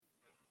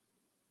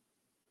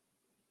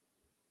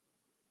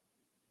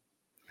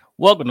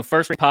Welcome to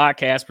First String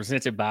Podcast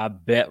presented by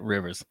Bet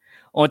Rivers.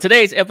 On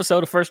today's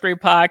episode of First String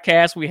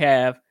Podcast, we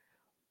have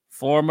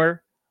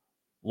former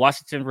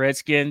Washington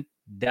Redskin,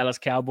 Dallas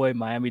Cowboy,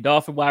 Miami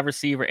Dolphin wide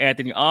receiver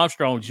Anthony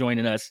Armstrong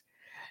joining us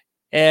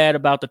at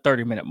about the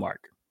 30-minute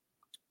mark.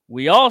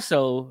 We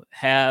also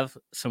have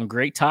some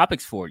great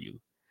topics for you.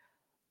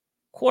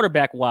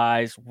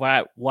 Quarterback-wise,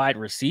 wide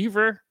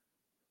receiver,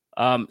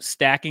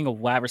 stacking of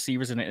wide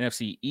receivers in the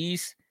NFC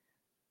East,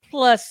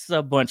 plus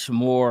a bunch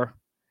more.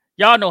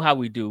 Y'all know how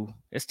we do.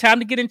 It's time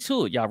to get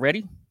into it. Y'all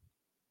ready?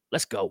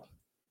 Let's go.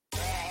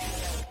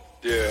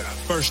 Yeah.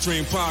 First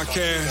String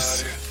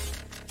Podcast.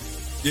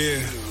 Yeah.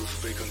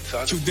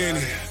 Too Danny.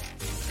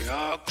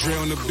 Dre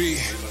on the beat.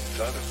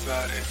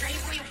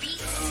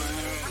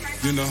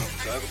 You know.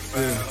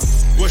 Yeah.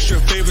 What's your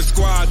favorite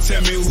squad?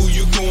 Tell me who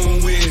you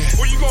going with.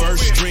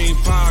 First String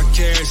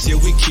Podcast. Yeah,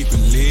 we keep it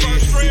lit.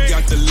 We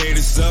got the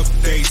latest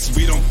updates.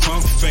 We don't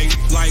pump fake.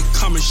 Like,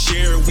 comment,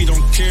 share. We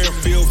don't care.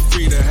 Feel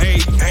free to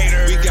hate.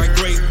 We got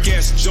great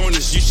guests. Join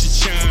us. You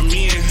should chime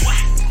in.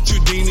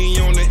 Houdini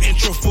on the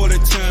intro for the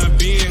time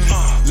being.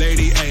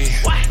 Lady A,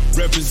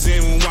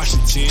 representing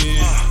Washington.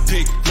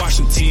 Pick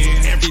Washington,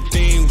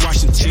 everything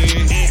Washington.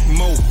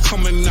 Mo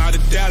coming out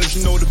of Dallas,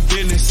 you know the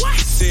business.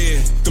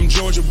 Said, them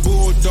Georgia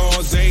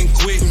Bulldogs ain't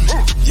quitting.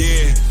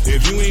 Yeah,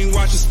 if you ain't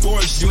watching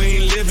sports, you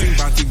ain't living.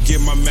 About to get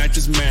my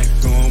mattress Mac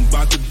on,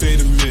 about to bet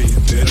a million.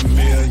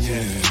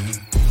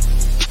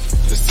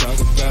 Let's talk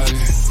about it.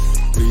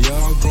 We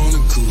all grown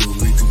and cool,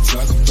 we can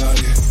talk about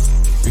it.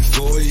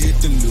 Before we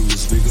hit the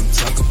news, we gon'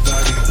 talk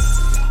about it.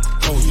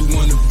 Oh, you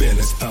wanna bet?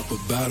 Let's pop a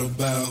bottle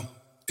bow.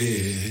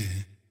 Yeah.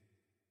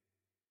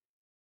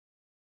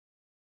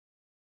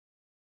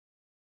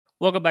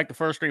 Welcome back to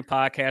First String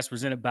Podcast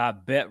presented by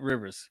Bet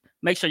Rivers.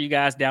 Make sure you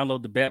guys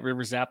download the Bet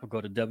Rivers app or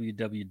go to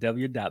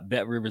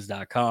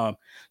www.betrivers.com.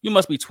 You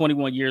must be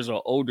 21 years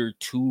or older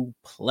to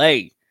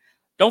play.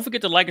 Don't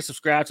forget to like and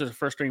subscribe to the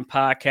First String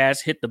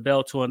Podcast. Hit the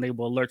bell to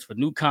enable alerts for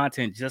new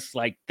content just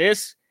like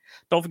this.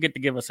 Don't forget to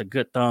give us a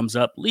good thumbs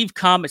up. Leave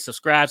comments,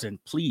 subscribe,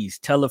 and please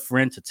tell a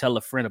friend to tell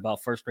a friend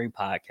about First String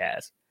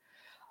Podcast.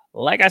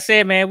 Like I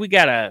said, man, we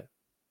got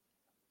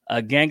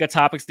a gang of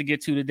topics to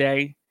get to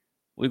today.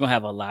 We're going to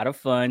have a lot of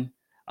fun.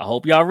 I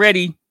hope y'all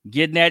ready.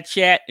 Get in that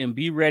chat and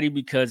be ready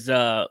because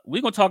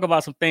we're going to talk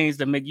about some things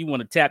that make you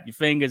want to tap your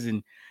fingers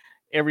and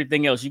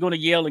everything else. You're going to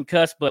yell and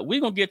cuss, but we're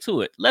going to get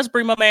to it. Let's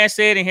bring my man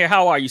Sid in here.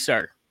 How are you,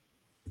 sir?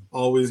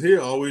 Always here,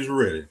 always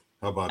ready.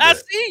 How about that? I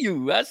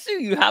see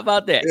you. How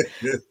about that?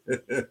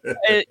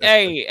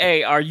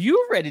 hey, are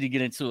you ready to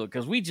get into it?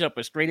 Because we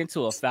jumping straight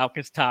into a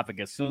Falcons topic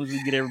as soon as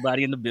we get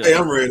everybody in the building. Hey,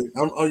 I'm ready.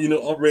 I'm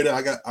ready.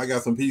 I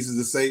got some pieces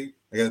to say.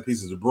 I got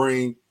pieces to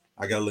bring.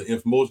 I got a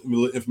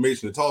little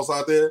information to toss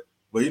out there.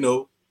 But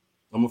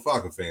I'm a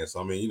Falcon fan,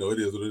 so it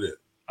is what it is.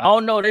 I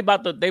don't know. They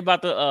about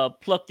to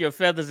pluck your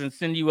feathers and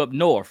send you up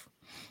north.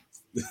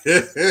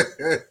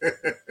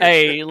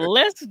 Hey,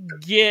 let's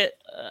get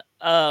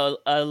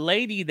a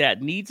lady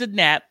that needs a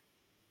nap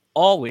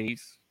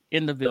always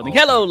in the building.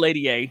 Hello,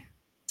 Lady A.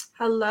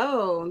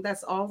 Hello.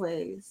 That's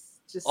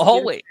always just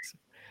always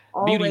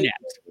beauty always.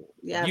 naps.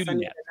 Yes, beauty I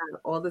need naps that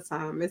all the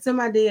time. It's in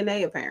my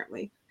DNA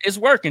apparently. It's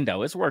working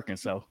though. It's working.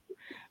 So,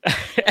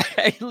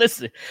 hey,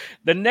 listen.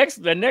 The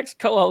next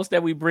co-host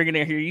that we bringing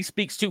in here, he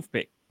speaks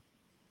toothpick.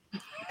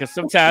 Because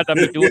sometimes I've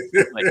been doing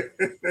like,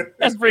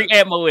 let's bring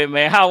Amo in,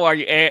 man. How are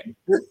you, Ant?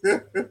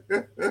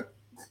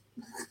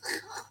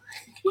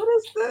 What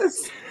is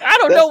this? I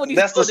don't know what he's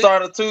That's the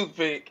start of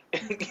toothpick.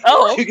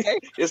 Oh, okay.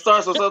 It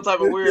starts with some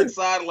type of weird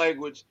sign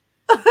language.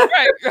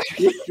 Right.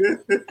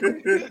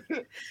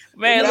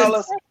 Man,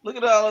 look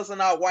at all us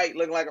in our white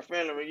looking like a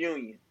family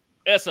reunion.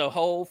 That's a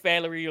whole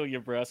family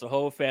reunion, bro. It's a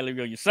whole family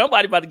reunion.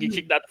 Somebody about to get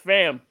kicked out the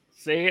fam.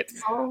 Say it.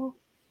 Oh,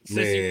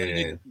 Since you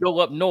ready to go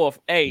up north.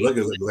 Hey. Look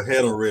at the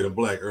head on red and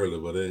black earlier,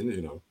 but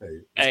hey.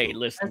 Hey,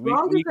 listen. as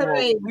long as it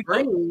ain't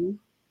green.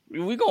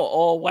 We going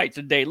all white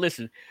today.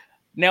 Listen.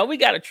 Now we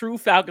got a true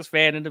Falcons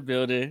fan in the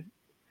building.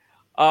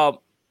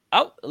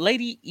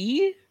 Lady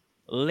E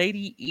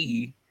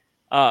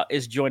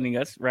is joining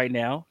us right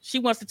now. She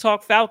wants to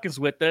talk Falcons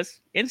with us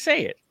and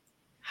say it.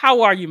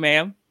 How are you,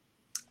 ma'am?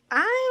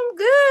 I'm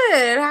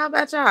good. How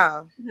about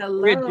y'all?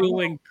 Hello. We're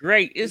doing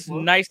great. It's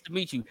nice to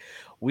meet you.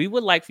 We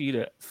would like for you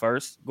to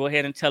first go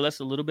ahead and tell us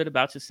a little bit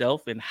about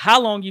yourself and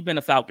how long you've been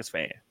a Falcons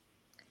fan.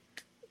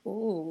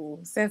 Ooh,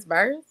 since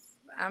birth.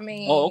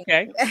 Oh,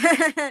 okay.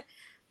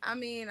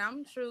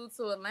 I'm true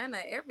to Atlanta,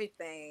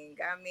 everything.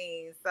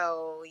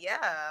 So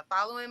yeah,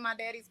 following my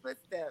daddy's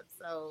footsteps.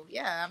 So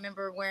yeah, I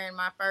remember wearing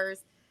my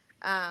first,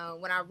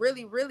 when I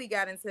really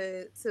got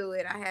into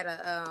it, I had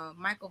a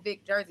Michael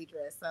Vick jersey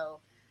dress.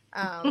 So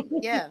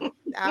yeah,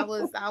 I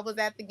was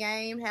at the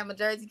game, had my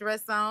jersey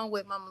dress on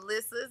with my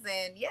Melissas,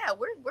 and yeah,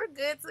 we're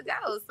good to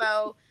go.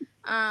 So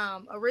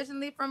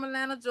originally from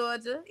Atlanta,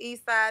 Georgia,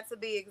 east side to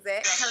be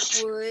exact,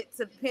 Kirkwood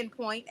to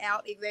pinpoint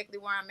out exactly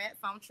where I'm at.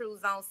 So I'm true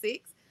Zone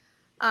 6.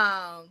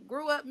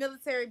 Grew up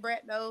military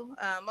brat though.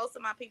 Most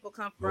of my people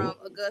come from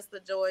Augusta,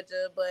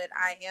 Georgia, but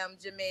I am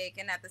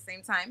Jamaican at the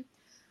same time.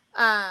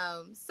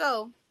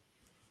 So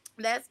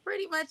That's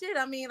pretty much it.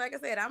 I mean, like I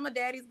said, I'm a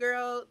daddy's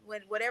girl.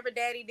 When whatever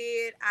daddy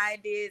did, I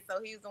did. So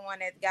he's the one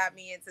that got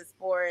me into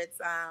sports.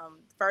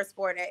 First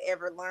sport I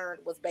ever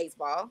learned was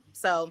baseball.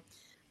 So,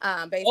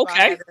 baseball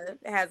Okay.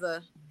 has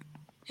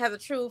a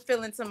true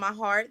feeling to my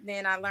heart.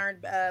 Then I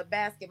learned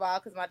basketball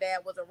because my dad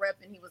was a rep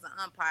and he was an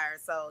umpire.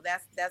 So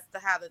that's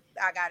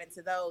I got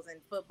into those, and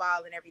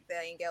football and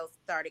everything else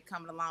started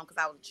coming along because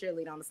I was a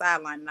cheerleader on the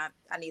sideline and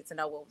I needed to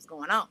know what was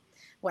going on,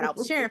 what I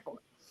was cheering for.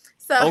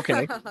 So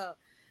Okay.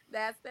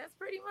 that's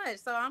pretty much.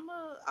 So I'm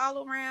a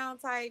all around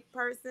type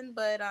person,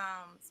 but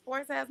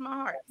sports has my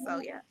heart. So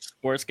yeah.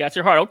 Sports got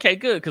your heart. Okay,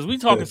 good. Because we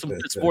talking some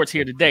good sports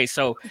here today.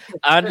 So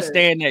I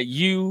understand that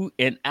you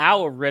and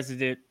our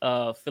resident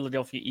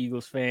Philadelphia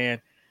Eagles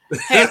fan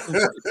had some,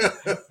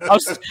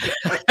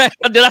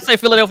 did I say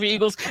Philadelphia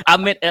Eagles? I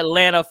meant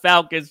Atlanta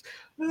Falcons,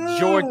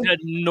 Georgia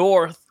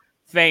North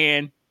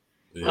fan.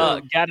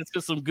 Got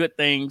into some good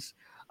things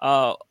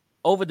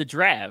over the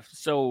draft.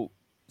 So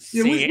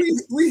yeah,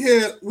 we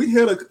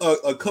had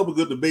a couple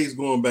good debates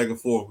going back and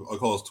forth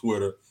across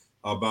Twitter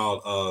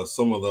about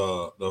some of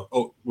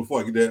the before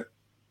I get that,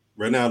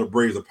 right now the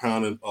Braves are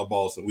pounding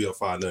Boston. We are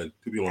 5-0.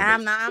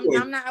 I'm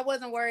not. I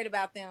wasn't worried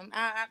about them.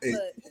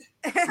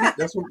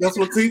 That's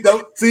what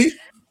see.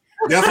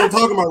 That's what I'm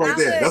talking about right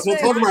there. That's what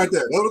I'm talking about right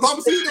there. That's what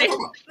I'm talking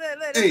about.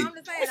 Hey, I'm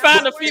just saying,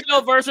 find a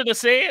female version to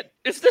say it.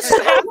 It's this.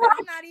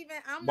 I'm not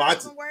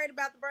even worried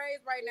about the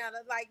Braves right now.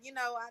 That's like,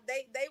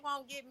 they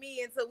won't get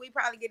me until we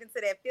probably get into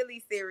that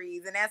Philly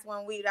series, and that's when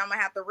I'm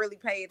gonna have to really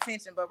pay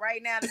attention. But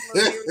right now, this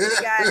little series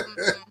we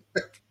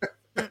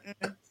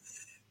got.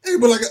 Hey,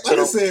 but like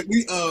I said,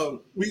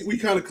 we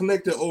kind of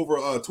connected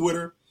over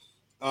Twitter.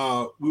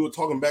 We were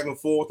talking back and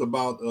forth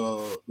about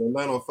the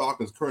Atlanta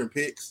Falcons' current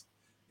picks.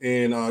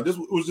 And this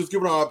was just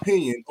giving our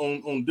opinion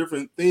on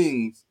different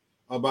things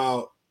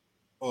about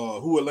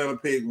who Atlanta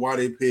picked, why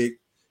they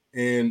picked,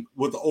 and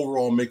what the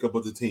overall makeup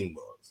of the team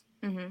was.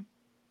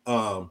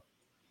 Mm-hmm.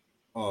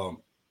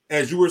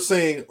 As you were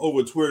saying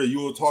over Twitter,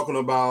 you were talking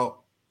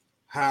about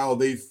how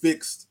they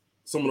fixed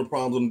some of the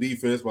problems on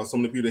defense by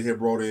some of the people they had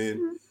brought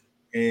in,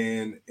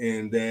 mm-hmm.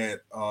 and that.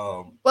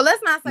 Well,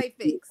 let's not say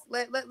fix.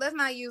 Let's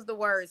not use the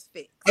words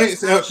fix.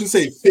 I should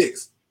say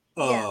fix.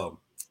 Yeah.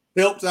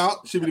 Helps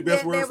out should be the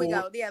best word for it. There we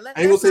go. Yeah,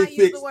 I ain't gonna say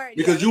fix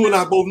because you and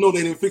I both know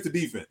they didn't fix the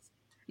defense.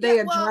 They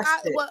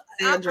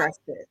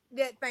addressed it.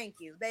 Yeah, thank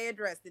you. They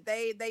addressed it.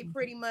 They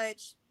pretty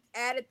much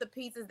added the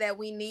pieces that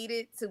we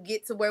needed to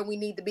get to where we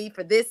need to be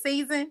for this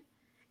season,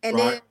 and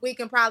then we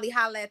can probably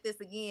holler at this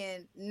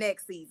again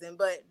next season.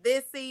 But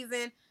this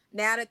season,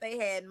 now that they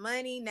had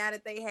money, now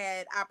that they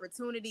had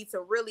opportunity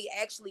to really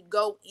actually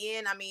go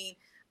in, I mean.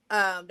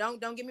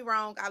 Don't get me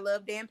wrong. I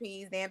love Dan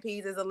Pease. Dan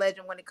Pease is a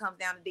legend when it comes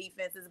down to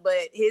defenses,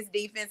 but his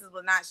defenses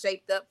were not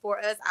shaped up for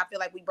us. I feel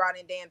like we brought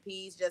in Dan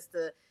Pease just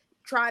to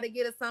try to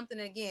get us something.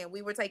 Again,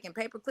 we were taking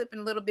paper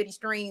clipping little bitty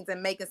strings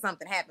and making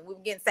something happen. We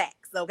were getting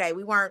sacks. Okay,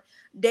 we weren't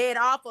dead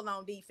awful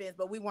on defense,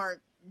 but we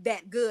weren't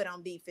that good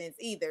on defense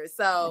either.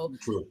 So,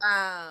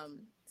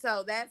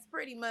 so that's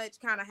pretty much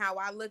kind of how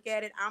I look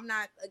at it. I'm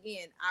not,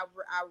 again,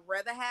 I'd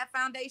rather have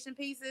foundation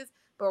pieces,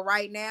 but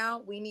right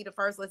now we need to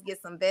let's get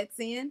some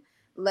vets in.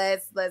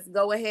 Let's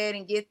go ahead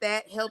and get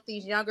that. Help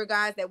these younger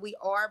guys that we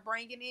are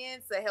bringing in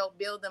to help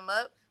build them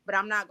up. But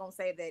I'm not gonna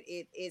say that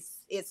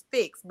it's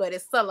fixed, but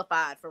it's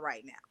solidified for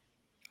right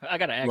now. I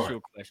gotta ask you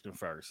a question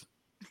first.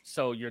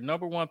 So your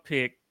number one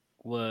pick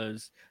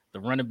was the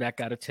running back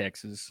out of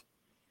Texas.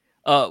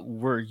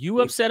 Were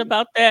you upset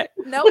about that?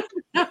 Nope.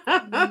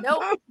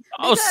 Nope.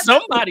 Oh,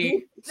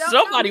 somebody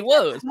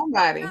was.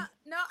 Somebody.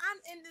 No,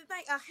 and the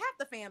thing, half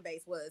the fan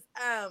base was.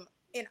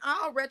 In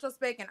all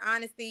retrospect and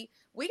honesty,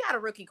 we got a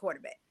rookie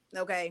quarterback.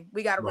 Okay,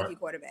 we got a rookie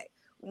quarterback.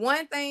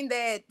 One thing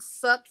that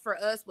sucked for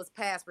us was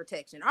pass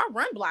protection. Our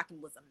run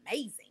blocking was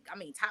amazing. I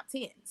mean, top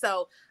 10.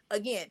 So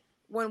again,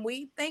 when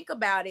we think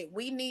about it,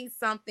 we need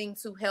something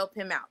to help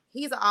him out.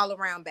 He's an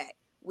all-around back.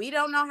 We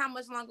don't know how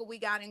much longer we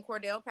got in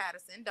Cordell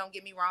Patterson. Don't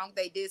get me wrong.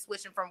 They did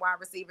switch him from wide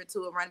receiver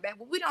to a running back,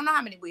 but we don't know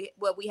how many we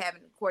have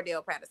in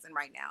Cordell Patterson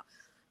right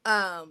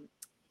now.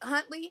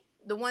 Huntley,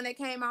 the one that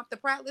came off the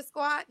practice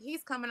squad,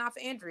 he's coming off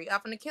an injury,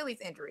 off an Achilles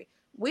injury.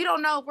 We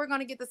don't know if we're going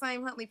to get the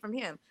same Huntley from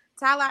him.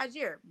 Tyler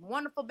Algier,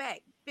 wonderful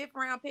back, 5th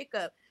round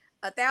pickup,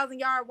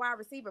 1,000-yard wide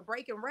receiver,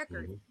 breaking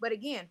records. Mm-hmm. But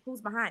again,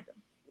 who's behind him?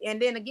 And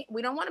then again,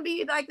 we don't want to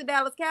be like the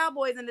Dallas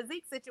Cowboys in the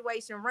Zeke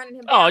situation, running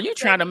him. Oh, you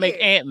trying to make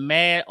Ant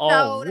mad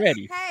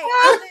already? So, hey,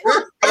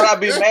 why would I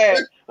be mad?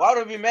 Why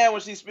would I be mad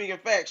when she's speaking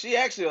facts? She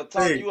actually will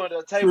talk you under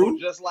the table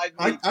just like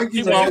me. I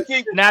give you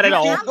keep, not at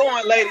all. Keep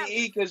going, Lady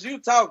E, because you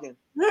talking.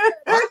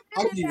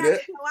 I'll give you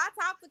that. So I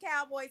talk to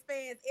Cowboys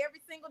fans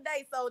every single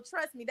day. So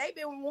trust me, they've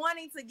been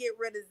wanting to get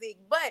rid of Zeke,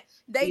 but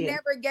they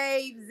never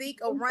gave Zeke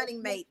a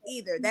running mate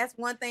either. That's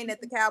one thing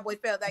that the Cowboys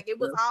felt like. It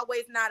was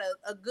always not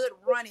a good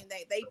running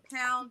mate. They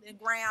pound and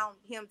ground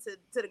him to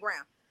the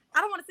ground. I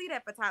don't want to see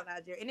that for Tyler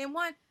Algier. And then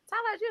Tyler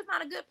Algier is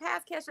not a good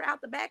pass catcher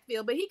out the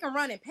backfield, but he can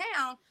run and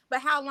pound.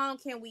 But how long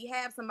can we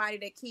have somebody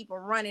that keep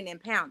running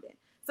and pounding?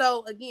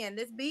 So again,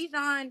 this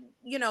Bijan,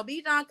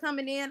 Bijan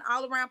coming in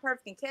all around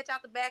perfect, can catch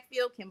out the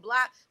backfield, can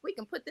block. We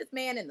can put this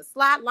man in the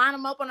slot, line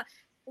him up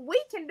we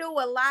can do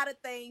a lot of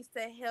things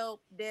to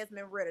help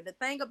Desmond Ridder. The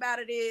thing about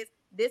it is,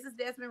 this is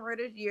Desmond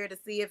Ridder's year to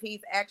see if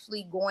he's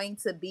actually going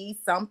to be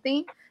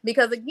something.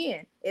 Because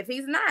again, if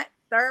he's not,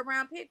 third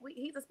round pick,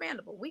 he's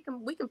expandable. We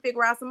can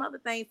figure out some other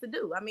things to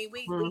do. I mean,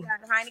 we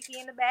got Heineke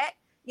in the back.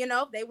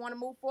 If they want to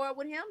move forward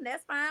with him,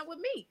 that's fine with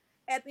me.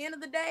 At the end of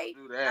the day,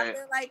 I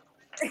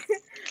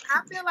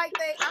feel like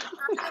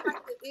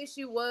the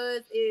issue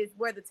is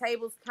where the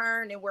tables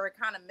turned and where it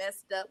kind of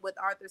messed up with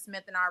Arthur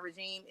Smith and our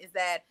regime is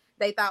that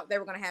they thought they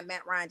were going to have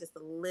Matt Ryan just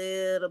a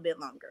little bit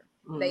longer.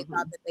 Mm-hmm. They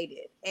thought that they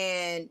did.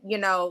 And,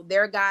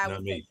 their guy was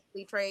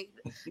technically traded.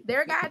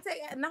 Their guy,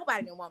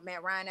 nobody didn't want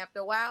Matt Ryan after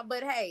a while.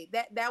 But, hey,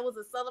 that was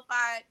a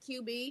solidified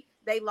QB.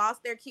 They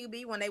lost their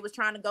QB when they was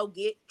trying to go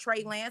get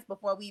Trey Lance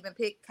before we even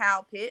picked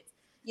Kyle Pitts.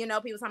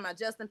 People talking about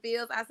Justin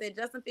Fields. I said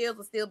Justin Fields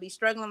will still be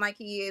struggling like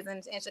he is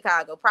in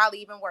Chicago. Probably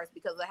even worse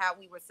because of how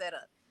we were set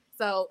up.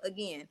 So,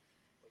 again,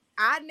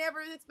 I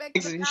never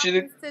expected the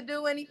Falcons to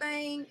do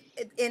anything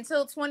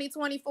until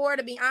 2024,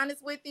 to be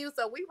honest with you.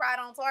 So, we right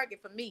on target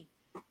for me.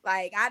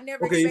 Like, I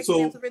never expected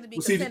them to really be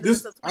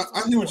contenders.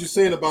 I hear what you're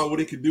saying about what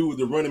they could do with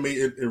the running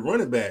mate and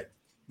running back.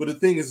 But the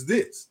thing is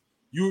this.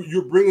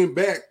 You're bringing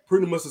back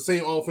pretty much the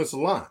same offensive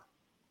line.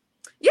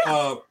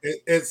 Yeah.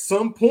 At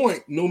some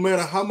point, no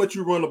matter how much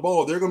you run the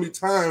ball, there are going to be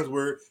times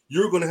where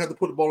you're going to have to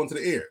put the ball into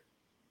the air.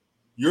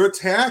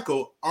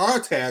 Our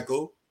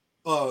tackle,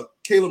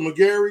 Caleb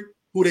McGarry,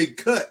 who they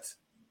cut,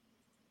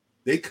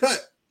 then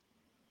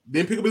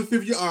pick up his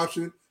 5th-year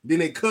option, then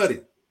they cut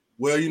it.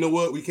 Well, you know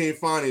what? We can't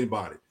find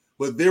anybody.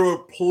 But there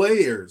were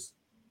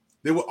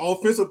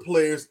offensive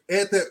players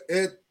at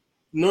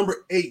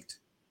number 8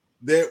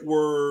 that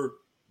were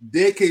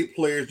decade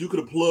players you could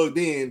have plugged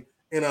in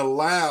and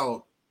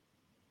allowed.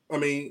 I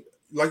mean,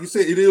 like you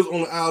said, it is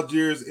only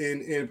Algiers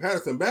and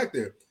Patterson back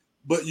there,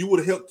 but you would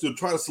have helped to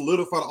try to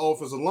solidify the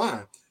offensive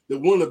line. That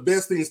one of the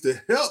best things to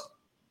help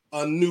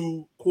a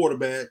new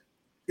quarterback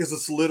is a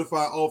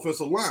solidified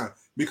offensive line.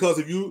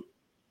 Because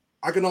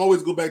I can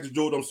always go back to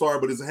Jordan. I'm sorry,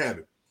 but it's a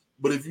habit.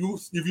 But if you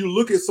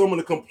look at some of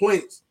the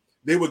complaints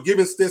they were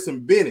giving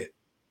Stetson Bennett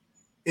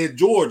in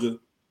Georgia,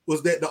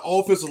 was that the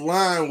offensive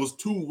line was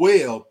too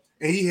well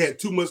and he had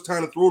too much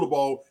time to throw the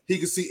ball. He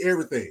could see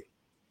everything.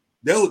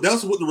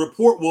 That's what the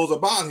report was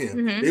about him.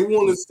 Mm-hmm. They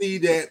want to see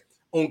that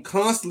on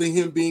constantly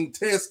him being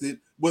tested,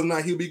 whether or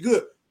not he'll be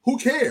good. Who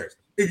cares?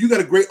 If you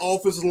got a great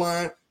offensive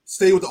line,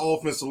 stay with the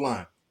offensive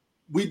line.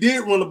 We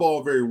did run the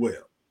ball very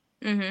well.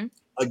 Mm-hmm.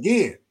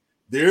 Again,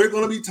 there are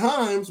going to be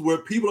times where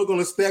people are going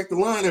to stack the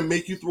line and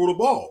make you throw the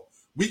ball.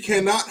 We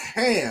cannot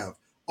have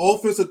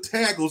offensive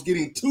tackles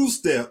getting 2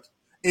 steps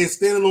and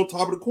standing on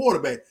top of the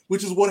quarterback,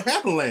 which is what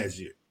happened last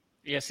year.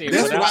 Yes, that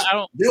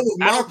was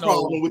my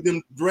problem with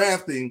them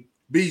drafting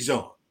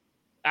Bijan.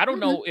 I don't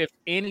know if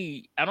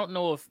any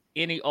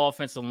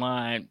offensive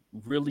line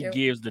really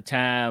gives the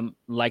time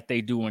like they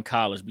do in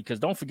college, because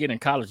don't forget, in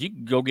college you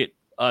can go get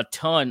a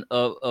ton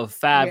of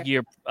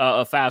 5-year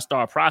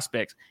 5-star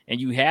prospects and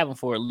you have them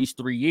for at least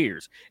 3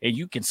 years and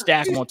you can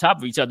stack them on top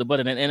of each other. But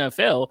in an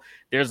NFL,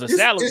 there's a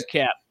salary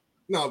cap.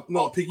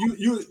 No, Pete,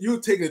 you're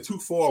taking it too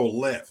far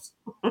left.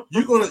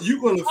 You're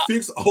gonna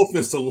fix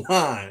offensive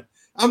line.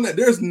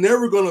 There's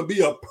never gonna be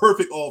a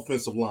perfect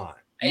offensive line.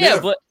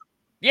 Never. But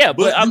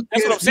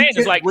that's what I'm saying.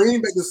 Is like bring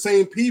back the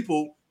same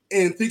people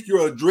and think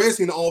you're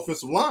addressing the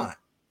offensive line.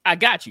 I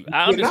got you.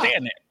 I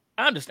understand that.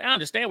 I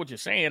understand what you're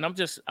saying. I'm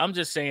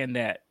just saying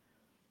that,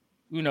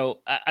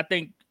 I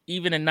think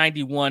even in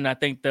 91, I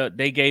think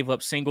they gave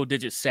up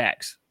single-digit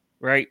sacks,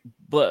 right?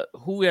 But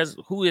who has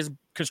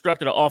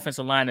constructed an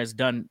offensive line that's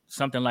done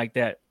something like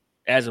that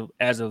as of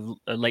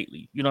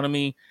lately? You know what I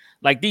mean?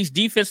 Like, these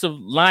defensive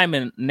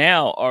linemen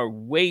now are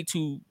way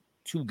too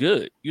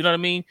good. You know what I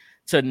mean?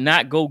 To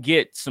not go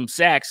get some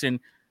sacks. And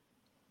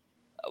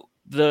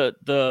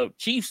the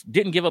Chiefs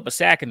didn't give up a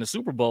sack in the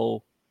Super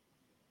Bowl,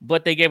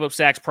 but they gave up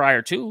sacks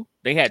prior to.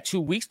 They had 2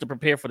 weeks to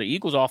prepare for the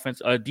Eagles'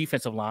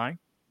 defensive line,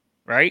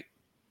 right?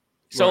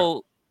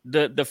 So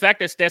the fact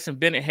that Stetson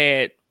Bennett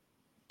had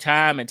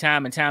time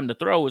to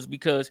throw is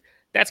because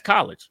that's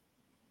college,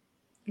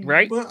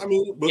 right? But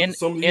in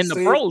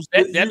the pros,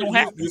 that don't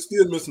happen. You're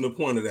still missing the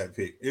point of that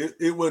pick.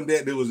 It wasn't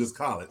that it was just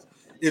college.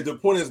 The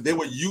point is they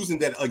were using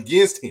that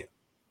against him.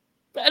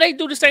 They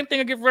do the same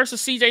thing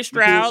versus C.J.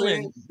 Stroud,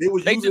 and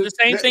they did the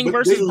same thing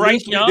versus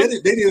Bryce Young. They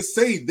didn't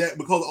say that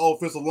because the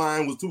offensive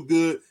line was too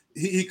good,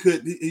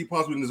 he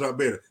possibly deserved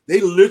better.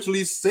 They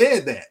literally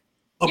said that.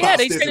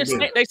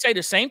 They say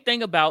the same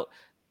thing about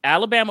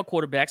Alabama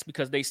quarterbacks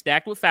because they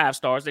stacked with 5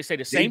 stars. They say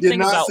the same thing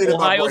about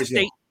Ohio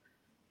State.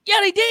 Yeah,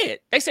 they did.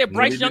 They said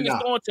Bryce Young is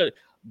going to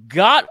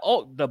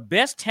the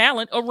best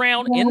talent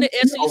around in the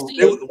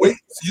SEC. Wait,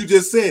 you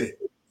just said it.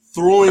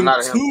 Throwing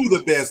to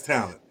the best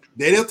talent.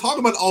 They didn't talk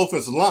about the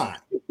offensive line.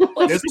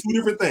 That's 2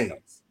 different things.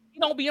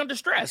 You don't be under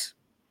stress.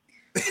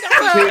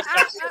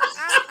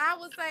 I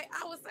would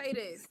say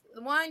this.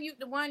 The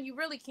one you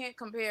really can't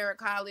compare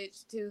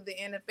college to the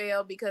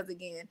NFL because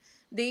again,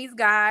 these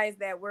guys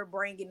that we're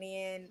bringing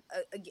in,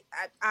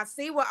 I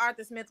see what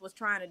Arthur Smith was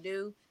trying to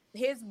do.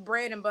 His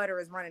bread and butter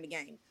is running the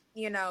game.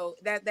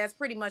 That's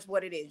pretty much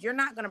what it is. You're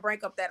not going to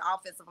break up that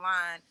offensive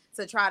line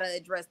to try to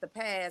address the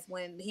pass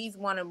when he's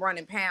one to run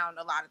and pound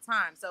a lot of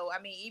times. So I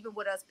mean, even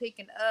with us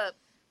picking up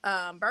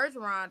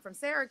Bergeron from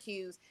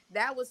Syracuse,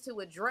 that was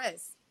to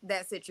address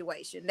that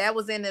situation. That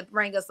was in to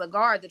bring us a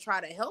guard to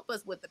try to help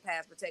us with the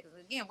pass protection.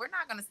 Again, we're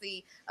not going to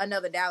see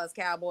another Dallas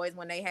Cowboys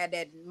when they had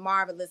that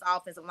marvelous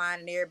offensive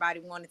line and everybody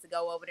wanted to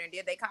go over there and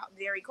they caught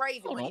Jerry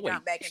crazy when he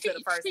jumped back into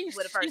the first.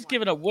 She's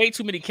giving up way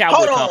too many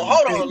Cowboys.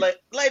 Hold on,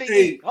 lady.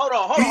 Hey, hold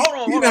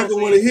on. He's not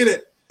gonna want to hear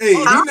that. Hey,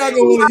 he's not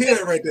gonna want to hear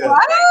that right there.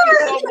 Thank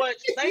you so much.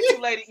 Thank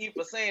you, Lady E,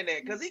 for saying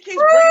that because he keeps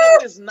bringing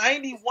up this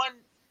 91.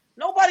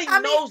 Nobody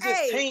knows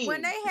this team.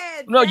 When they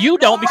had no, you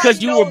don't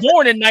because you were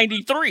born in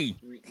 '93.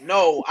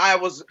 No, I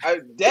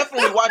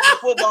definitely watching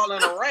football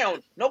and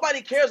around.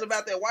 Nobody cares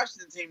about that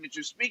Washington team that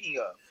you're speaking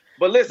of.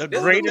 But listen,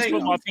 the greatest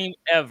football team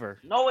ever.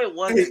 No, it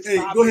wasn't. Hey,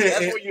 go ahead.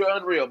 That's where you're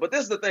unreal. But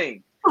this is the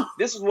thing.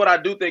 This is what I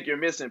do think you're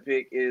missing,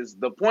 Pick, is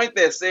the point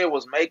that Sid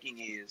was making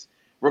is,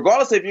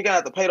 regardless if you're going to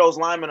have to pay those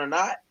linemen or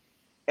not,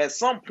 at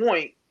some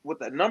point with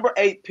the number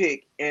 8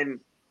 pick and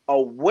a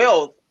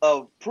wealth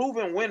of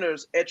proven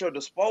winners at your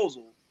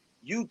disposal,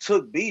 you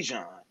took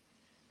Bijan.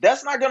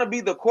 That's not going to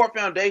be the core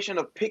foundation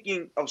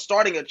of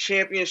starting a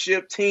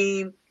championship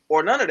team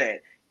or none of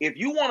that. If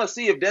you want to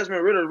see if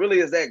Desmond Ridder really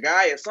is that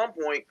guy at some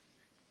point,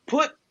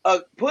 put a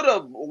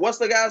what's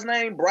the guy's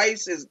name?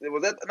 Bryce was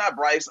that not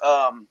Bryce?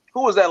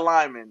 Who was that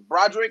lineman?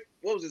 Broderick?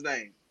 What was his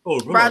name?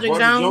 Broderick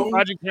Jones.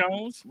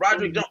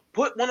 Broderick Jones.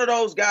 Put one of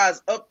those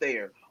guys up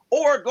there.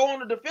 Or go on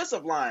the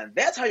defensive line.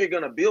 That's how you're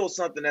going to build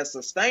something that's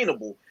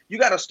sustainable. You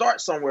got to start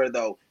somewhere,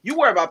 though. You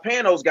worry about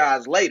paying those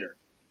guys later.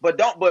 But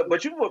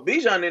you put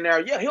Bijan in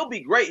there, yeah, he'll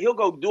be great. He'll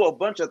go do a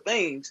bunch of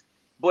things.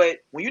 But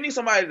when you need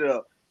somebody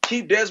to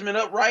keep Desmond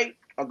upright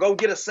or go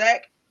get a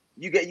sack,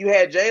 you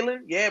had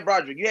Jalen, you had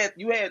Broderick,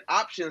 you had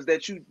options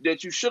that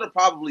you should have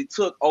probably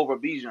took over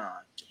Bijan.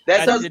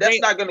 That's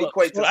not going to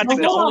equate to. I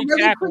think the only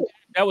tackle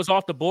that was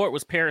off the board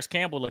was Paris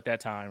Campbell at that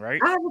time, right?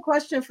 I have a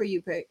question for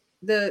you, Pick.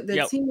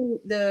 The team,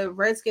 the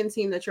Redskin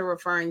team that you're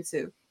referring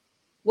to,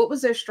 what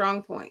was their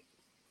strong point?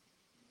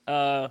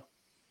 Their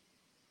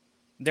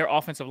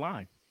offensive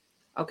line.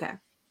 Okay.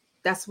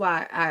 That's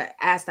why I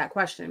asked that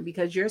question,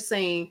 because you're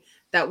saying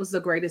that was the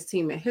greatest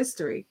team in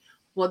history.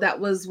 Well, that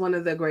was one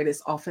of the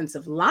greatest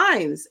offensive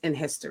lines in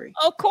history.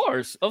 Of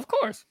course.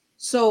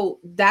 So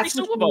that's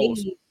what you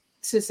need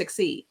to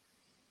succeed.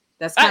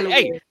 That's kind of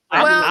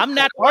I'm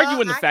not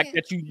arguing the fact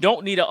that you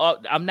don't need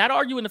I'm not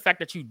arguing the fact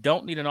that you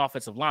don't need an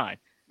offensive line.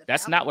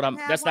 That's not what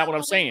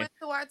I'm saying.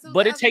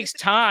 But it takes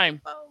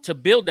time to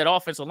build that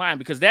offensive line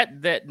because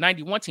that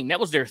 91 team, that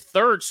was their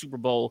 3rd Super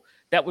Bowl.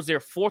 That was their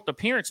 4th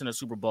appearance in the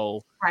Super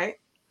Bowl.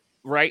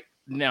 Right.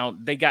 Now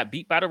they got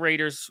beat by the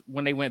Raiders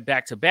when they went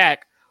back to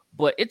back,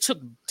 but it took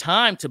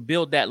time to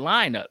build that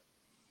lineup.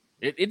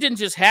 It didn't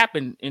just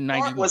happen in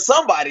 91. With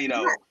somebody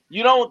though.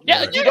 You don't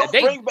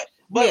bring back.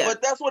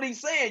 But that's what he's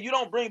saying. You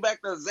don't bring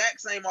back the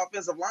exact same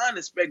offensive line and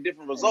expect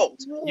different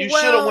results. You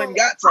should have went and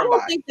got somebody. I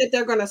don't think that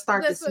they're going to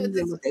start the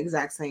season with the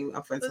exact same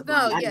offensive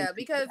line. No, yeah,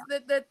 because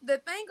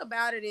the thing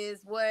about it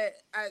is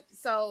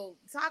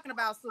talking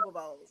about Super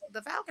Bowls,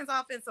 the Falcons'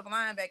 offensive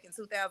line back in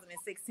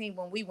 2016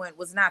 when we went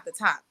was not the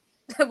top.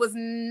 It was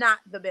not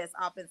the best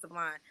offensive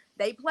line.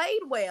 They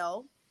played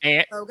well,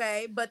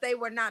 but they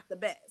were not the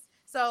best.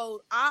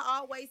 So I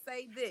always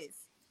say this.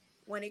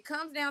 When it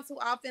comes down to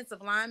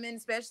offensive linemen,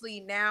 especially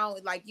now,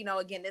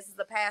 again, this is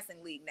a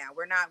passing league now.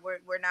 We're not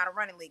a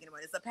running league anymore.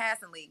 It's a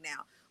passing league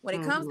now. When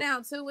it comes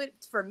down to it,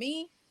 for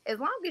me, as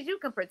long as you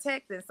can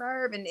protect and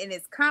serve and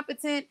it's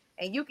competent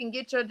and you can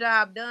get your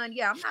job done,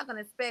 I'm not going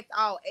to expect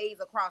all A's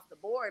across the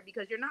board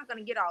because you're not going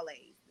to get all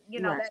A's.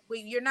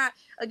 You're not.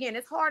 Again,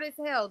 it's hard as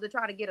hell to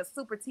try to get a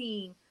super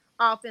team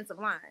offensive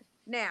line.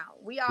 Now,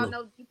 we all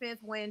know defense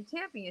wins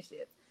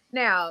championships.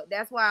 Now,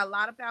 that's why a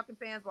lot of Falcon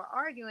fans were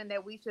arguing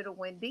that we should have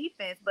won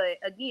defense. But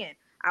again,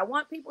 I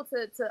want people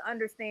to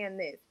understand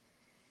this.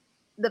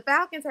 The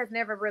Falcons has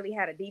never really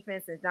had a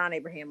defense since John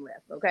Abraham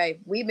left, okay?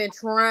 We've been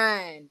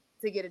trying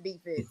to get a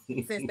defense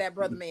since that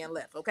brother man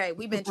left, okay?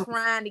 We've been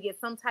trying to get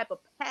some type of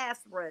pass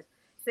rush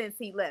since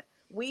he left.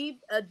 We've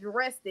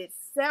addressed it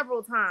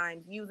several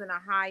times using a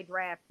high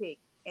draft pick,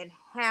 and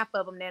half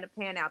of them didn't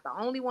pan out. The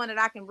only one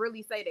that I can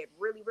really say that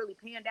really, really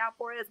panned out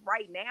for us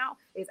right now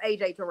is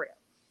A.J. Terrell.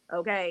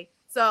 Okay,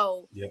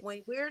 so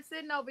when we're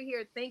sitting over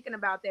here thinking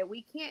about that,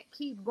 we can't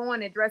keep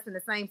going addressing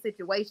the same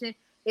situation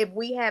if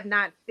we have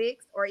not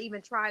fixed or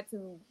even tried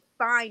to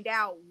find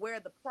out where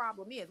the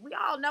problem is. We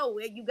all know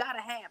you got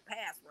to have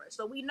pass rush.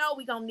 So we know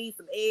we're going to need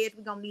some edge.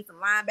 We're going to need some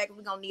linebackers.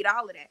 We're going to need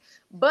all of that.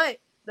 But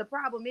the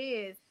problem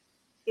is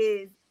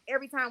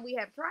every time we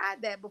have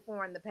tried that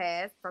before in the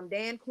past, from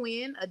Dan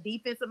Quinn, a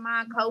defensive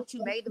mind coach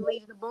who made the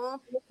Legion of Boom,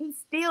 he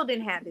still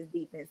didn't have his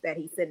defense that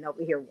he's sitting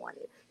over here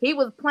wanted. He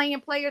was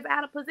playing players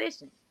out of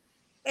position.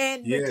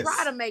 and to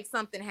try to make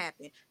something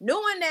happen.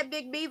 Knowing that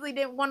Vic Beasley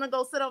didn't want to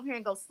go sit over here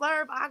and go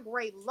serve our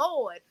great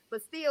Lord,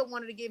 but still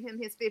wanted to give him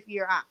his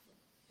 5th-year option.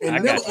 And I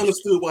never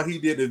understood why he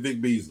did it,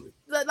 Vic Beasley.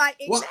 Like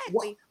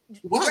exactly.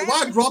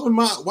 Why drop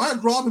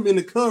him in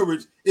the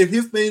coverage if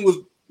his thing was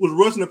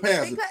rushing the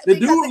passer? The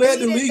dude led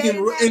the league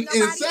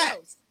in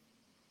sacks.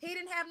 He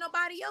didn't have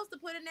nobody else to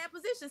put in that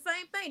position.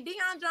 Same thing.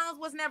 Deion Jones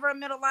was never a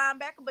middle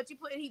linebacker, but he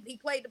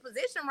played the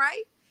position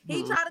right.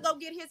 He tried to go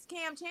get his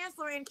Cam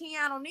Chancellor and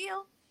Keon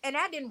O'Neal, and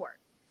that didn't work.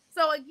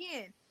 So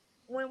again,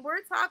 when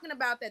we're talking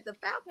about that, the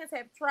Falcons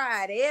have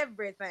tried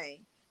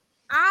everything.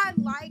 I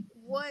like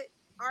what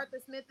Arthur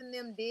Smith and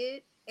them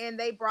did, and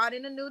they brought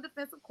in a new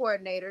defensive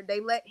coordinator.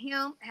 They let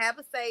him have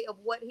a say of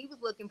what he was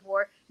looking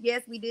for.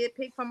 Yes, we did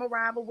pick from a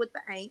rival with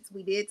the Aints.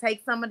 We did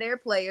take some of their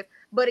players.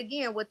 But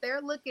again, what they're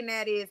looking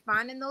at is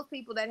finding those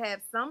people that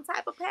have some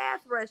type of pass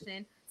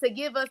rushing to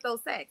give us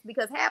those sacks.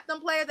 Because half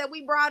them players that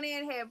we brought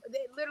in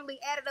they literally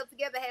added up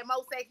together, had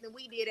more sacks than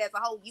we did as a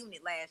whole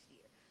unit last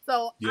year.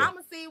 So I'm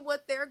going to see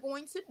what they're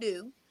going to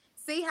do.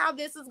 See how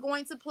this is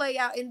going to play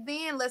out. And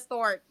then let's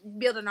start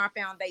building our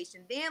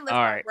foundation. Then let's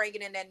start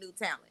bringing in that new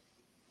talent.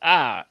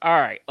 All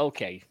right,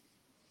 okay.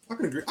 I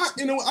can agree. I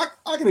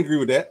can agree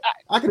with that.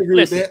 I can agree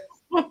with that.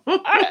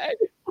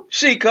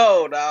 She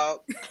cold, dog.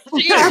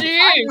 She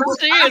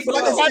is.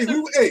 Like I said,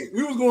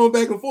 we was going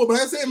back and forth, but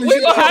I said, we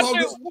definitely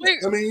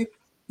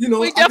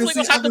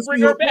gonna have to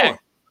bring her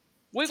back.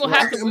 We're gonna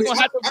have to bring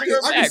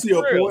her back. I can see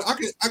your point.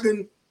 I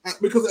can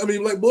because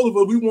like both of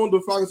us, we want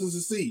the Falcons to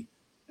succeed.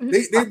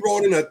 They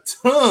brought in a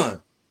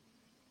ton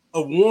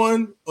of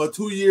 1 or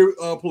 2 year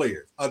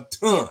players, a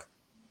ton.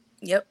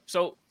 Yep.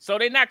 So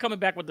they're not coming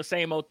back with the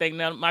same old thing.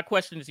 Now, my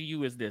question to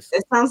you is this: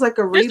 it sounds like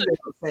a rebuild.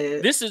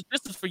 This is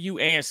for you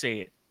and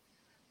said.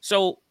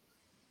 So,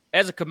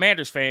 as a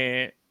Commanders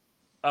fan,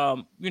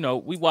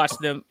 we watch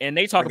them and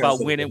they talk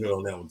about winning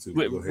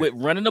with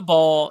running the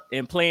ball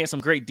and playing some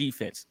great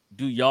defense.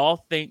 Do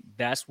y'all think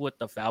that's what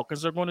the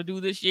Falcons are going to do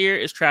this year?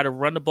 Is try to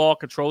run the ball,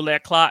 control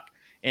that clock,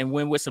 and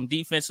win with some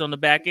defense on the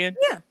back end?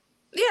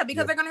 Yeah,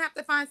 because they're going to have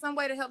to find some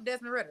way to help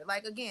Desmond Ridder.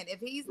 Like, again, if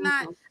he's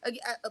not, I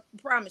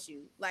promise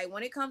you, like,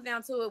 when it comes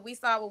down to it, we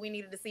saw what we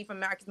needed to see from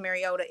Marcus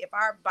Mariota. If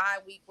our bye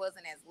week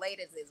wasn't as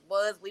late as it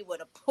was, we would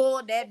have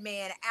pulled that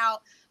man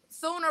out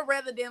sooner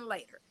rather than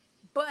later.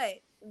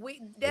 But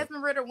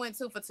Desmond Ridder went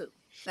 2 for 2,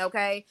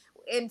 okay?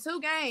 In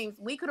 2 games,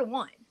 we could have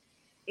won.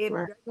 If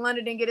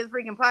London didn't get his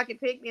freaking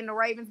pocket picked in the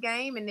Ravens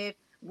game, and if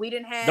we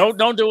didn't have...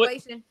 Don't do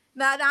it.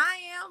 No, I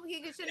am.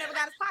 He should never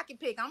got his pocket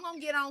pick. I'm gonna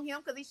get on him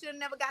because he should have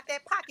never got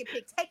that pocket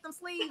pick. Take them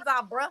sleeves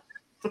off, bro.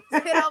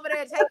 Sit over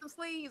there and take them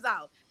sleeves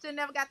off. Should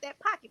never got that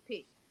pocket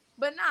pick.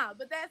 But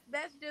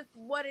that's just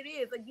what it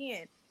is.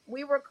 Again,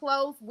 we were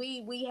close.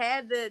 We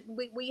had it.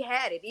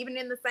 Even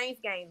in the Saints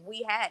games,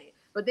 we had it.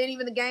 But then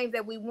even the games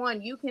that we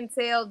won, you can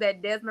tell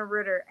that Desmond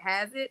Ridder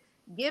has it.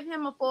 Give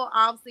him a full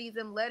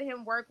offseason. Let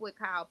him work with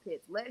Kyle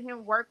Pitts. Let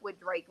him work with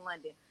Drake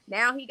London.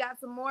 Now he got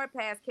some more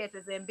pass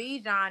catches and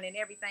Bijan and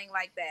everything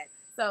like that.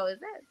 So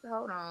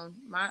hold on.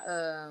 My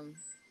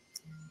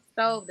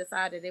stove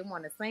decided it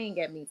wanted to sing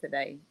at me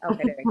today.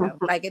 Okay, there we go.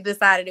 Like it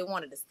decided it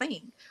wanted to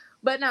sing.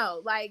 But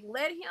no, like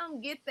let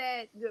him get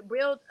that,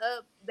 build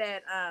up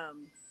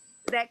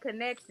that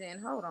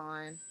connection. Hold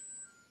on.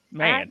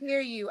 Man.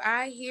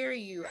 I hear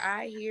you.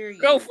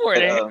 Go for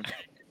it,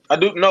 I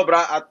do no, but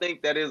I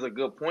think that is a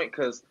good point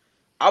because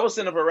I was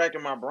sitting up and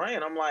racking my brain.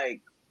 I'm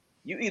like,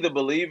 you either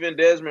believe in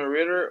Desmond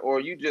Ridder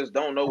or you just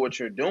don't know what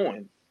you're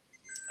doing.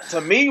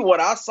 To me, what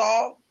I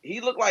saw,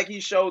 he looked like he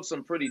showed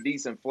some pretty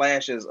decent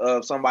flashes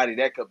of somebody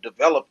that could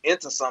develop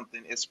into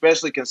something,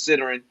 especially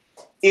considering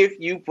if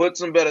you put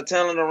some better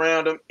talent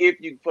around him,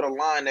 if you put a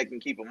line that can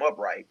keep him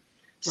upright.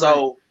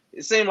 So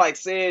it seemed like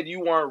you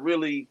weren't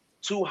really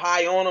too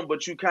high on him,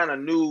 but you kind of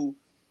knew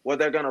what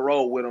they're going to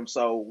roll with him.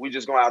 So we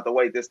just going to have to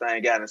wait this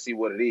thing out and see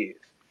what it is.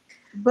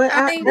 But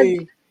I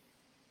think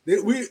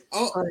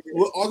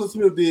what Arthur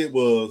Smith did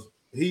was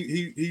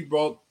he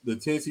brought the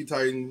Tennessee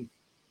Titans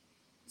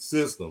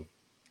system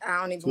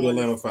to the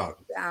Atlanta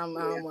Falcons. I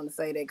don't want to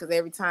say that because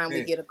every time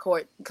we get a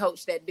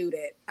coach that do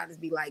that, I just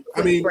be like,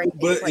 but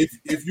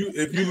if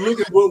you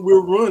look at what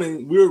we're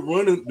running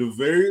the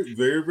very,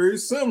 very, very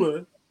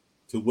similar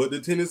to what the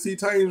Tennessee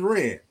Titans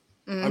ran.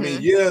 I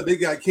mean, they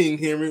got King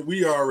Henry.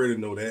 We already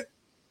know that.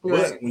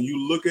 But when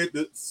you look at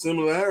the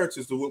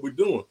similarities to what we're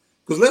doing,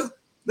 because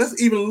let's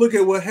even look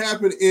at what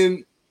happened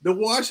in the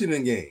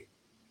Washington game.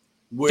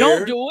 Where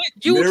don't do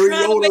it. You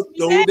Mariota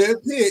throw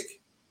that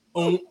pick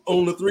on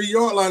the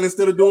 3-yard line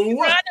instead of doing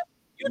what?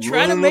 You're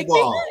trying to make me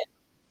win.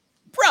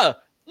 Bruh,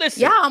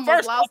 listen. Y'all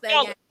almost lost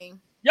that game.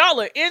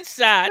 Y'all are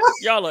inside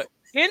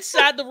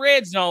the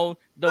red zone.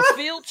 The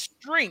field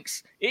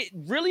shrinks. It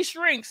really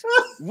shrinks.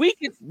 We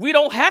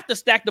don't have to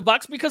stack the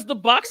box because the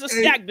box is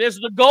stacked. There's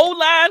the goal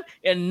line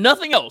and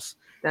nothing else.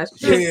 That's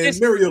true. It's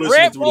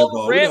red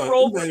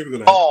roll. And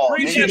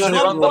you should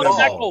run the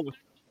ball.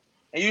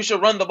 And you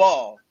should run the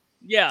ball.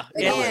 Yeah.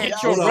 And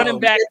your running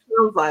back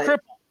crippled.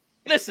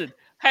 Listen,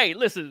 Hey,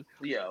 listen.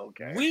 Yeah,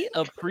 okay. We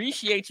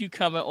appreciate you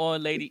coming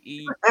on, Lady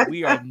E.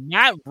 We are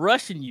not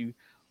rushing you.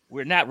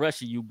 We're not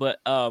rushing you, but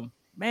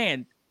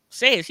man,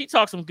 she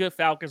talks some good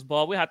Falcons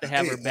ball. We have to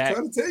have her I back.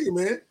 try to tell you,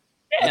 man.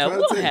 Yeah,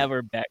 we'll have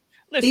her back.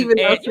 Listen, Even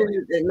though Ed,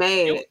 she's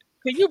mad.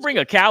 can you bring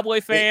a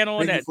Cowboy fan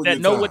on that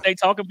know what they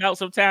talk about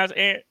sometimes,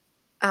 Ed?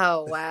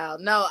 Oh wow,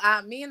 no!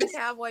 Me and the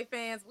Cowboy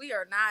fans,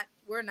 we're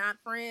not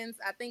friends.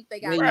 I think they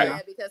got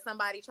mad because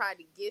somebody tried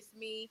to gift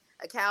me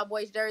a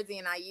Cowboys jersey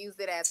and I used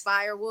it as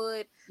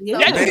firewood.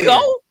 Yeah, there you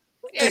go.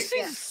 Yeah,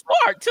 she's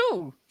smart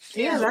too.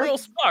 She's real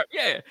smart.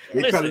 Yeah,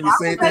 listen,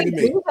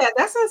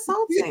 that's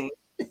insulting.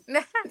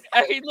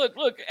 Hey, look,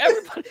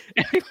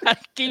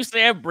 everybody keeps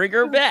saying bring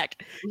her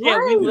back. Yeah,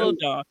 we will,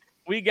 Don.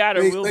 We got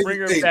her. We'll bring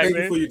her back. Thank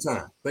you for your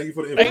time. Thank you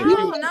for the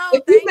information.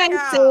 If you may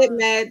say it,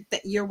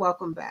 Matt, you're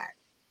welcome back.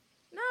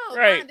 No,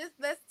 right.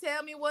 Just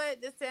tell me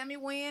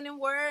when and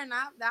where, and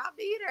I'll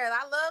be there.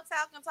 I love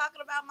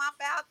talking about my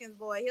Falcons,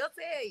 boy. He'll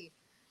tell you.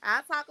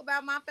 I talk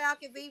about my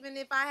Falcons even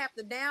if I have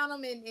to down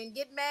them and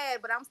get mad,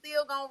 but I'm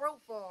still gonna root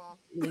for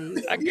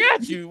them. I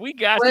got you. We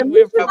got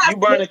you. You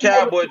burn the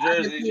Cowboy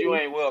jerseys, you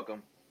ain't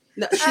welcome.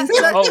 No, they should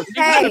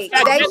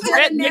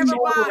have never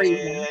bought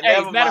it.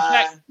 Hey, matter of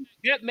fact,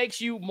 that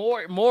makes you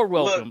more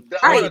welcome.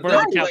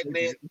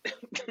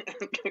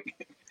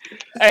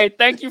 Hey,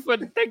 thank you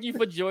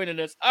for joining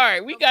us. All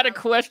right, we got a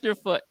question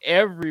for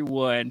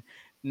everyone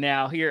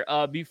now here.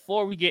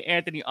 Before we get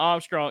Anthony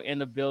Armstrong in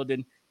the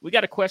building, we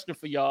got a question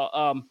for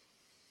y'all.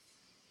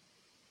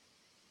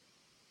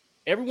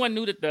 Everyone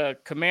knew that the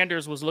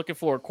Commanders was looking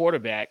for a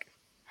quarterback,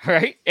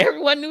 right?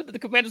 Everyone knew that the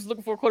Commanders was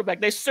looking for a quarterback.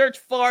 They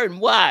searched far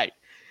and wide.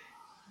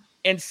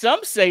 And some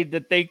say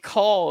that they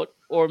called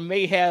or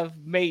may have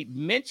made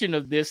mention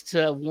of this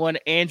to one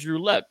Andrew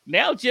Luck.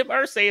 Now Jim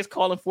Irsay is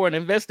calling for an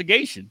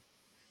investigation.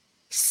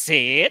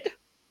 Said,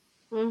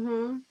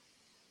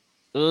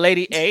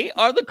 Lady A,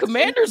 are the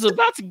Commanders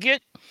about to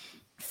get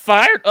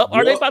fired up?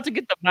 Are they about to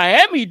get the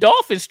Miami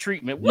Dolphins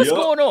treatment? What's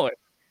going on?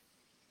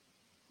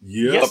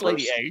 Yes,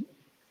 Lady A.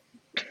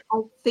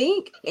 I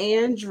think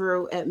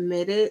Andrew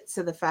admitted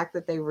to the fact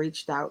that they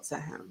reached out to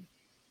him.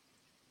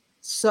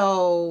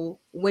 So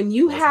when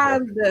you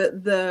have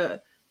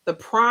the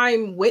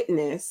prime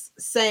witness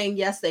saying,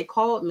 yes, they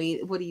called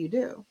me, what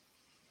do?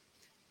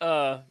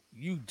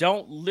 You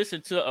don't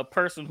listen to a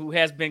person who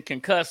has been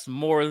concussed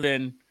more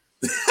than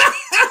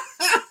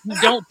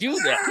you don't do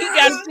that. He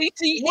got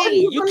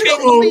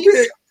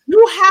CTE.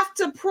 You have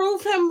to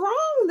prove him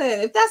wrong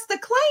then. If that's the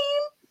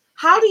claim,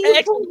 how do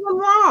you prove him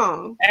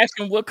wrong? Ask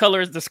him what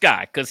color is the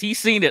sky, because he's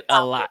seen it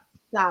a lot.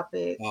 Stop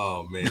it.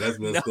 Oh man, that's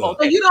messed up.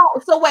 So you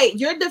don't. So wait,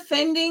 you're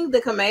defending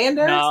the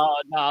Commanders? No,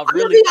 I'm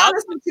really. Gonna be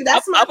honest with you.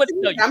 That's my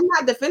thing. I'm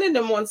not defending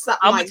them on something.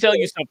 I'm gonna tell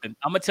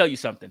you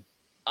something.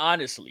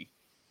 Honestly,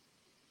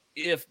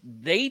 if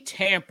they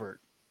tampered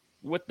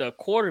with the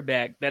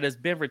quarterback that has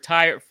been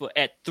retired for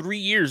 3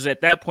 years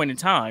at that point in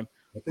time,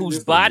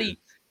 whose body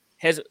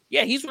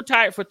he's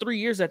retired for 3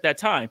 years at that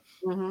time.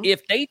 Mm-hmm.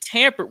 If they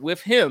tampered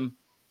with him,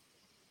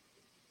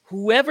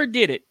 whoever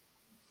did it,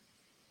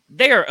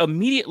 they are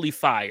immediately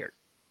fired.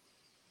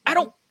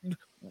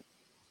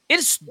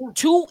 It's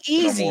too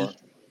easy.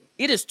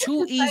 It is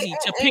too easy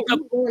to pick up.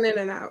 Going in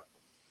and out.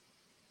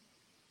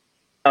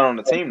 Not on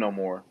the team no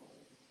more.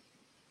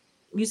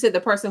 You said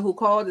the person who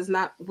called is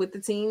not with the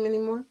team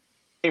anymore?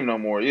 Team no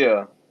more,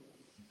 yeah.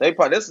 They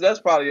probably this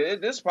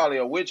is probably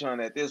a witch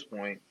hunt at this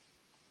point.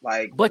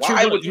 Like, but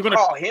why would you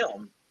call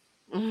him?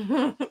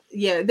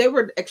 Yeah, they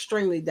were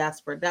extremely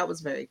desperate. That was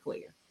very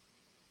clear.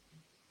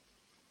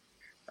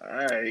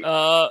 All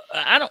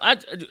right.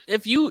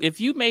 If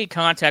you made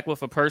contact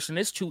with a person,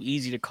 it's too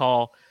easy to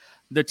call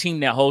the team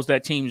that holds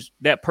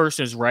that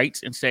person's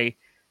rights and say,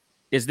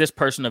 is this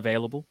person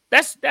available?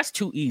 That's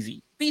too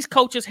easy. These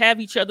coaches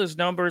have each other's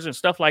numbers and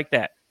stuff like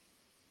that.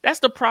 That's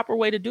the proper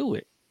way to do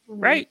it,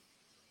 right?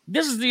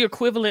 This is the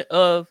equivalent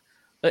of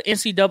an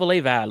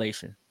NCAA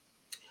violation.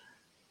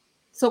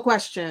 So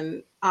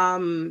question,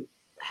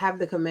 have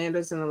the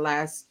Commanders in the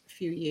last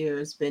few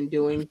years been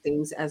doing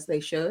things as they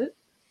should?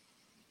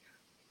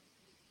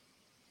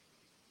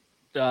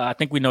 I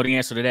think we know the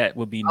answer to that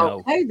would be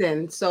no. Okay,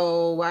 then.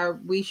 So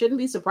we shouldn't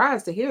be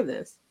surprised to hear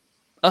this.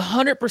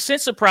 100%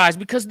 surprised,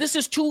 because this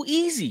is too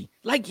easy.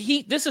 Like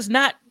this is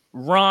not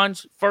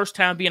Ron's first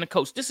time being a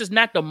coach. This is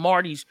not the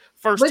Marty's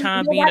first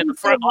time being in the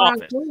front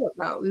office.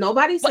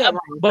 Nobody said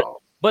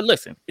but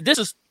listen, this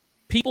is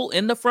people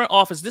in the front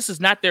office. This is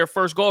not their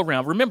first go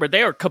around. Remember,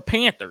 they are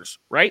Panthers,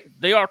 right?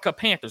 They are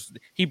Panthers.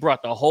 He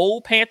brought the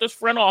whole Panthers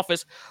front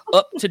office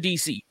up to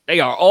DC. They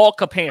are all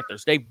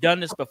Panthers. They've done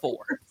this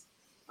before.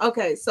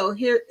 Okay, so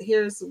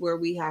here's where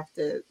we have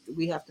to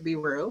be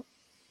real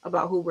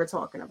about who we're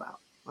talking about.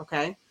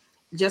 Okay,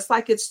 just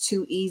like it's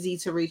too easy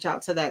to reach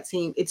out to that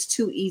team, it's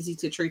too easy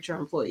to treat your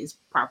employees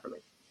properly.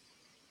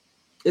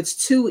 It's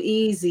too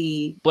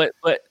easy. But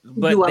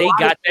they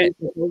got that.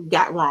 They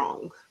got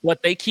wrong.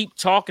 What they keep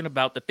talking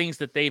about, the things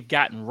that they've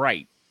gotten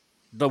right,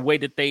 the way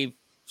that they've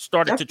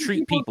started to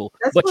treat people.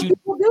 That's what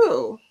people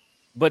do.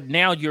 But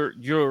now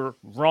you're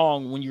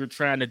wrong when you're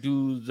trying to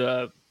do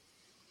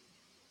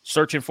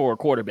searching for a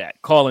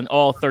quarterback, calling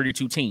all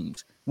 32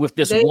 teams with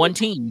this one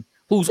team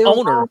whose They're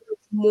owner wrong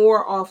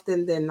more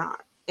often than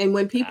not. And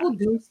when people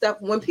do stuff,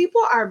 when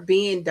people are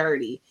being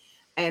dirty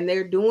and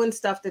they're doing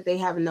stuff that they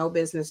have no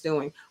business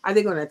doing, are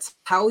they going to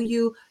tell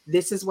you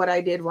this is what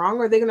I did wrong,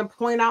 or are they going to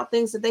point out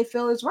things that they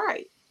feel is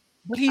right?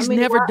 But he's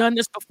never done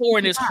this before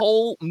in his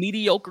whole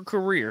mediocre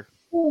career.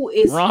 Who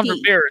is Ron he?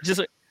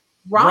 Rivera?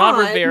 Ron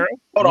Rivera.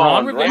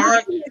 Ron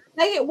Rivera.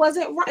 Say it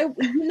wasn't right.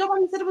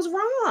 Nobody said it was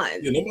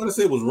Ron. Yeah, nobody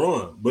said it was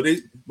Ron, but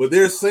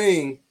they're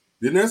saying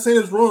they're not saying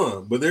it's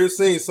Ron, but they're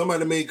saying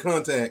somebody made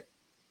contact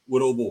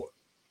with old boy.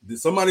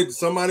 Somebody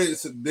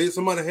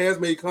has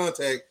made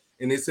contact,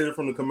 and they said it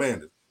from the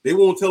Commanders. They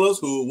won't tell us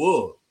who it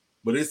was,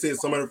 but they said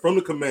somebody from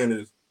the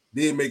Commanders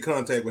did make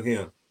contact with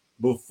him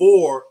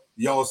before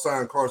y'all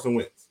signed Carson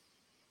Wentz.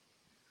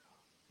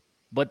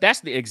 But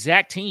that's the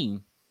exact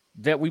team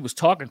that we was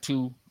talking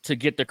to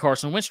get the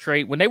Carson Wentz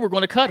trade when they were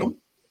going to cut him.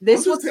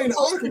 This was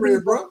supposed to be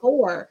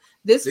before.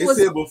 This was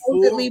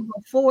supposedly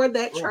before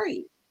that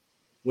trade.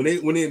 When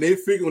they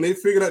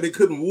figured out they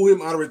couldn't woo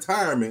him out of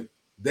retirement,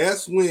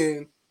 that's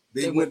when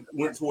they went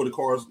toward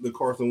the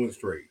Carson Wentz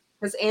trade.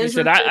 Because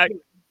Andrew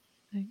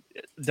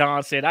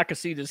Don said, I could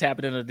see this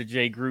happening to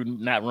Jay Gruden,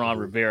 not Ron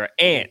Rivera.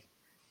 And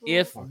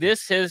if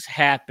this has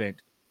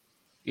happened,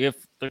 if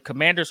the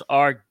Commanders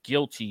are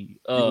guilty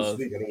of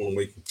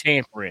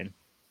tampering,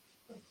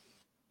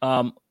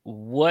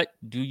 what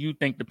do you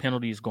think the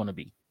penalty is going to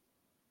be?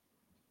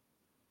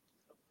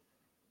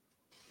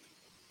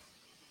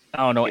 I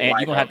don't know, Ant.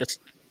 You're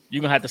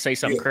gonna have to say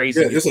something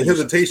crazy. Yeah, it's a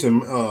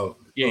hesitation,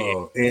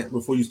 Ant,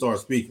 before you start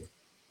speaking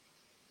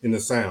in the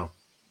sound.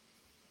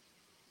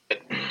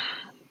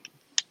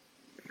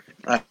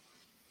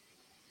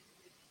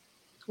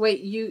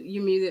 Wait,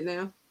 you muted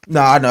now?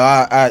 No, I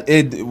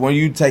know. When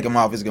you take them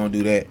off, it's gonna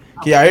do that.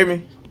 Can y'all hear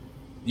me?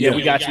 Yeah,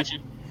 we got you.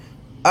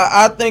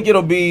 I think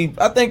it'll be.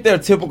 I think their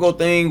typical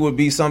thing would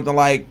be something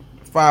like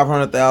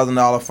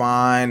 $500,000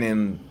 fine,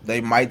 and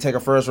they might take a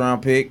first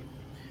round pick.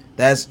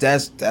 That's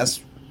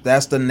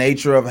the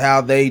nature of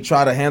how they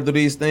try to handle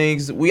these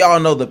things. We all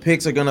know the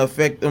picks are gonna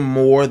affect them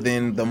more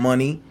than the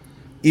money,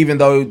 even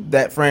though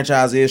that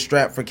franchise is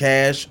strapped for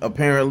cash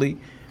apparently.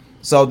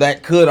 So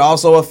that could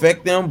also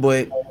affect them,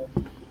 but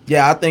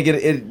yeah, I think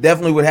it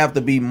definitely would have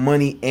to be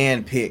money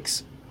and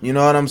picks. You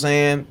know what I'm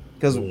saying?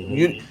 Because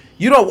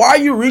you know, why are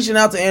you reaching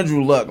out to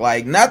Andrew Luck?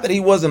 Like, not that he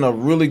wasn't a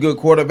really good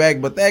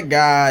quarterback, but that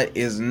guy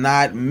is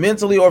not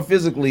mentally or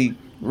physically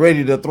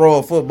ready to throw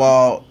a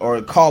football or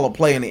call a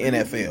play in the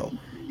NFL.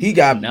 He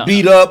got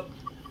beat up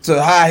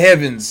to high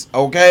heavens,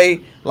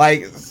 okay?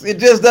 Like, it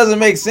just doesn't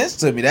make sense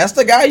to me. That's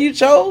the guy you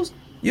chose?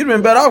 You'd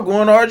been better off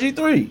going to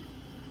RG3.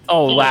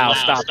 Oh, wow.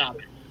 Stop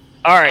it.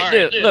 All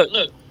right,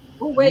 look.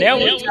 Oh, wait, now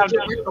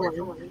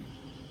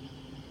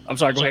I'm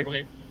sorry, go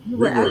ahead.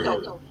 You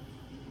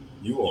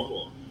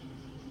are.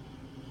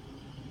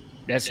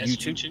 That's you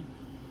too?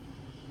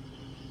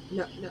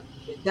 No.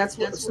 That's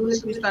what, as soon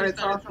as we started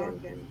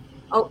talking.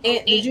 Oh,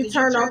 and did you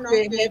turn off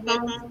your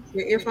headphones,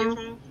 your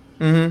earphones?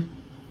 Mm-hmm.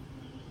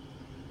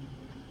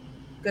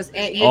 Because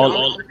you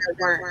know,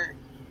 weren't.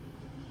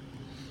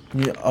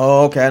 Yeah.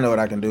 Oh, okay. I know what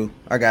I can do.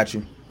 I got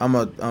you. I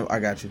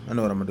got you. I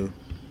know what I'm gonna do.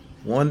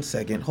 1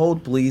 second.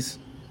 Hold, please.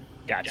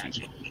 Got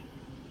you.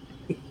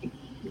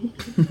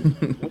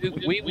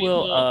 we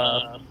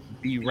will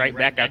be right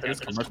back after this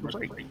commercial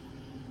break.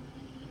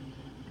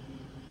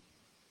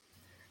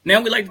 Now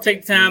we'd like to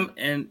take time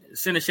and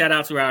send a shout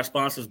out to our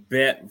sponsors,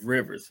 Bet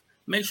Rivers.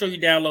 Make sure you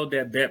download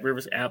that Bet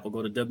Rivers app or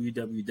go to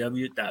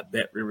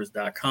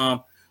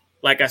www.betrivers.com.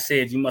 Like I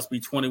said, you must be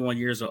 21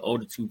 years or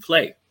older to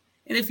play.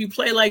 And if you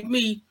play like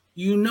me,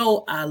 you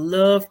know I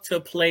love to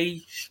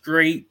play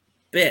straight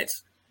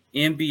bets.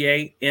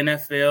 NBA,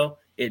 NFL,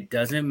 it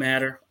doesn't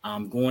matter.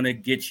 I'm going to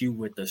get you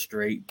with the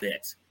straight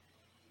bets.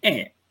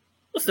 And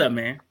what's up,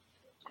 man?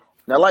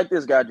 Now, like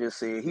this guy just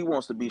said, he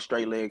wants to be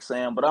straight leg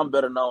Sam, but I'm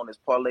better known as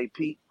Parlay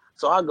Pete.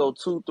 So I go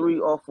 2, 3,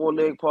 or 4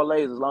 leg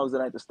parlays as long as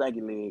it ain't the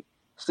stanky leg.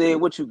 Say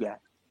what you got.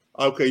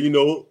 Okay,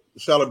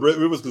 shout out Brett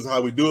Rivers because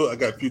how we do it. I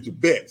got future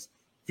bets.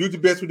 Future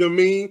bets, what do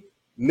mean?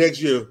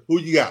 Next year, who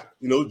you got?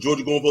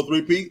 Georgia going for a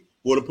 3-peat.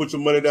 Want to put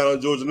your money down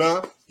on Georgia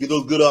now? Get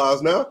those good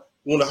odds now.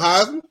 Want to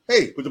Heisman?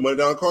 Hey, put your money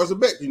down on Carson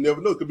Beck. You never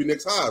know. It could be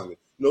next Heisman.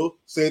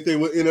 Same thing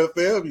with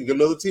NFL. You get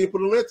another team,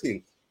 put on that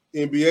team.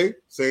 NBA,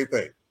 same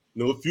thing.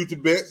 Future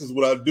bets is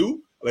what I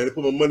do. I like to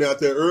put my money out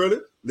there early,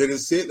 let it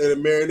sit, let it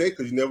marinate,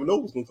 because you never know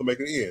what's going to come back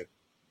in the end.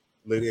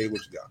 Lady A,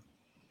 what you got?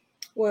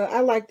 Well, I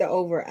like the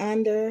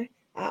over-under.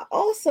 I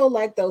also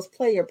like those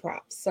player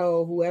props.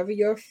 So whoever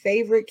your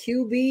favorite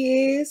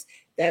QB is,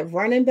 that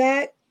running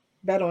back,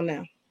 bet on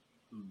them.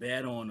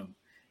 Bet on them.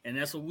 And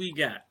that's what we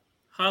got.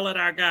 Holler at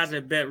our guys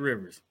at Bet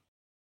Rivers.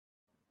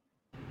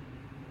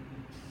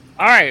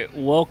 All right,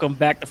 welcome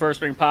back to First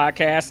String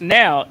Podcast.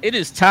 Now, it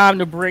is time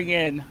to bring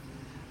in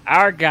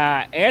our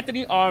guy,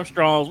 Anthony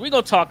Armstrong. We're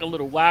going to talk a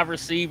little wide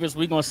receivers.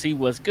 We're going to see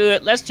what's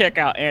good. Let's check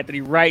out Anthony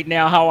right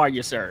now. How are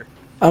you, sir?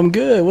 I'm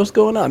good. What's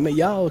going on? Man,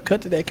 y'all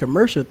cut to that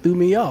commercial threw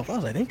me off. I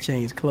was like, they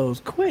changed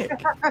clothes quick.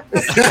 Change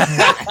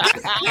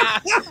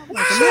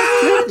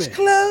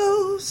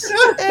clothes.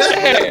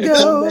 And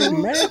go.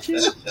 Matching.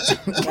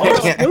 That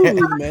was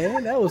smooth,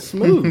 man. That was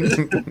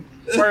smooth.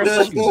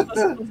 First,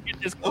 let's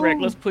get this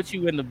correct. Let's put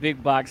you in the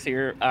big box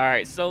here. All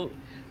right. So,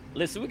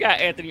 listen, we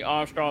got Anthony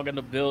Armstrong in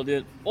the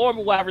building,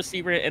 former wide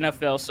receiver in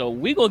NFL. So,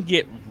 we're going to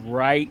get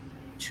right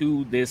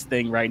to this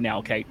thing right now,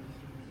 okay?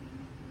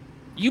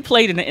 You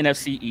played in the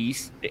NFC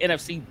East, the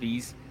NFC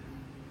Beast.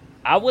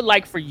 I would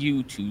like for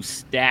you to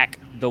stack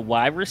the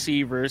wide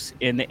receivers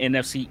in the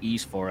NFC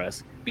East for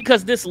us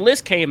because this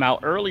list came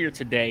out earlier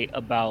today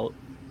about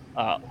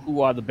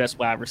who are the best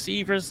wide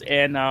receivers,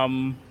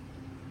 and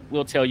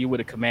we'll tell you where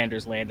the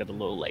Commanders landed a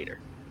little later.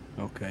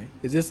 Okay.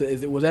 Was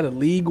that a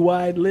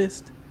league-wide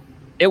list?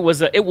 It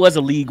was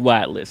a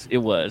league-wide list. It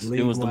was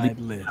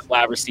the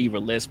wide receiver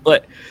list,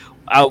 but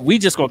we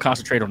just gonna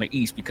concentrate on the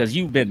East because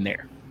you've been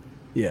there.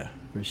 Yeah.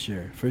 For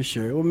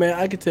sure. Well, man,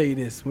 I can tell you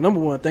this. Well, number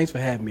one, thanks for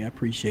having me. I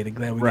appreciate it.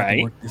 Glad we got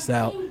to work this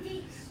out.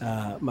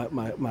 My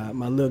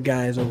little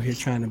guy is over here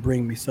trying to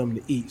bring me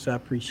something to eat, so I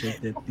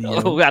appreciate that.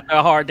 After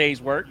a hard day's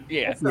work,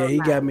 yeah. Yeah, he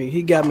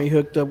got me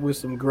hooked up with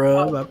some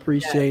grub. I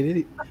appreciate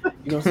it.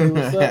 You gonna say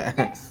what's up?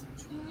 Okay.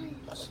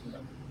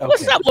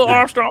 What's up, little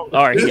Armstrong?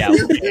 All right, yeah,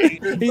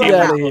 he's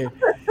out of here.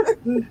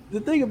 The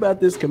thing about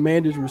this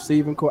Commanders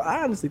receiving core,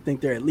 I honestly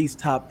think they're at least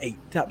top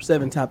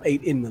 7, top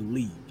 8 in the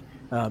league.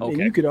 And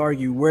you could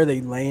argue where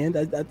they land.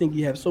 I think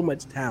you have so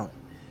much talent.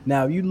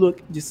 Now, if you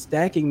look just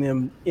stacking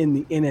them in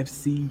the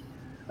NFC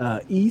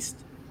East,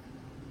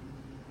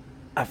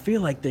 I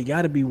feel like they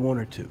got to be one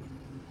or two.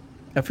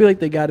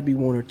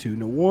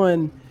 Now,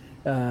 one,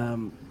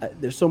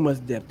 there's so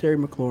much depth. Terry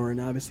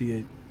McLaurin, obviously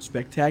a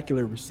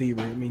spectacular receiver.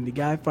 I mean, the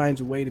guy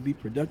finds a way to be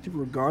productive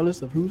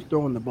regardless of who's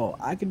throwing the ball.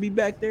 I could be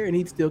back there, and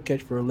he'd still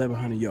catch for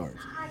 1,100 yards.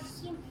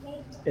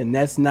 And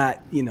that's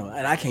not,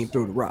 and I can't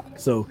throw the rock.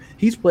 So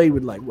he's played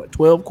with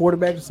 12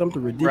 quarterbacks or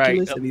something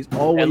ridiculous, right. And he's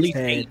always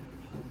had,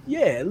 8.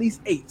 At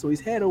least 8. So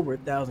he's had over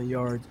 1,000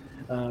 yards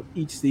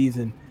each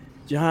season.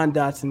 Jahan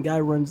Dotson,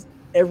 guy runs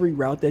every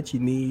route that you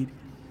need.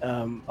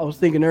 I was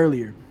thinking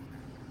earlier,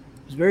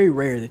 it's very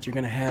rare that you're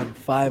going to have a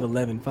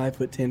 5'11",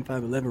 5'10",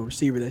 5'11"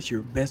 receiver that's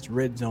your best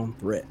red zone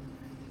threat.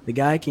 The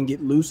guy can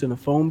get loose in a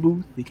phone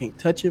booth. You can't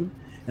touch him.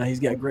 He's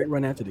got great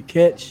run after the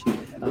catch.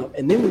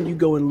 And then when you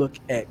go and look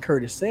at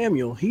Curtis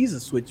Samuel, he's a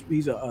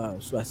switchblade.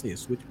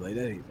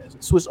 That's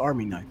a Swiss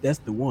Army knife. That's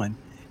the one.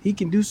 He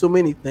can do so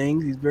many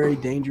things. He's very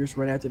dangerous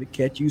run after the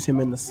catch. Use him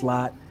in the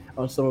slot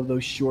on some of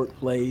those short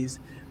plays.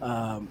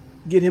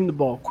 Get him the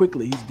ball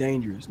quickly. He's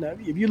dangerous. Now,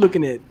 if you're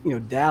looking at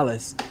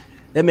Dallas,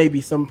 that may be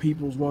some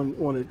people's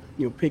want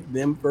to pick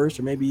them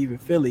first, or maybe even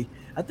Philly.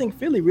 I think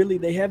Philly really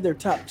they have their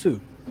top 2.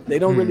 They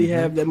don't really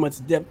have that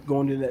much depth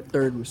going to that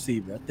third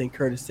receiver. I think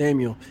Curtis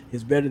Samuel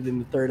is better than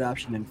the third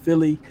option in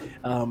Philly.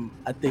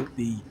 I think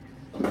the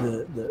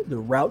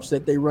routes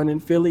that they run in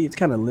Philly, it's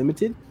kind of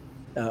limited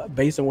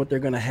based on what they're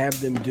going to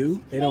have them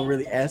do. They don't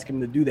really ask them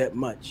to do that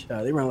much.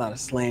 They run a lot of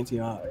slants,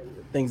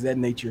 things of that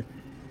nature.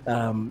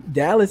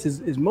 Dallas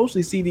is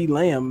mostly CD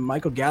Lamb.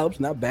 Michael Gallup's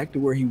not back to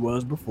where he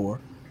was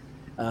before.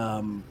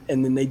 And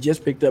then they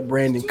just picked up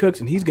Brandon Cooks,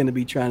 and he's going to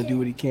be trying to do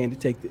what he can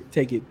to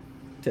take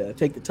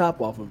the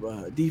top off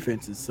of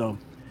defenses. So,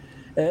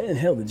 and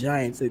hell, the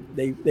Giants,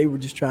 they were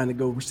just trying to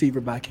go receiver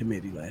by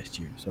committee last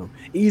year. So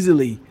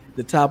easily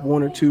the top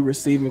 1 or 2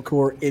 receiving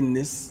core in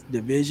this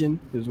division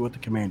is what the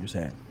Commanders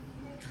had.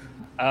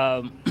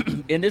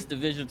 In this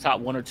division, top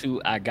 1 or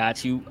 2, I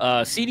got you.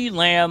 CD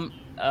Lamb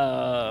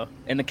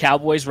and the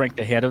Cowboys ranked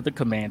ahead of the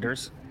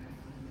Commanders.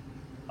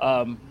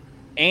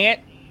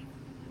 Ant's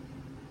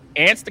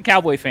the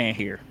Cowboy fan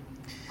here.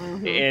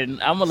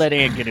 And I'm going to let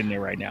Ant get in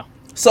there right now.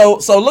 So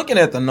looking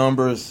at the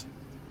numbers,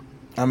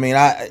 I mean,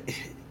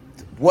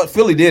 what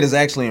Philly did is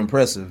actually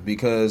impressive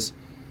because,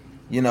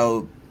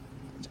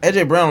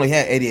 AJ Brown only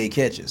had 88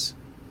 catches,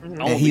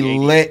 and he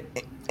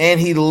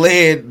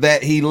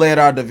led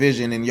our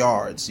division in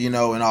yards, and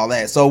all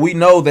that. So we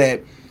know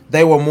that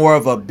they were more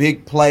of a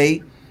big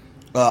play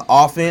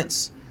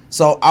offense.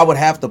 So I would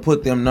have to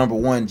put them number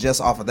 1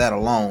 just off of that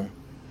alone.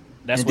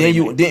 And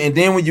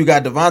then when you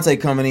got Devontae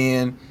coming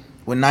in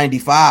with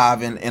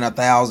 95 and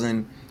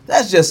 1,000.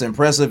 That's just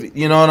impressive.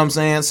 You know what I'm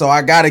saying? So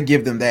I got to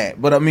give them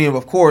that. But, I mean,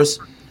 of course,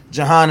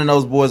 Jahan and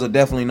those boys are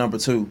definitely number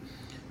 2.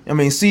 I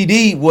mean,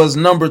 CD was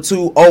number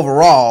 2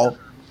 overall.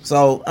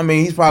 So, I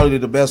mean, he's probably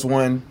the best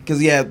one because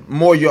he had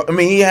more yards. I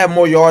mean, he had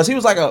more yards. He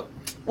was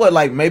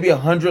maybe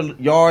 100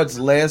 yards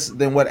less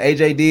than what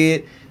AJ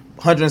did,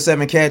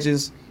 107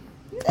 catches.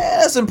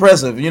 Yeah, that's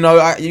impressive. You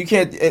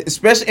can't,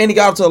 especially, and he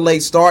got off to a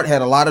late start,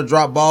 had a lot of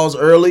drop balls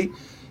early.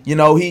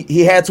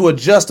 He had to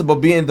adjust to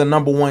being the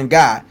number 1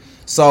 guy.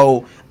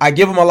 So I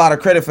give him a lot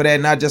of credit for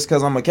that, not just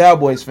because I'm a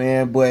Cowboys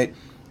fan, but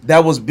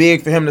that was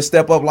big for him to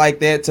step up like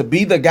that, to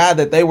be the guy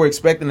that they were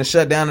expecting to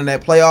shut down in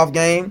that playoff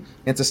game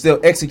and to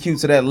still execute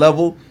to that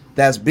level.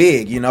 that's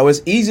big. You know,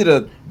 it's easy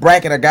to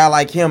bracket a guy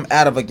like him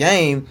out of a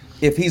game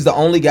if he's the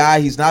only guy.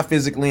 He's not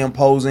physically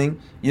imposing.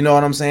 You know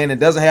what I'm saying? It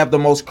doesn't have the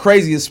most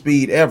craziest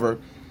speed ever.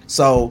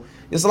 So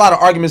there's a lot of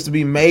arguments to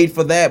be made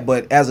for that.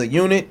 But as a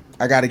unit,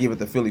 I got to give it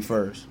to Philly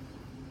first.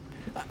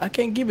 I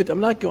can't give it. I'm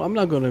not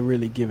going to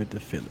really give it to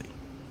Philly.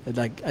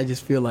 Like I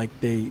just feel like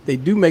they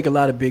do make a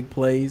lot of big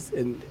plays,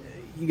 and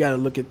you got to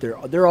look at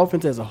their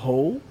offense as a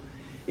whole.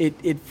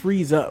 It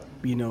frees up,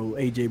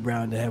 AJ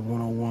Brown to have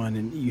one-on-one,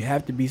 and you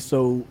have to be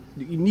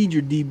you need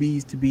your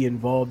DBs to be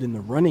involved in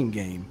the running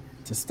game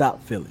to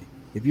stop Philly.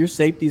 If your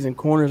safeties and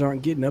corners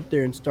aren't getting up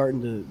there and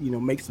starting to,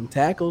 make some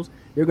tackles,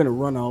 they're going to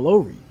run all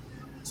over you.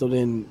 So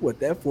then what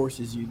that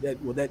forces you,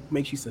 that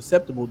makes you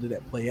susceptible to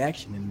that play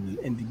action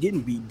and to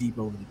getting beat deep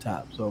over the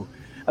top. So,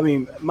 I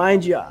mean,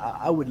 mind you,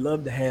 I would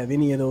love to have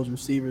any of those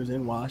receivers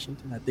in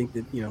Washington. I think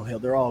that, hell,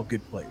 they're all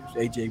good players.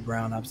 A.J.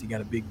 Brown obviously got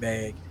a big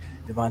bag.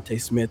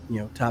 Devontae Smith,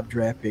 top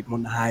draft pick,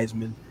 won the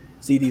Heisman.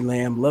 C.D.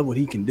 Lamb, love what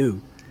he can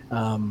do.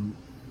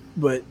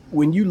 But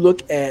when you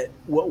look at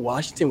what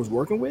Washington was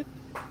working with,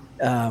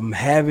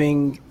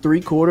 having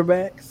 3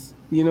 quarterbacks,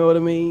 you know what I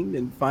mean?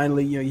 And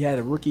finally, you had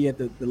a rookie at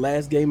the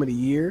last game of the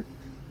year.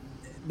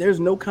 There's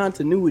no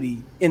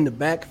continuity in the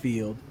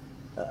backfield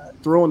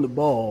throwing the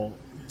ball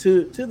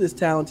to this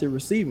talented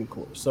receiving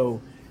corps.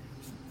 So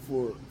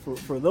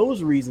for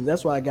those reasons,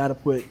 that's why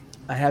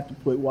I have to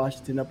put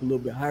Washington up a little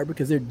bit higher,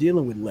 because they're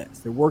dealing with less.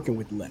 They're working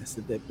with less,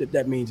 if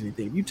that means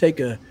anything. If you take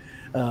a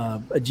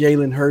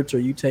Jalen Hurts or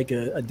you take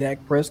a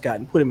Dak Prescott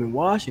and put him in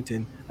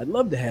Washington, I'd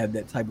love to have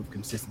that type of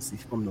consistency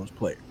from those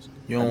players.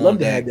 I'd love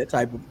to have that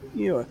type of,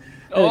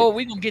 Oh,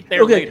 we gonna get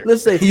there later.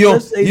 Let's say you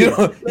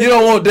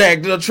don't want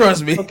Dak.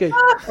 Trust me.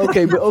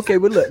 Okay,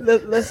 but look,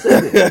 let's say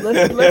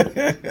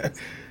this.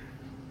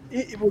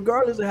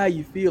 Regardless of how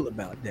you feel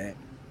about Dak,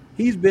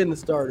 he's been the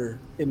starter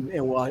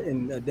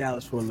in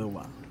Dallas for a little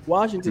while.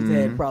 Washington's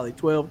had probably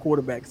 12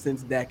 quarterbacks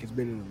since Dak has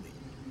been in the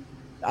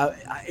league.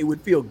 It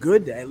would feel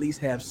good to at least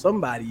have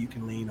somebody you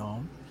can lean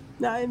on.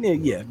 Now, and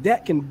then,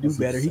 Dak can do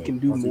better. He can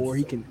do more.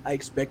 I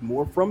expect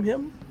more from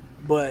him.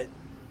 But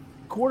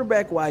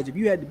quarterback-wise, if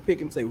you had to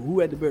pick and say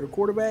who had the better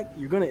quarterback,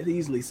 you're going to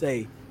easily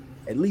say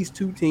at least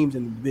 2 teams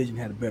in the division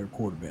had a better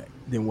quarterback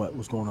than what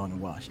was going on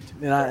in Washington.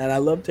 And I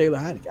love Taylor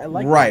Heinicke. I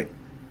like right. Him.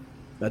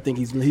 I think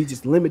he's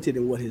just limited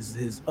in what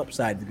his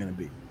upside is going to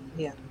be.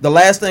 Yeah. The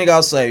last thing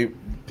I'll say,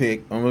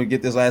 Pick, I'm going to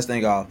get this last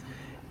thing off.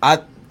 I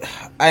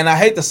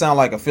hate to sound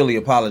like a Philly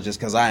apologist,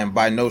 because I am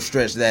by no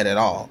stretch that at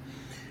all.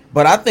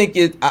 But I think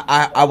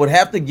I would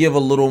have to give a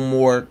little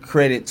more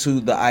credit to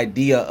the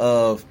idea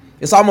of,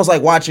 it's almost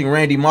like watching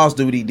Randy Moss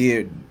do what he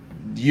did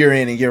year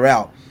in and year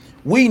out.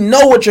 We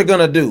know what you're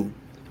going to do,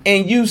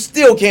 and you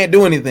still can't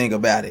do anything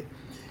about it.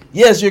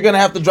 Yes, you're going to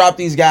have to drop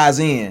these guys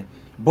in.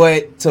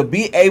 But to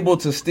be able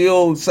to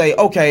still say,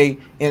 okay,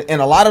 in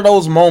a lot of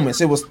those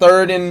moments, it was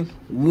 3rd and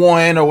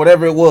 1 or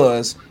whatever it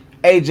was,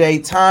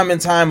 AJ, time and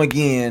time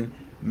again,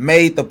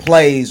 made the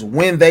plays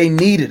when they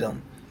needed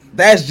them.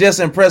 That's just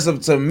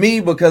impressive to me,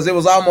 because it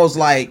was almost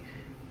like,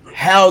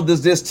 how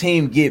does this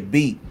team get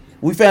beat?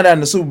 We found out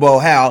in the Super Bowl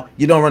how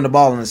you don't run the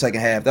ball in the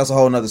second half. That's a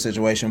whole nother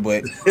situation.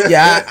 But,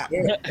 yeah,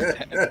 yeah.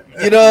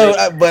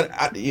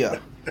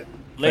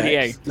 Lady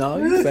A.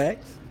 No,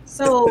 facts.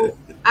 So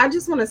I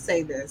just want to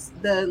say this.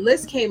 The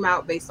list came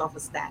out based off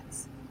of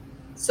stats.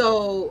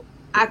 So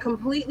I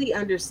completely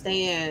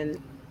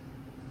understand,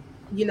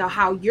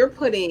 how you're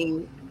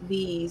putting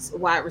these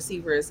wide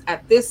receivers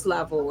at this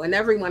level, and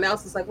everyone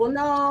else is like, well,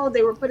 no,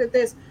 they were put at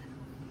this.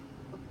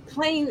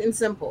 Plain and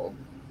simple.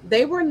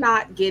 They were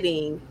not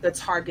getting the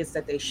targets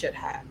that they should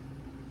have.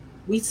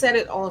 We said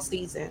it all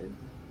season.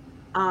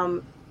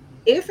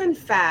 If in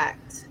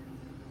fact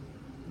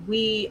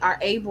we are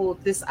able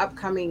this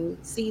upcoming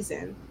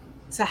season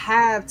to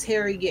have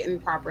Terry getting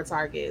proper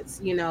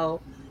targets, I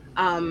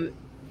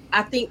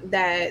think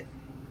that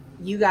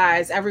you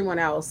guys, everyone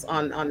else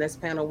on this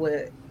panel,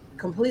 would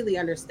completely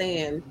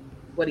understand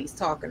what he's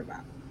talking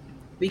about,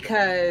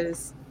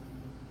 because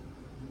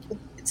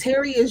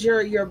Terry is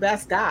your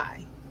best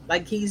guy.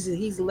 Like he's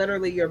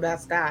literally your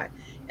best guy.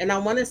 And I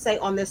want to say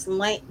on this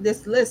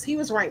list, he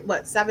was ranked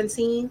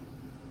 17?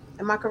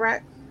 Am I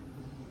correct?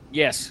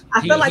 Yes.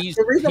 I feel like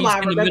the reason why I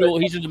remember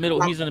he's in the middle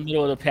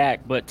of the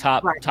pack, but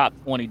top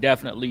 20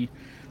 definitely.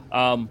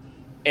 And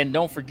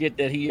don't forget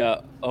that he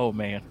oh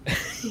man.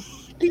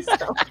 He's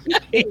still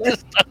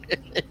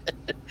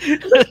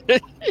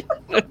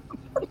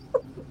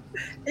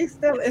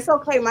it's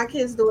okay. My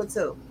kids do it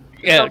too.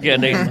 Yeah,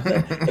 They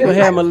gonna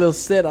have my little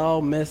set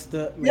all messed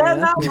up. Man.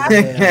 Yeah,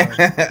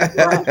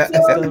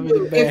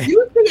 if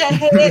you see a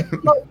head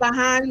float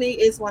behind me,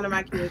 it's one of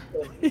my kids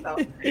doing. So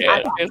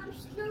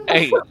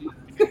hey,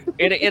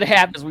 it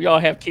happens. We all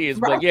have kids,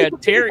 Right. but yeah,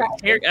 Terry.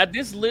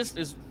 This list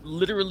is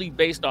literally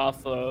based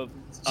off of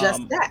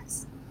just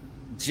that.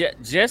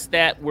 Just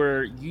that,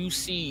 where you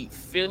see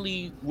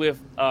Philly with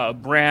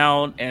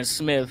Brown and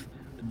Smith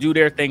do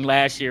their thing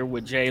last year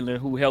with Jalen,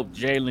 who helped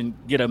Jalen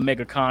get a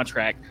mega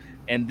contract.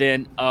 And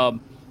then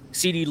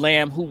CeeDee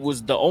Lamb, who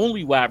was the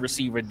only wide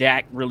receiver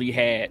Dak really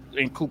had,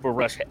 and Cooper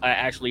Rush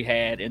actually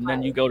had. And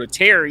then you go to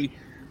Terry,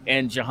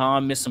 and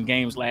Jahan missed some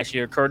games last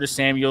year. Curtis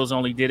Samuels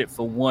only did it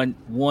for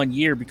one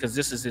year because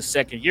this is his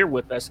second year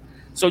with us.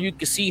 So you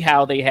can see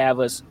how they have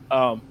us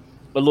a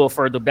little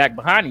further back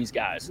behind these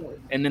guys.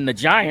 And then the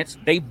Giants,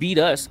 they beat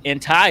us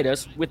and tied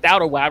us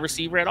without a wide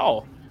receiver at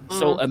all.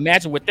 So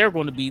imagine what they're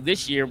going to be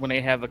this year when they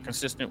have a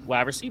consistent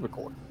wide receiver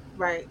core.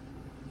 Right.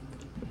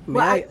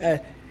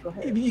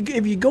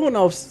 If you're going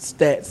off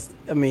stats,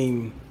 I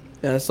mean,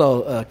 I saw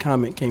a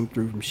comment came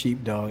through from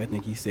Sheepdog. I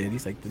think he's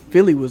like the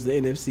Philly was the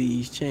NFC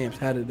East champs.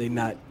 How did they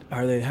not?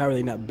 How are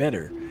they not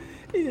better?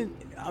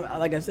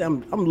 Like I said,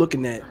 I'm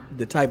looking at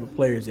the type of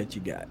players that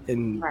you got,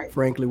 and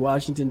frankly,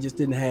 Washington just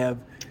didn't have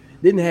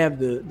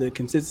the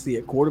consistency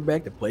at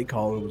quarterback. The play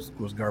calling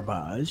was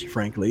garbage.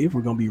 Frankly, if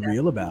we're gonna be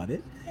real about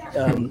it,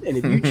 and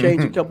if you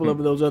change a couple of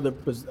those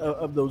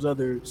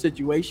other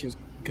situations,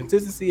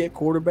 consistency at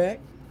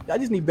quarterback. I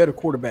just need better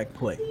quarterback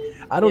play.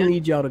 I don't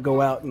need y'all to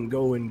go out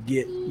and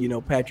get,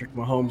 Patrick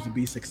Mahomes to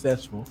be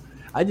successful.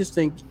 I just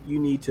think you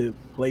need to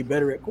play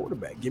better at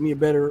quarterback. Give me a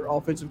better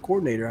offensive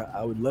coordinator.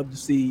 I would love to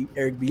see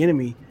Eric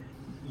Bieniemy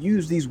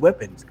use these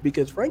weapons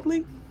because,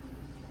 frankly,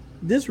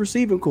 this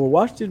receiving core,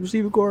 Washington's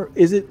receiving core,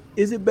 is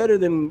it better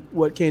than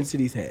what Kansas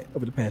City's had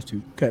over the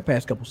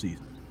past couple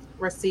seasons?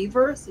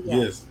 Receivers,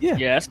 yes.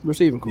 Yes,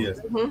 receiving core. Yes.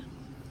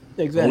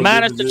 Exactly.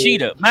 Minus the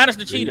cheetah.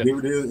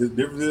 It's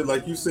different,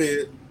 like you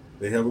said.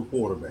 They have a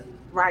quarterback,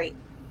 right?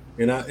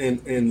 And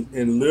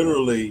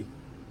literally,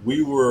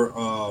 we were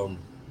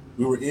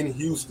in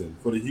Houston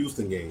for the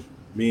Houston game.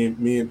 Me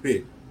and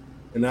Pitt,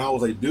 and I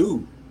was like,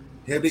 dude,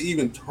 have they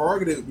even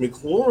targeted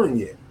McLaurin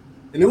yet?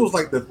 And it was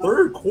like the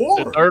third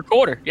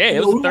quarter. Yeah,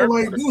 it was the third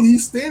quarter. Dude,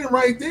 he's standing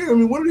right there. I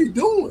mean, what are they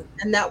doing?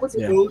 And that was the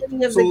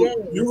beginning of the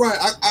game. You're right.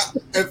 I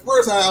at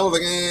first I was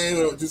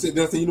like, just said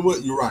nothing. You know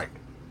what? You're right.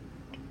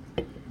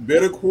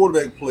 Better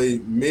quarterback play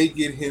may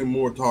get him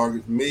more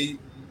targets. May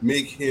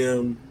make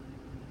him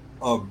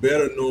a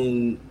better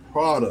known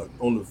product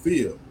on the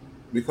field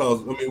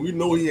because we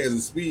know he has the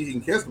speed, he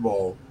can catch the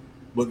ball,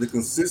 but the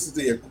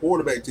consistency at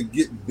quarterback to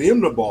get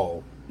them the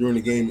ball during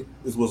the game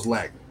is what's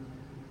lacking.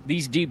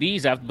 These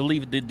DBs, I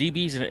believe the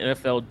DBs in the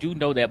NFL do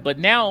know that, but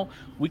now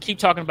we keep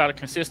talking about a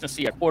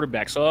consistency at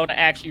quarterback. So I want to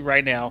ask you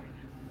right now,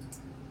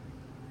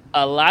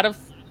 a lot of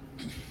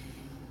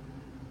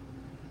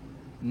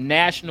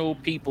national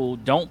people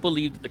don't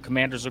believe that the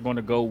Commanders are going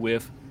to go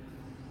with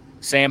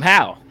Sam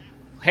Howell.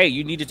 Hey,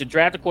 you needed to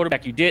draft a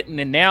quarterback. You didn't.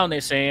 And now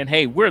they're saying,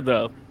 hey, we're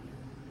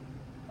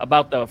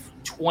about the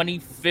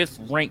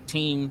 25th ranked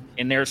team,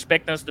 and they're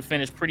expecting us to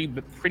finish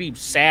pretty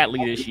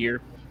sadly this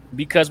year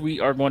because we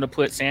are going to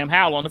put Sam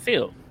Howell on the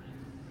field.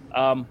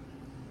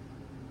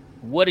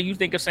 What do you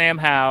think of Sam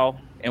Howell,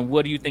 and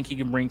what do you think he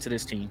can bring to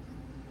this team?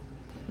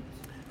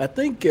 I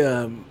think,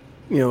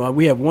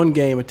 we have one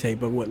game of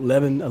tape of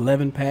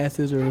 11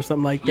 passes or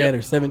something like that,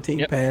 or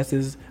 17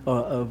 passes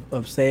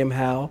of Sam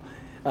Howell.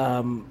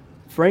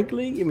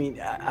 Frankly,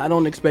 I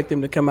don't expect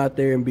him to come out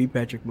there and beat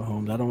Patrick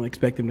Mahomes. I don't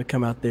expect him to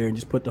come out there and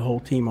just put the whole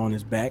team on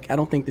his back. I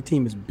don't think the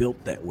team is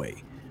built that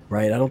way,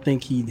 right? I don't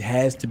think he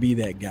has to be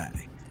that guy.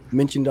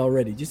 Mentioned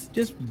already, just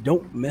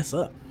don't mess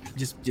up.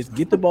 Just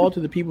get the ball to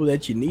the people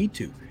that you need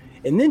to,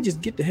 and then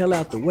just get the hell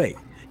out the way.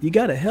 You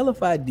got a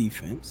hellified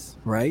defense,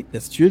 right?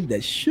 That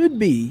should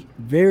be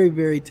very,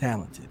 very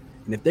talented.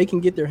 And if they can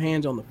get their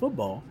hands on the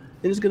football,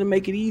 then it's going to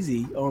make it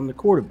easy on the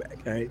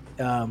quarterback, right?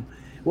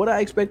 What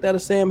I expect out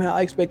of Sam Howell,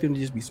 I expect him to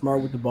just be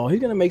smart with the ball. He's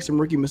going to make some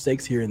rookie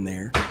mistakes here and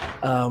there.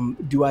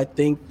 Do I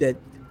think that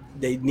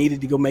they needed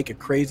to go make a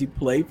crazy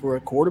play for a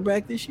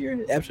quarterback this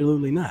year?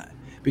 Absolutely not,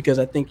 because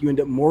I think you end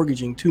up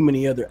mortgaging too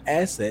many other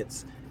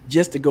assets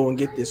just to go and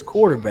get this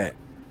quarterback.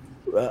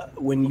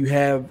 When you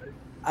have,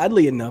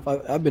 oddly enough,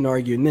 I've been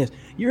arguing this,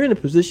 you're in a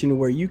position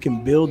where you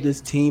can build this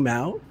team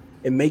out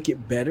and make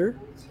it better.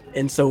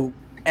 And so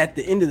at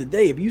the end of the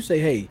day, if you say,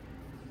 hey,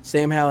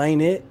 Sam Howell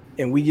ain't it,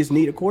 and we just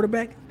need a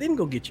quarterback, then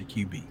go get your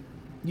QB.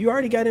 You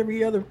already got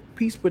every other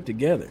piece put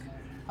together.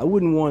 I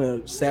wouldn't want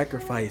to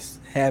sacrifice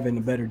having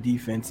a better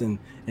defense and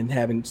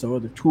having some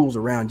other tools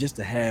around just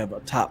to have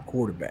a top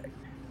quarterback.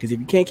 Because if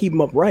you can't keep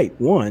him upright,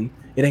 it ain't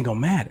going to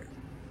matter.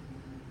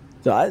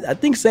 So I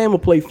think Sam will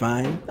play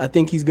fine. I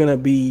think he's going to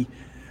be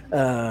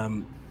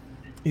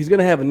he's going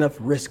to have enough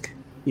risk.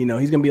 He's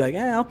going to be like,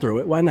 I'll throw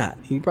it. Why not?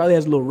 He probably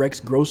has a little Rex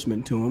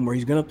Grossman to him where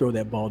he's going to throw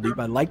that ball deep.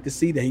 I'd like to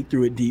see that he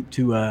threw it deep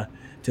to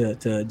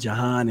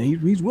Jahan, and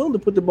he's willing to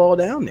put the ball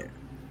down there.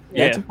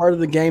 Yeah. That's a part of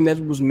the game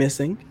that was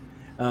missing.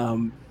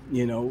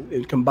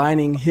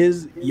 Combining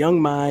his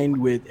young mind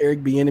with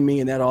Eric Bieniemy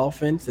and that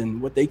offense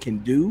and what they can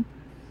do,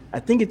 I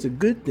think it's a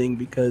good thing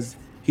because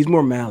he's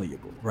more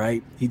malleable,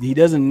 right? He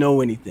doesn't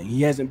know anything.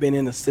 He hasn't been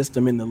in a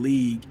system in the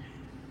league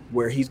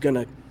where he's going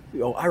to,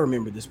 I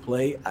remember this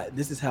play.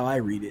 This is how I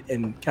read it,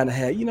 and kind of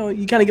have, you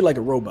kind of get like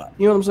a robot.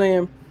 You know what I'm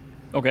saying?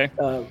 Okay.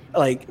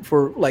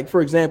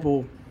 For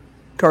example,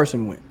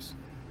 Carson Wentz.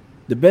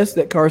 The best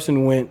that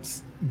Carson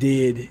Wentz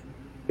did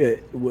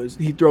was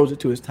he throws it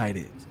to his tight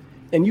ends.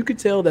 And you could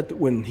tell that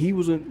when he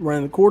was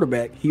running the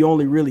quarterback, he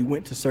only really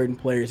went to certain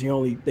players. They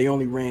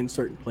only ran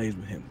certain plays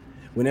with him.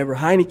 Whenever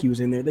Heineke was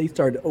in there, they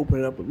started to open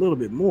it up a little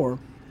bit more.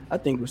 I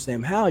think with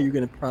Sam Howell, you're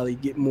going to probably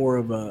get more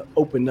of a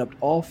opened up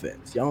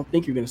offense. I don't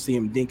think you're going to see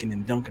him dinking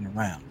and dunking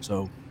around.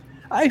 So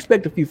I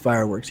expect a few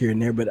fireworks here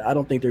and there, but I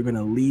don't think they're going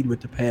to lead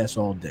with the pass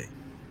all day.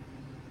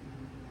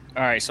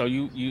 All right, so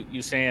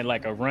you saying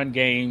like a run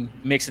game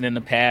mixing in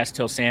the pass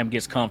till Sam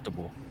gets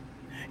comfortable.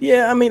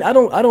 Yeah, I mean, I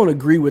don't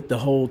agree with the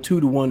whole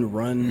 2-to-1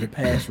 run to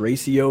pass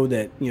ratio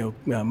that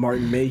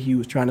Martin Mayhew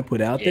was trying to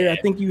put out there. I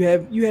think you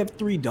have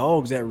three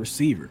dogs at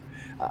receiver.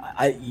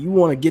 You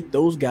want to get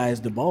those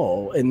guys the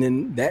ball, and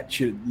then that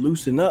should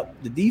loosen up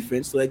the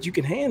defense so that you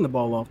can hand the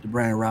ball off to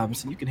Brian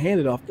Robinson. You can hand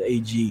it off to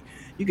AG.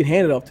 You can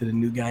hand it off to the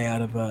new guy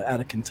out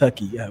of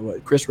Kentucky,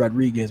 Chris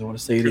Rodriguez. I want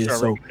to say Chris it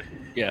is. Rodriguez.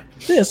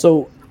 Yeah.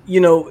 So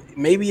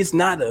maybe it's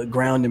not a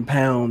ground and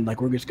pound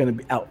like we're just going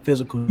to be out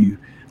physical you.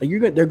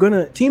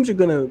 Like teams are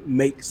gonna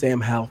make Sam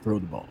Howell throw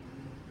the ball.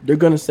 They're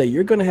gonna say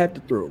you're gonna have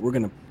to throw it. We're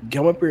gonna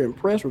come up here and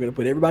press. We're gonna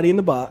put everybody in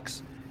the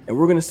box, and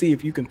we're gonna see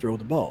if you can throw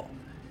the ball.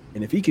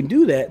 And if he can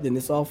do that, then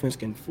this offense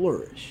can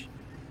flourish.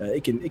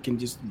 It can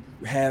just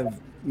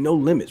have no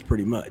limits,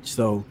 pretty much.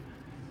 So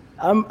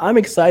I'm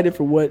excited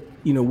for what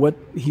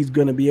he's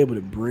gonna be able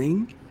to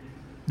bring,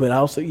 but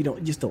also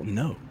just don't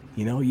know.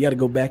 You got to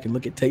go back and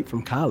look at tape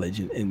from college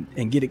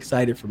and get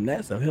excited from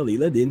that stuff. Hell, he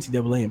led the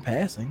NCAA in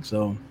passing,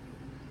 so.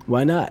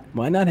 Why not?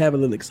 Why not have a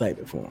little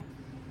excitement for him?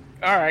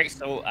 All right,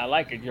 so I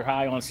like it. You're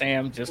high on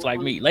Sam, just like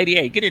me. Lady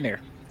A, get in there.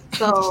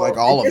 So, just like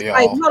all of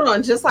y'all. Hold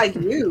on, just like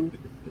you.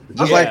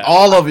 Just like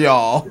all of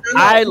y'all.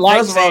 I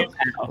like Sam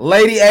Howell.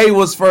 Lady A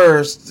was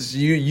first.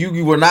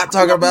 You were not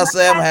talking about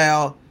Sam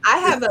Howell. I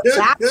have a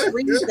valid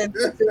reason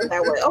to feel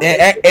that way.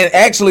 Okay. And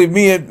actually,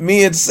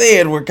 me and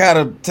Sid were kind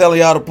of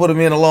telling y'all to put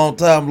him in a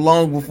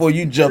long before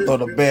you jumped on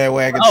the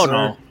bandwagon.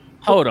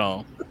 Hold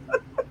on.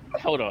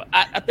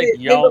 I think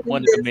y'all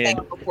wanted to win,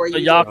 so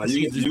y'all can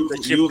see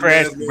the ship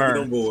crash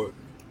and burn.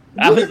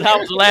 I was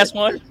the last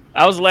one.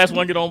 I was the last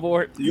one to get on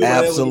board.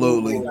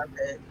 Absolutely.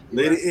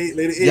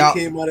 Lady A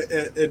came out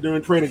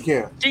during training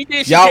camp. She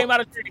did. She came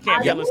out of training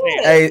camp. You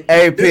understand?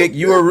 Hey, Pick.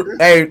 You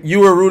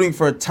were rooting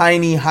for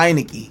Tiny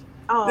Heineke.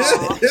 Oh.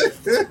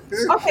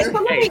 Okay, so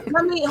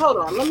let me hold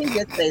on. Let me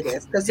just say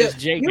this because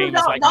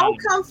don't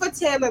come for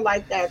Taylor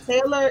like that.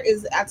 Taylor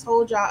is, I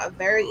told y'all, a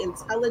very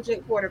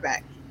intelligent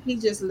quarterback.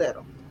 He's just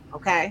little.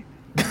 Okay.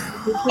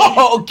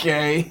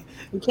 Okay.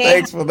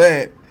 Thanks for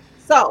that.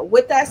 So,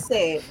 with that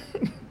said,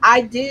 I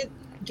did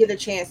get a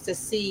chance to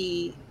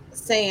see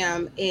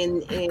Sam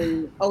in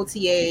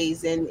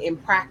OTAs and in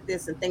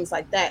practice and things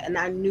like that, and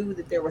I knew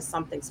that there was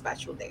something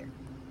special there.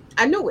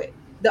 I knew it.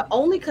 The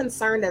only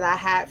concern that I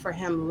had for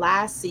him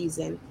last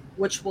season,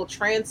 which will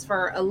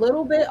transfer a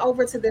little bit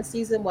over to this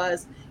season,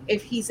 was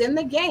if he's in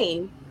the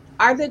game,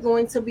 are they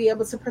going to be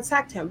able to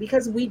protect him?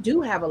 Because we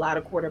do have a lot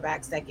of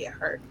quarterbacks that get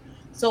hurt.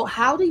 So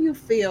how do you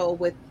feel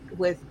with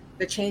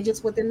the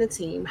changes within the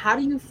team? How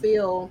do you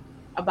feel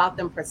about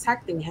them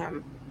protecting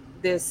him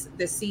this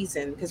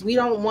season? Because we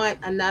don't want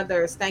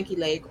another stanky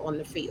leg on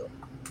the field.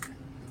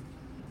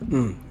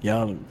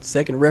 Y'all,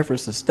 second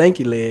reference to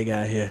stanky leg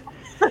out here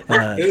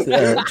today.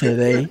 Shout out to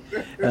the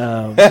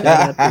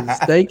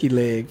stanky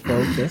leg,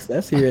 folks.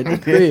 That's here at the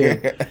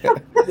crib.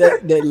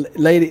 That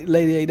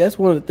lady, that's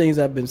one of the things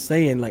I've been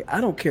saying. Like,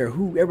 I don't care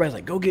who. Everybody's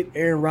like, go get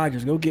Aaron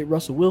Rodgers, go get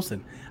Russell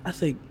Wilson. I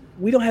say,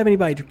 we don't have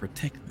anybody to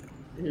protect them.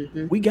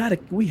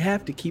 Mm-hmm. We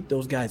have to keep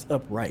those guys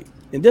upright.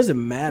 It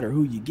doesn't matter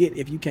who you get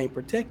if you can't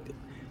protect it.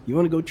 You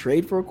want to go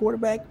trade for a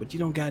quarterback, but you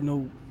don't got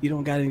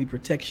any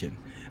protection.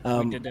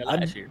 We did that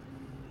last year.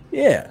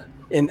 Yeah,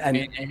 and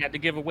had to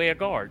give away a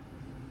guard.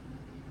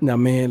 Now,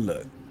 man,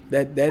 look,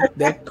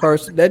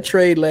 that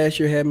trade last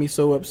year had me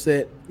so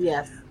upset.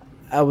 Yes,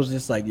 I was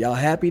just like, y'all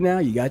happy now?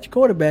 You got your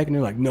quarterback, and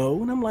they're like,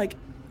 no, and I'm like,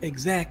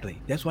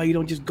 exactly. That's why you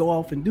don't just go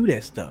off and do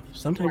that stuff.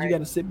 Sometimes you got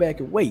to sit back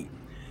and wait.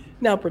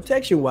 Now,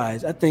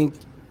 protection-wise, I think,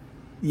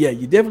 yeah,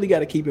 you definitely got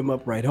to keep him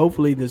upright.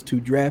 Hopefully, those 2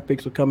 draft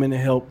picks will come in to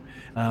help.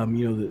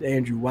 The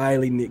Andrew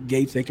Wiley, Nick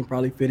Gates, they can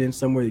probably fit in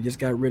somewhere. They just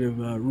got rid of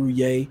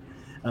Rouillet.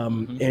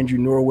 Andrew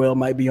Norwell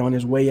might be on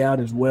his way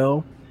out as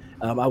well.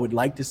 I would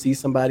like to see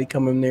somebody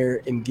come in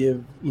there and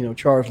give,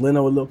 Charles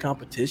Leno a little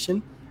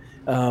competition.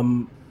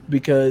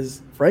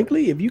 Because,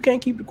 frankly, if you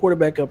can't keep the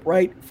quarterback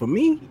upright, for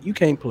me, you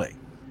can't play.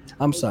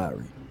 I'm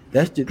sorry.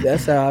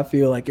 That's how I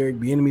feel like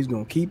Eric Bieniemy's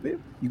going to keep it.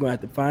 You're going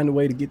to have to find a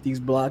way to get these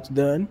blocks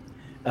done.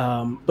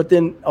 But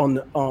then on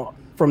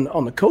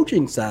the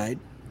coaching side,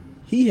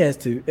 he has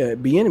to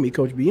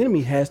Coach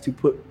Bieniemy has to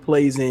put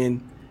plays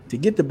in to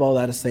get the ball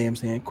out of Sam's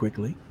hand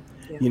quickly.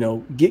 Yeah.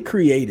 Get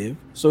creative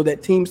so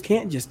that teams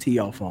can't just tee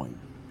off on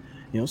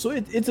you. So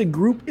it is a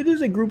group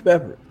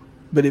effort.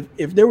 But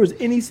if there was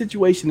any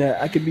situation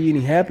that I could be any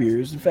happier,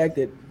 is the fact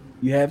that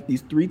you have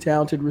these 3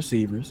 talented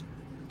receivers.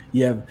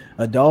 You have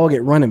a dog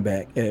at running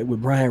back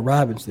with Brian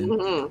Robinson.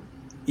 Mm-hmm.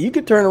 You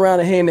could turn around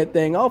and hand that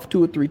thing off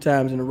 2 or 3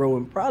 times in a row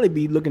and probably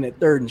be looking at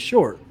 3rd and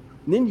short.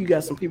 And then you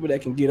got some people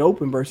that can get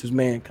open versus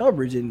man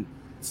coverage, and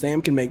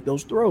Sam can make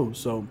those throws.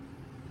 So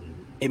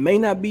It may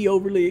not be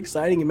overly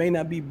exciting. It may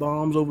not be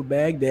bombs over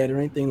Baghdad or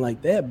anything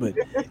like that, but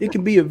it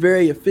can be a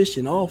very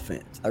efficient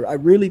offense. I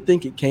really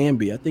think it can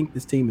be. I think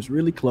this team is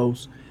really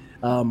close.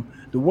 The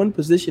one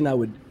position I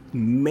would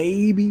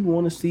maybe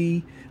want to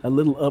see a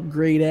little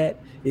upgrade at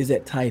is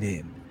at tight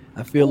end.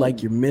 I feel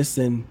like you're just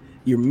missing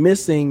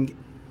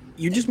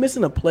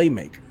a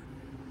playmaker,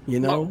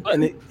 But,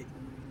 and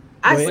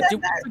I Go said ahead. did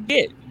we that.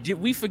 forget?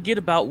 Did we forget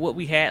about what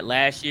we had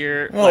last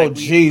year? Oh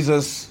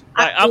Jesus!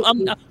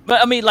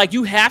 But I mean, like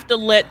you have to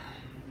let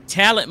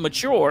talent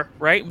mature,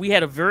 right? We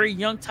had a very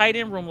young tight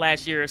end room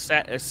last year,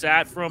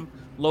 aside from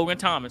Logan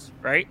Thomas,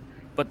 right?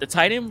 But the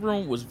tight end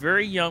room was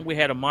very young. We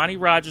had Amani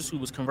Rogers, who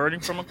was converting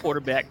from a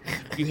quarterback.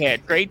 You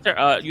had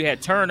you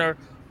had Turner,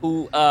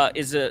 who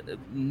is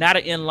not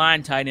an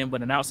inline tight end,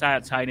 but an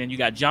outside tight end. You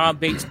got John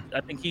Bates.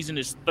 I think he's in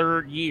his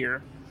third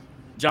year.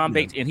 John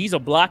Bates, and he's a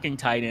blocking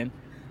tight end.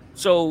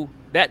 So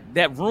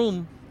that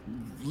room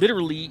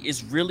literally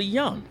is really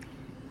young.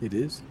 it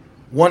is.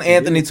 One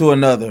Anthony to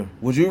another.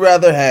 Would you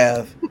rather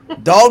have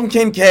Dalton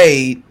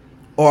Kincaid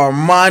or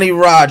Amani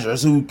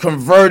Rogers, who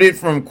converted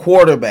from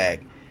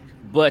quarterback?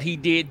 But he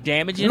did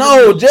damage.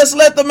 No, just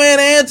let the man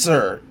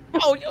answer.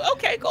 Oh,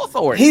 okay, go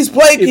for it. He's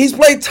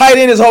played tight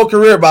end his whole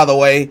career, by the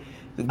way.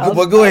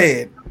 But go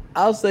ahead.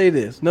 I'll say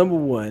this. Number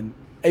one,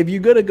 if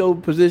you're going to go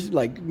position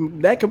like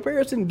that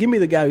comparison, give me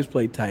the guy who's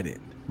played tight end,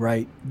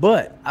 right?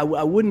 But I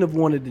wouldn't have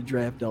wanted to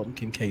draft Dalton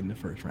Kincaid in the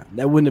first round.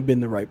 That wouldn't have been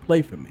the right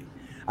play for me.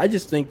 I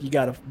just think you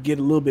got to get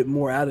a little bit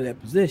more out of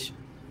that position,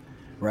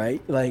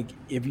 right? Like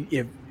if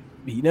you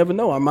never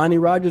know,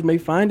 Armani Rogers may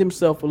find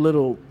himself a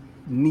little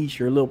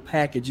niche or a little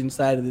package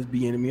inside of this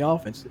Bieniemy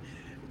offense.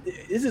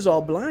 This is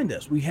all blind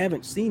us. We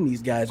haven't seen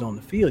these guys on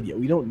the field yet.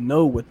 We don't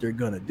know what they're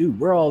going to do.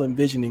 We're all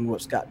envisioning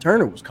what Scott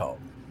Turner was called,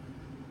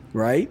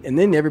 right? And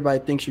then everybody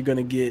thinks you're going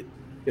to get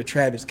a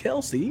Travis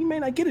Kelce. You may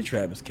not get a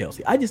Travis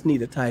Kelce. I just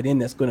need a tight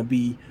end that's going to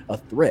be a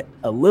threat,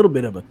 a little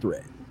bit of a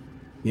threat,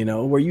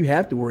 where you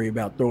have to worry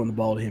about throwing the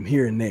ball to him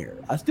here and there.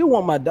 I still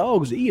want my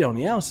dogs to eat on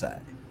the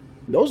outside.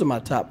 Those are my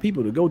top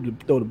people to go to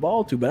throw the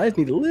ball to, but I just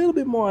need a little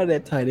bit more of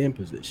that tight end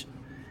position.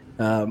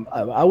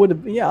 I would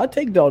have, I'd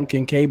take Dalton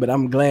Kincaid, but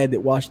I'm glad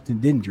that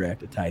Washington didn't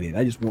draft a tight end.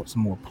 I just want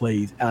some more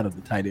plays out of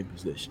the tight end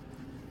position.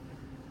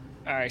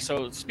 All right.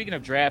 So speaking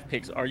of draft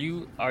picks, are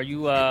you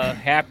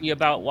happy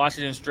about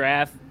Washington's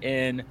draft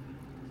and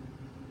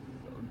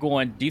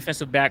going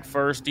defensive back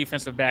first,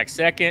 defensive back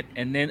second,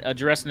 and then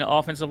addressing the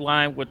offensive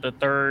line with the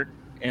third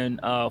and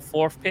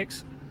fourth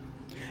picks?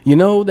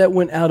 That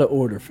went out of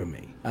order for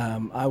me.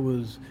 I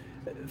was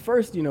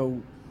first,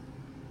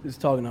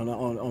 just talking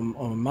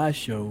on my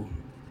show.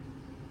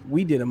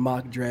 We did a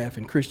mock draft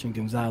and Christian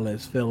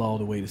Gonzalez fell all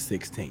the way to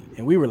 16.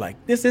 And we were like,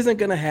 this isn't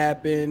going to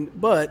happen,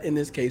 but in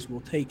this case,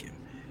 we'll take him.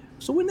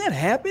 So when that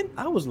happened,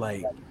 I was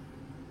like,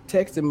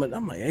 texting him,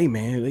 I'm like, hey,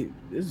 man,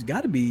 this has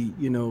got to be,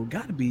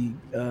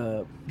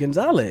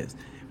 Gonzalez.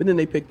 But then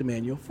they picked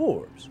Emmanuel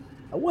Forbes.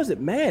 I wasn't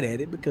mad at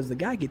it because the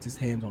guy gets his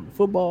hands on the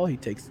football. He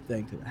takes the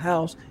thing to the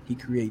house. He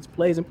creates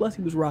plays. And plus,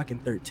 he was rocking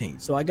 13.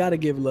 So I got to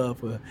give love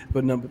for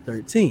number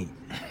 13.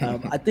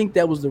 I think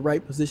that was the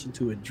right position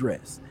to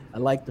address. I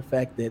like the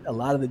fact that a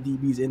lot of the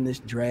DBs in this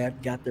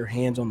draft got their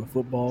hands on the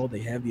football. They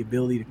have the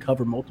ability to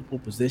cover multiple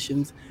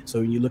positions. So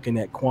when you're looking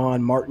at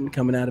Quan Martin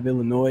coming out of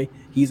Illinois,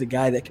 he's a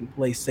guy that can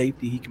play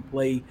safety. He can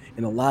play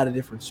in a lot of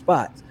different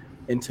spots.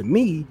 And to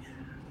me,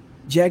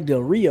 Jack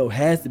Del Rio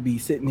has to be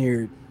sitting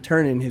here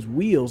turning his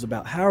wheels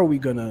about how are we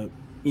going to,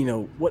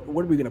 what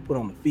are we going to put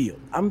on the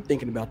field? I'm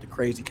thinking about the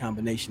crazy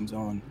combinations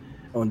on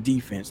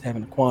defense,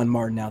 having a Quan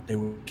Martin out there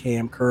with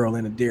Cam Curl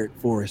and a Derek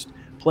Forrest.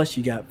 Plus,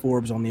 you got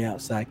Forbes on the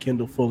outside,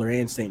 Kendall Fuller,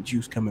 and St.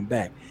 Juice coming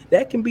back.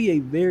 That can be a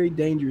very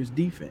dangerous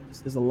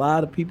defense. There's a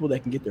lot of people that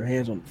can get their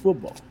hands on the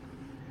football.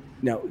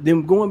 Now,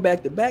 them going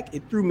back to back,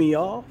 it threw me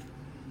off,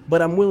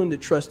 but I'm willing to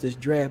trust this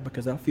draft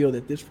because I feel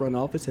that this front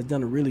office has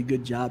done a really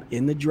good job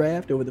in the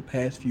draft over the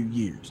past few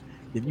years.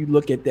 If you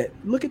look at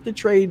the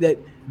trade that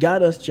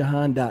got us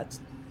Jahan Dotson.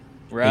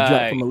 Right. It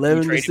dropped from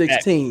 11 to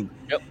 16.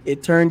 Yep.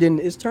 It's turned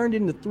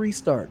into 3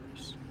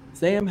 starters.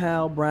 Sam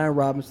Howell, Brian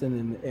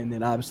Robinson, and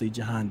then obviously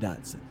Jahan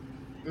Dotson.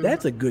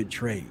 That's a good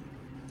trade,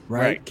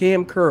 right?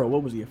 Cam Curl,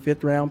 what was he, a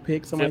 5th round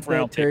pick? Something like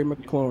that. Terry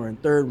McLaurin,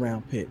 3rd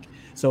round pick.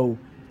 So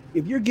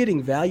if you're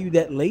getting value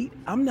that late,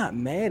 I'm not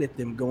mad at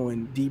them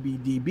going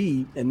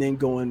DB and then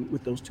going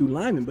with those 2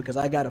 linemen because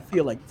I got to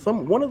feel like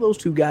one of those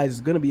 2 guys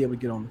is going to be able to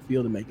get on the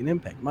field and make an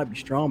impact. It might be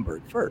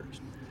Stromberg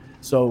first.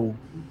 So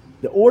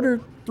the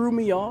order threw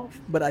me off,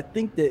 but I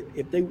think that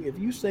if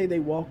you say they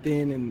walked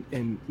in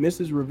and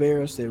Mrs.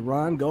 Rivera said,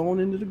 Ron, go on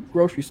into the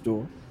grocery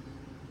store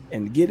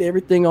and get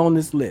everything on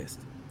this list.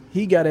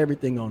 He got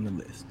everything on the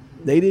list.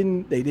 They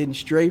didn't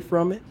stray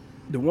from it.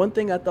 The one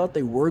thing I thought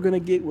they were going to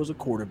get was a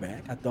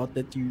quarterback. I thought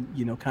that you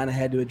kind of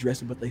had to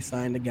address it, but they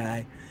signed a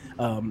guy,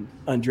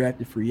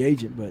 undrafted free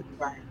agent. But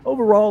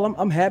overall,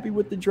 I'm happy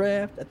with the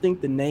draft. I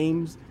think the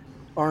names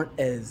aren't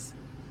as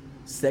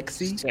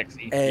sexy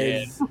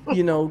as,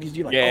 because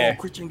you're like, oh,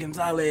 Christian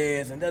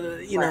Gonzalez and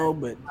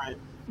but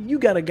you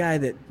got a guy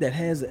that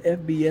has an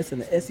FBS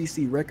and an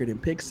SEC record in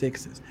pick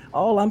sixes.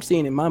 All I'm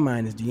seeing in my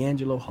mind is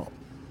D'Angelo Hall,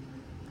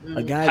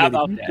 a guy How that if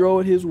about you that? throw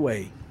it his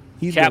way,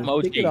 he's Cap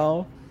going to pick it OG.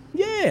 off.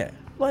 Yeah,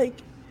 like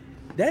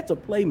that's a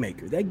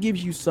playmaker. That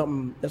gives you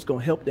something that's going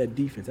to help that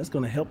defense. That's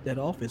going to help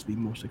that offense be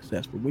more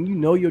successful. When you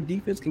know your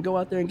defense can go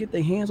out there and get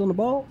their hands on the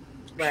ball,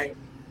 Right.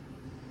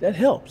 that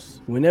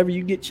helps. Whenever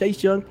you get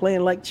Chase Young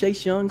playing like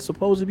Chase Young's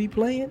supposed to be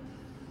playing,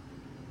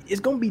 it's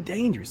going to be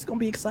dangerous. It's going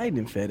to be exciting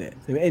in FedEx.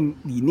 And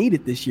you need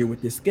it this year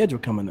with this schedule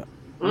coming up.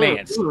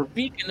 Man,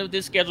 speaking of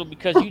this schedule,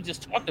 because you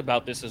just talked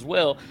about this as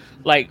well,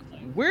 like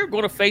we're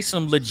going to face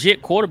some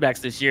legit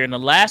quarterbacks this year. And the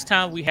last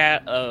time we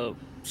had a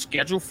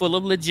schedule full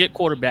of legit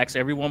quarterbacks,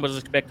 everyone was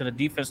expecting the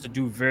defense to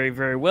do very,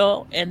 very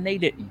well, and they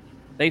didn't.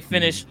 They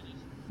finished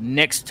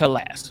next to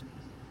last.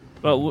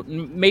 Well,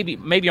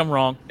 maybe I'm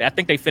wrong. I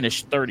think they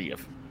finished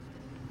 30th.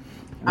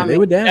 Well, they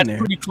were down That's there.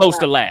 pretty close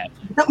to last.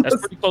 That's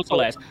pretty close to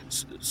last.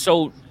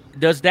 So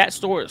does that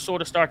sort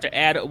of start to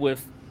add up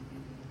with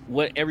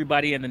what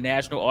everybody in the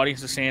national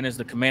audience is saying is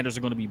the Commanders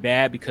are going to be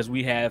bad because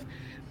we have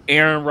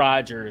Aaron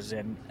Rodgers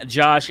and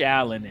Josh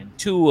Allen and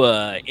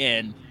Tua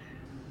and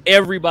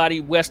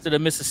everybody west of the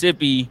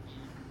Mississippi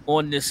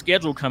on this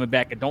schedule coming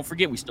back? And don't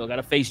forget, we still got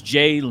to face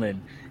Jalen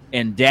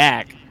and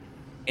Dak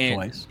and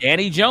Twice.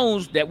 Danny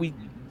Jones that we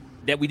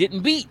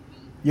didn't beat.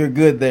 You're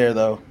good there,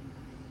 though.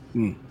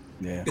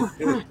 Yeah.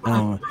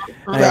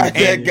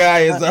 That guy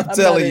is, I'm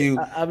telling you.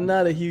 I'm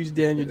not a huge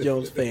Daniel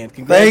Jones fan.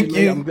 Thank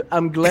you.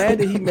 I'm glad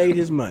that he made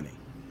his money.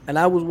 And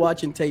I was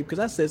watching tape because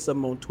I said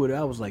something on Twitter.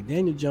 I was like,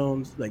 Daniel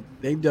Jones, like,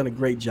 they've done a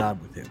great job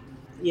with him.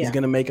 Yeah. He's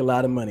going to make a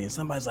lot of money. And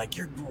somebody's like,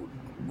 you're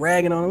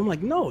ragging on him. I'm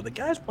like, no, the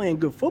guy's playing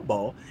good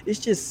football. It's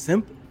just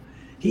simple.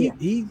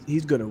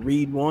 He's going to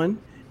read one,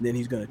 then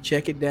he's going to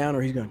check it down,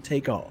 or he's going to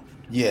take off.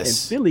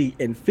 Yes.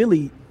 And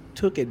Philly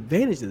took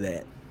advantage of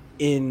that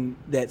in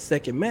that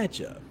second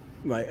matchup.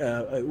 Right?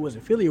 Was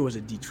it Philly or was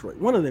it Detroit?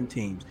 One of them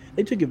teams.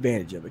 They took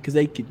advantage of it because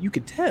you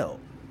could tell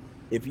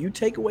if you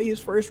take away his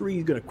first read,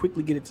 he's going to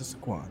quickly get it to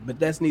Saquon. But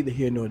that's neither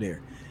here nor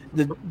there.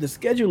 The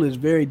schedule is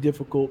very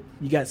difficult.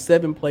 You got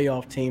 7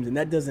 playoff teams, and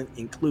that doesn't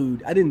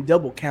include. I didn't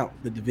double count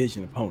the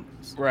division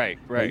opponents. Right.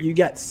 You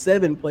got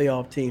 7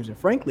 playoff teams, and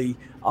frankly,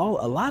 a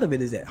lot of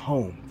it is at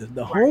home.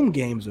 The home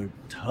games are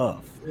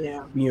tough.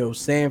 Yeah.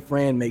 San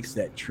Fran makes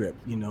that trip.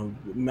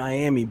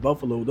 Miami,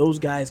 Buffalo, those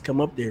guys come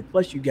up there.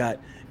 Plus, you got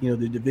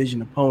the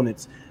division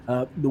opponents.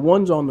 The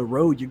ones on the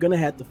road, you're going to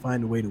have to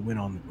find a way to win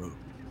on the road.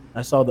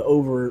 I saw the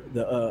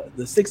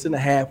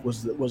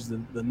 6.5 was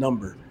the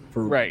number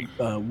for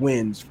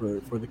wins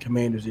for the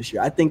Commanders this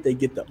year. I think they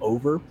get the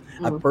over.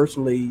 I've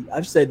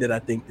said that I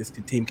think this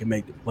team can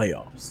make the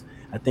playoffs.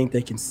 I think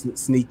they can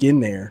sneak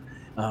in there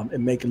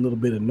and make a little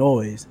bit of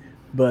noise.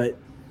 But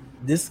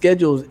this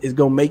schedule is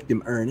going to make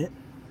them earn it.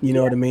 You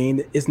know what I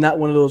mean? It's not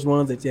one of those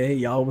ones that say, hey,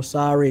 y'all were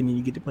sorry, and then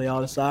you get to play all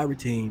the sorry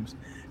teams.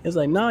 It's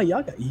like, nah,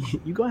 you're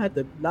going to have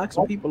to knock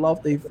some people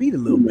off their feet a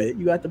little bit.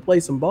 You got to play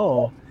some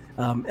ball.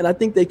 And I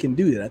think they can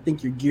do that. I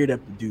think you're geared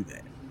up to do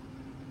that.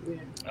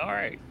 All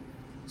right.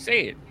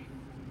 Say it.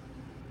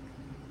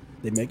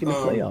 They're making the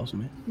playoffs,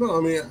 man. No,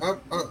 I mean,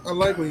 I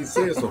like what he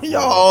said so far.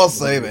 Y'all all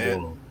say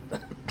that.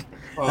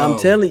 I'm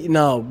telling you,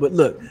 no, but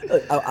look,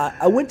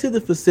 I went to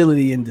the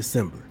facility in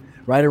December,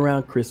 right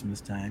around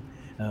Christmas time.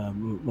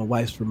 My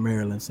wife's from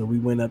Maryland, so we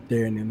went up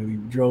there and then we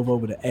drove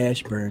over to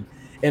Ashburn.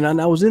 And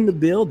I was in the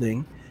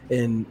building,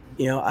 and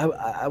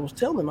I was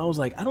telling them, I was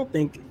like, I don't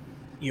think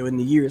in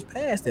the years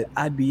past that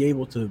I'd be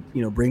able to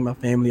bring my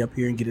family up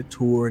here and get a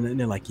tour. And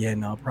they're like, yeah,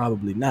 no,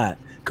 probably not.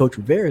 Coach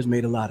Rivera's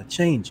made a lot of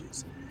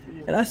changes,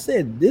 and I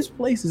said this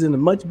place is in a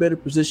much better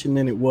position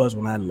than it was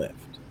when I left.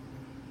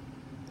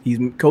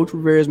 Coach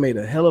Rivera's made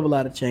a hell of a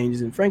lot of changes,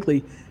 and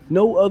frankly,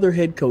 no other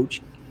head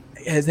coach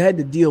has had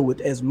to deal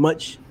with as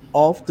much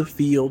off the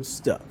field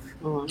stuff.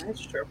 Oh,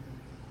 that's true.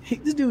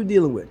 This dude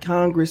dealing with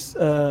Congress,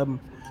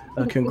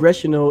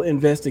 congressional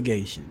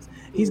investigations.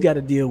 He's got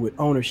to deal with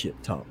ownership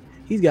talk.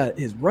 He's got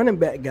his running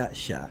back got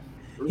shot.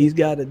 He's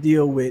got to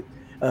deal with,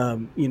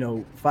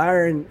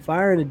 firing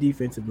a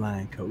defensive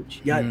line coach.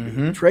 He got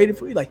traded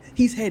for. Like,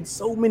 he's had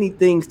so many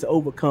things to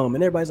overcome,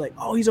 and everybody's like,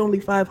 "Oh, he's only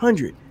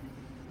 500."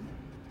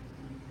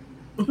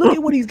 Look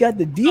at what he's got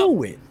to deal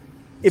with.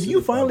 If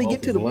you finally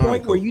get to the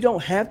point where you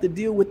don't have to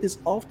deal with this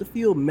off the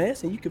field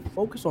mess and you can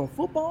focus on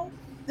football,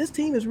 this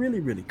team is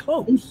really, really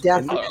close.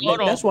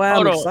 That's why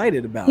I'm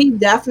excited about it. He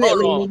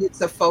definitely needed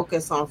to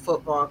focus on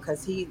football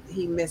because he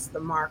missed the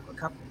mark a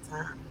couple of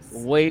times.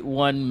 Wait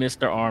one,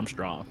 Mr.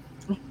 Armstrong.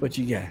 What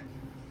you got?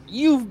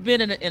 You've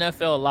been in an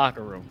NFL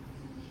locker room.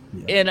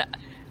 Yeah.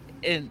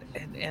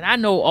 And I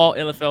know all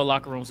NFL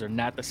locker rooms are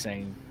not the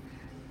same.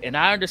 And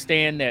I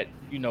understand that,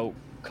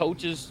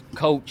 coaches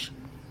coach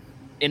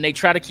and they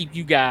try to keep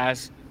you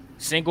guys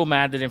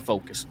single-minded and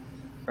focused,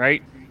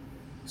 right?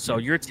 So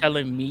you're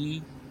telling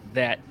me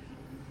that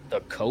the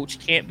coach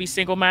can't be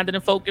single-minded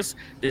and focused?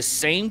 The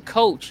same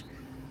coach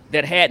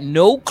that had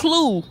no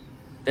clue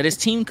that his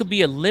team could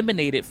be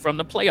eliminated from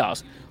the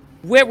playoffs.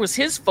 Where was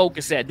his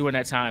focus at during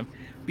that time?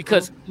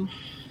 Because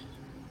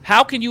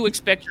How can you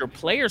expect your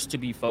players to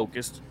be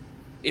focused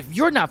if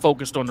you're not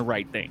focused on the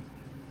right thing?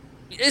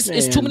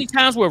 It's too many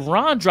times where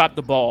Ron dropped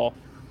the ball,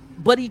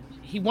 but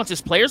he wants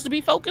his players to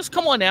be focused.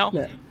 Come on now,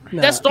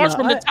 that starts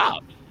from the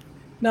top.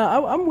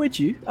 No, I'm with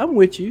you. I'm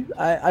with you.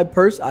 I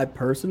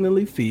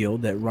personally feel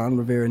that Ron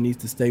Rivera needs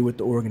to stay with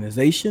the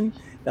organization,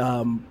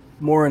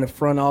 more in a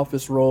front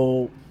office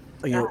role,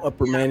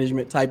 upper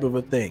management type of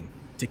a thing,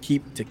 to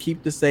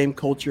keep the same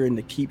culture and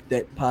to keep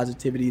that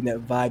positivity and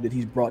that vibe that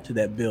he's brought to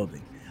that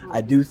building.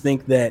 I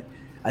think that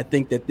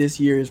this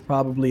year is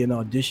probably an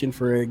audition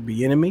for Eric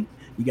Bieniemy.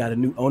 You got a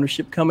new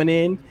ownership coming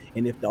in,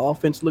 and if the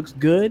offense looks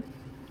good,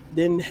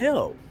 then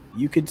hell,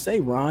 you could say,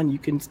 Ron, you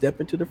can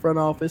step into the front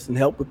office and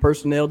help with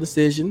personnel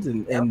decisions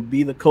and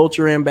be the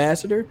culture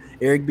ambassador.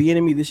 Eric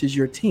Bieniemy, this is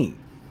your team.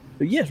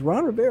 But yes,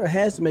 Ron Rivera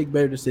has to make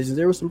better decisions.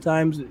 There were some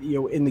times,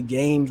 in the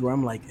games where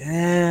I'm like,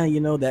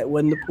 that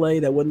wasn't the play,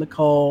 that wasn't the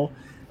call.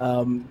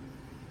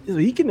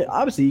 He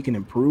can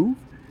improve,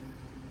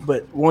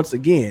 but once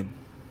again,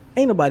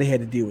 ain't nobody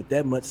had to deal with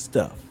that much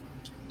stuff.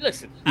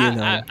 Listen,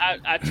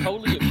 I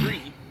totally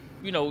agree.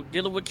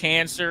 Dealing with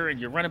cancer and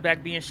your running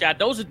back being shot,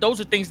 those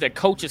are things that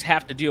coaches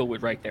have to deal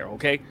with right there.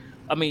 Okay,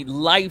 I mean,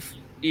 life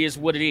is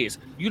what it is.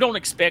 You don't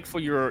expect for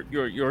your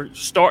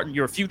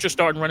future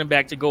starting running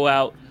back to go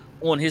out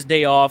on his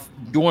day off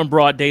during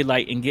broad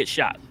daylight and get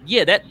shot.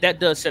 Yeah, that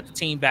does set the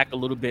team back a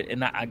little bit,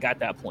 and I got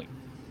that point.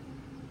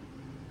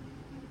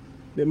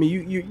 I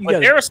mean,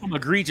 there are some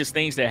egregious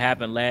things that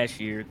happened last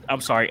year. I'm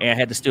sorry, Ann, I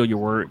had to steal your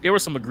word. There were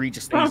some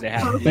egregious things that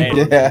happened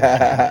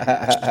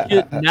last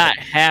year. Should not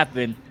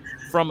happen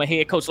from a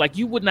head coach. Like,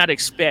 you would not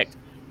expect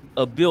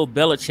a Bill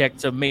Belichick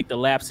to make the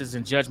lapses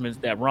in judgments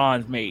that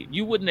Ron's made.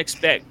 You wouldn't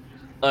expect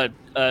the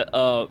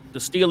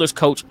Steelers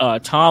coach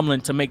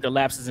Tomlin to make the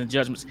lapses in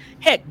judgments.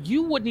 Heck,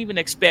 you wouldn't even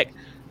expect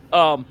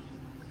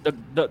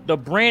the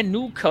brand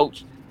new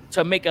coach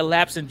to make a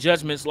lapse in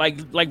judgments like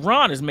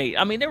Ron has made.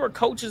 I mean, there were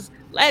coaches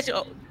last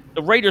year.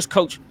 The Raiders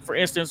coach, for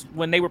instance,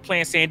 when they were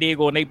playing San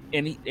Diego and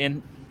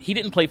he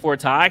didn't play for a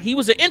tie. He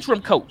was an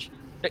interim coach.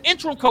 The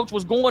interim coach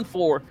was going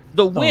for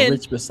the win.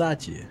 Rich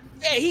Bisaccia.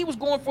 Yeah, he was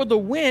going for the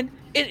win.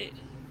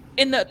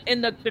 And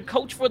the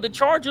coach for the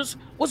Chargers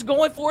was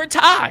going for a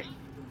tie.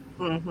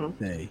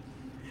 Mm-hmm. Hey,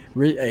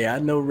 I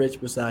know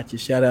Rich Bisaccia.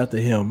 Shout out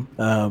to him.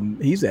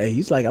 He's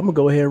like, I'm gonna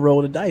go ahead and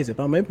roll the dice. If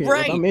I'm in here,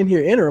 right. If I'm in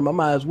here interim, I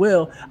might as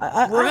well.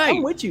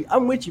 I'm with you.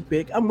 I'm with you,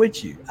 Pick. I'm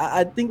with you.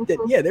 I think that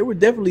there were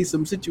definitely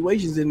some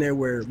situations in there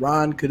where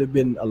Ron could have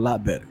been a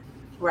lot better.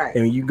 Right.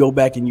 And when you go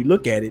back and you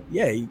look at it,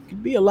 he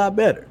could be a lot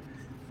better.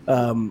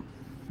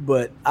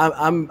 But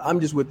I'm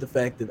just with the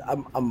fact that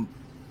I'm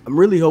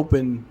really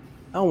hoping.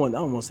 I don't want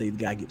to say the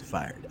guy gets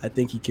fired. I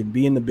think he can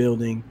be in the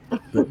building,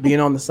 but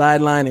being on the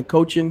sideline and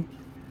coaching,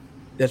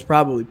 that's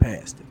probably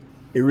past it.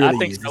 It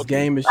really is. His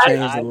game has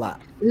changed a lot.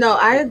 No,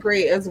 I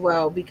agree as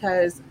well,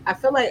 because I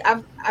feel like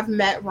I've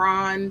met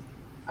Ron.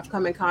 I've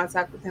come in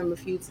contact with him a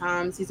few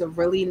times. He's a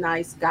really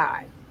nice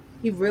guy.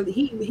 He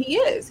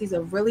is. He's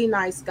a really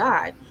nice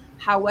guy.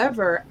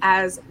 However,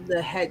 as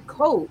the head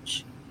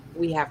coach,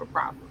 we have a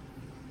problem.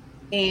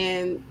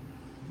 And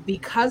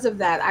because of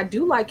that, I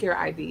do like your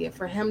idea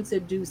for him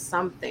to do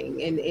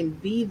something and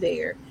be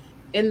there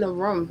in the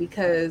room,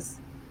 because,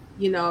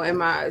 and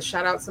my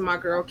shout out to my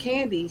girl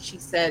Candy, she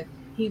said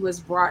he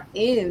was brought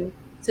in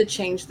to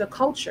change the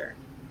culture.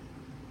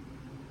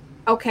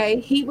 Okay,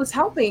 he was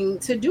helping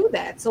to do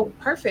that. So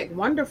perfect,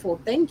 wonderful,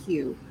 thank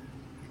you.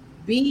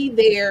 Be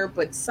there,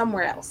 but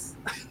somewhere else.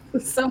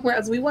 Somewhere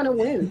else. We want to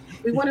win.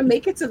 We want to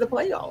make it to the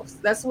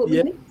playoffs. That's what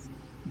we need.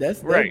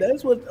 That's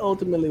what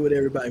ultimately what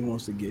everybody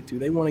wants to get to.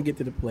 They want to get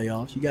to the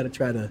playoffs. You got to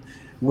try to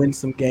win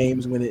some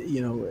games when it,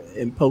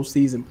 in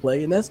postseason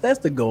play, and that's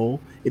the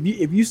goal.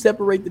 If you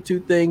separate the two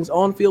things,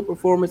 on field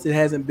performance, it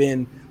hasn't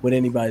been what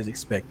anybody's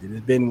expected.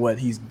 It's been what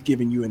he's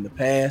given you in the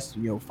past.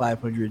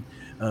 500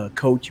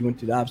 coach. You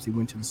obviously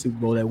went to the Super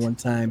Bowl at one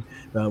time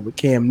with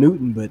Cam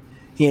Newton, but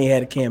he ain't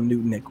had a Cam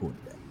Newton at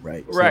quarterback,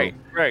 right?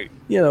 Right.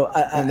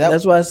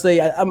 That's why I say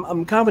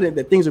I'm confident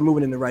that things are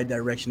moving in the right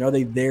direction. Are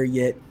they there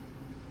yet?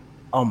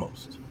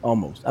 Almost.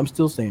 I'm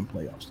still saying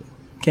playoffs.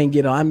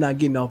 I'm not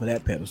getting off of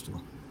that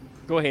pedestal.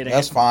 Go ahead.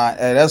 That's fine.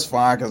 Hey, that's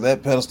fine, because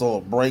that pedestal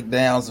will break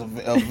down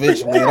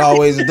eventually. It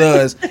always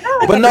does.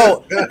 But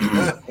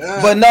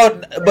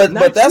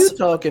that's you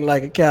talking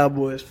like a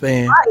Cowboys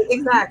fan. Right,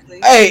 exactly.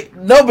 Hey,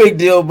 no big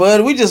deal,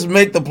 bud. We just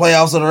make the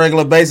playoffs on a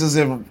regular basis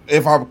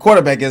if our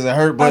quarterback isn't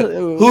hurt. But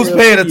who's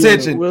paying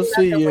attention? We'll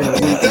see you.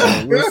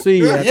 We'll see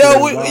you.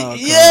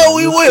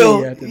 We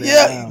will.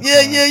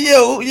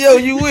 Yeah,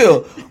 you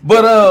will.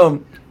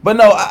 But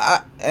no,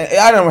 I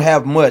don't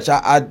have much.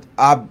 I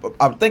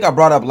think I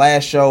brought up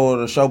last show or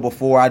the show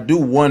before. I do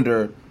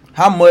wonder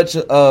how much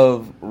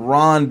of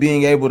Ron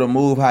being able to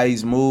move how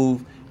he's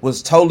moved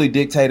was totally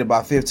dictated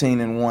by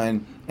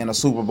 15-1 in a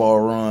Super Bowl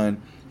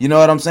run. You know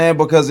what I'm saying?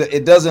 Because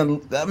it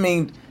doesn't. I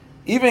mean,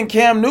 even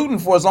Cam Newton,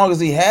 for as long as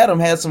he had him,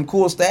 had some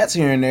cool stats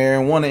here and there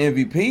and won an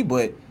MVP.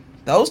 But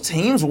those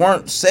teams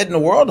weren't setting the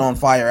world on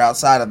fire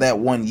outside of that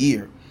 1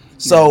 year.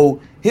 So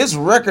his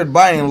record,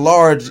 by and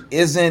large,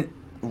 isn't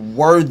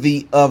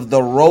worthy of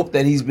the rope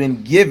that he's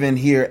been given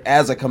here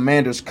as a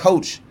Commanders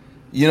coach.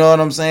 You know what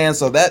I'm saying?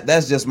 So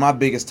that's just my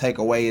biggest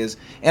takeaway is,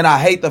 and I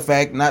hate the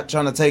fact, not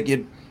trying to take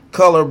it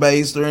color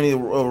based or any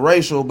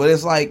racial, but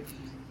it's like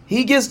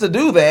he gets to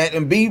do that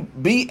and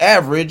be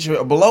average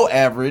or below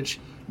average.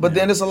 But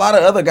then there's a lot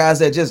of other guys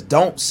that just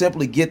don't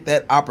simply get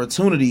that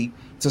opportunity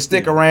to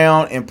stick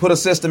around and put a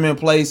system in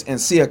place and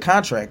see a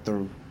contract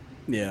through.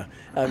 Yeah,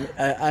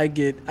 I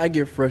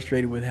get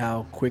frustrated with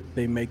how quick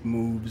they make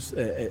moves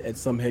at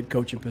some head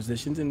coaching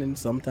positions, and then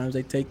sometimes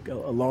they take a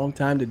long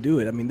time to do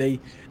it. I mean, they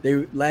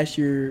last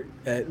year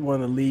at one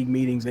of the league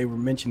meetings they were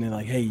mentioning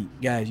like, hey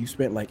guys, you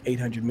spent like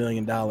 $800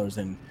 million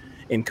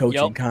in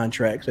coaching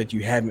contracts that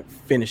you haven't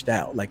finished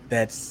out. Like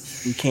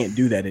we can't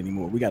do that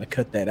anymore. We got to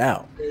cut that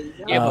out.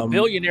 Yeah, but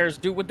billionaires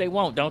do what they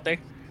want, don't they?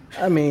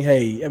 I mean,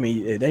 hey,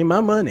 it ain't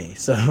my money,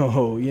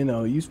 so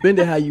you spend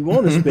it how you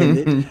want to spend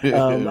it.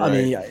 Right. I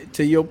mean,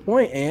 to your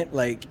point, Ant,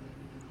 like,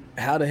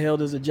 how the hell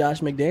does a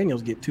Josh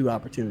McDaniels get 2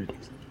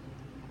 opportunities?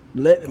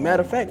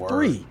 Matter of fact,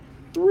 three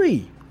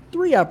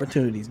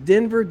opportunities.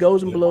 Denver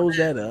goes and blows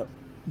that up,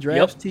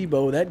 drafts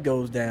Tebow, that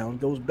goes down,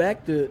 goes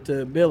back to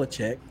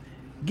Belichick,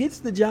 gets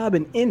the job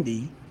in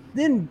Indy,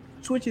 then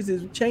changes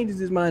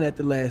his mind at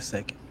the last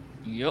second.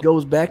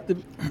 Goes back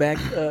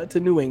to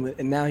New England,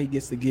 and now he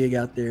gets the gig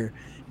out there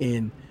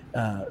in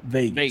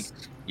Vegas.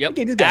 Yep.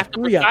 Okay, this got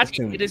 3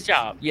 opportunities. Did his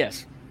job.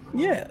 Yes.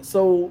 Yeah.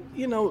 So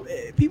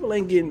people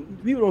don't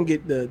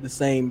get the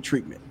same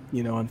treatment.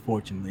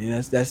 Unfortunately,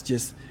 and that's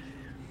just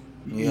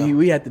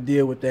we have to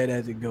deal with that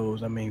as it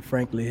goes. I mean,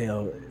 frankly,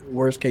 hell,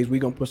 worst case, we're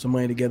gonna put some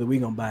money together.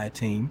 We're gonna buy a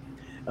team.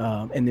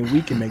 And then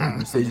we can make the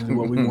decisions of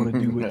what we want to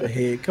do with the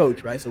head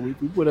coach, right? So we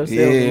put ourselves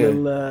a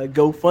little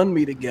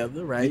GoFundMe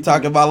together, right? You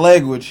talking about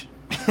language.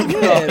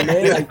 Yeah,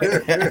 man.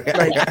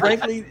 Like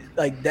frankly,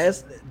 like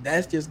that's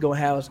just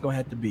how it's gonna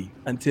have to be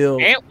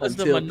until Ant was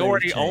the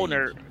minority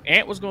owner.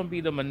 Ant was going to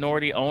be the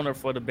minority owner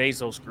for the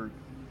Bezos group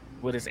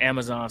with his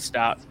Amazon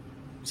stock.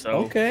 So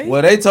okay.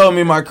 Well, they told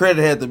me my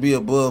credit had to be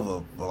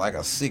above like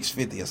a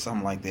 650 or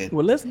something like that.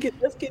 Well, let's get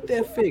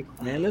that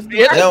fixed, man. Let's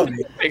get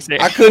that fixed.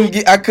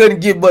 I couldn't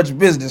get much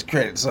business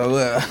credit, so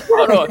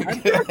hold on.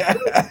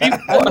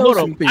 Hold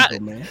on, people,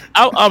 man.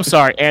 I'm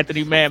sorry,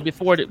 Anthony, man.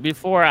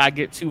 Before I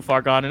get too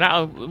far gone,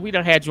 and we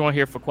done had you on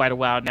here for quite a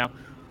while now.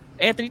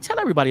 Anthony,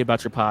 tell everybody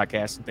about your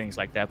podcast and things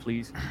like that,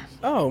 please.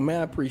 Oh man,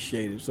 I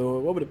appreciate it.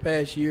 So over the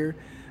past year,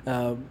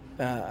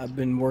 I've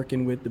been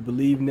working with the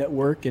Believe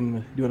Network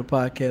and doing a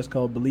podcast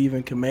called Believe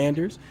in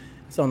Commanders.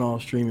 It's on all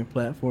streaming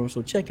platforms,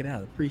 so check it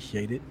out.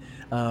 Appreciate it.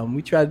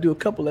 We try to do a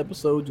couple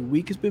episodes a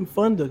week. It's been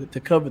fun to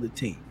cover the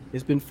team.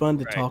 It's been fun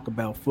to talk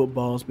about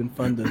football. It's been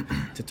fun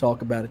to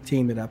talk about a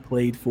team that I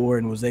played for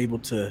and was able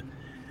to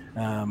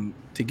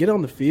get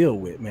on the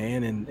field with,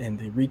 man, and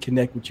to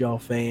reconnect with y'all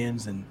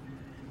fans. And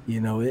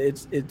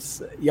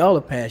it's y'all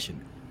are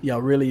passionate.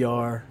 Y'all really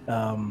are.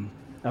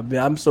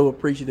 I'm so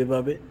appreciative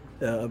of it.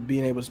 Of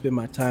being able to spend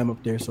my time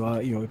up there. So,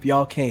 if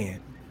y'all can,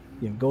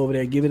 go over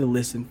there, give it a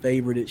listen,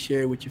 favorite it,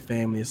 share it with your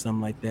family or something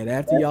like that.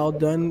 After y'all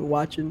done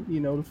watching,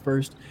 the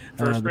first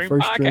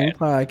String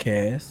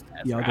podcast,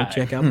 y'all go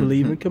check out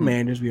Believe in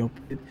Commanders. We don't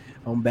put it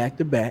on back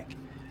to back.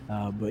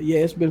 But yeah,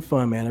 it's been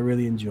fun, man. I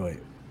really enjoy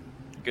it.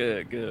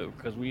 Good,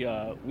 because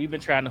we've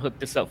been trying to hook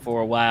this up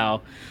for a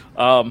while,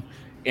 and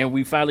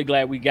we finally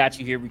glad we got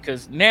you here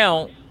because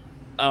now,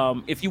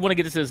 if you want to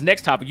get into this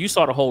next topic, you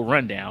saw the whole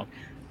rundown.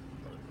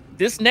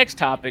 This next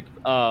topic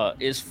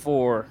is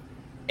for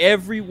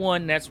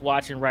everyone that's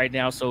watching right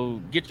now. So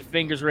get your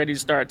fingers ready to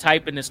start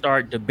typing and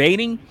start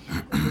debating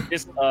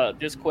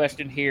this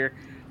question here.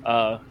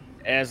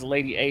 As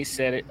Lady A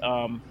said it,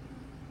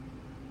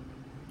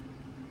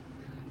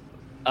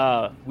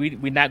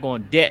 we're not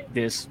going to debt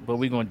this, but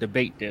we're going to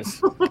debate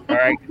this. All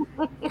right.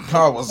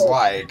 I was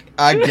like,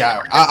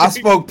 I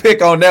spoke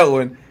pick on that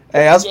one.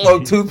 Hey, I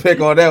spoke 2 pick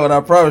on that one.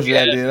 I promise you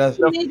I did.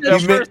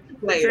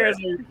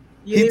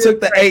 He took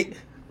the 8.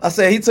 I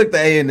said he took the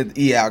A and the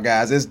E out,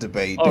 guys. It's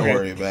debate. Don't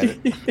worry about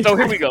it. So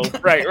here we go.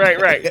 Right.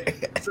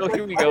 So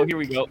here we go.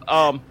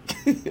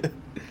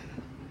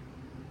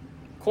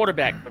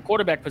 Quarterback. The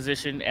quarterback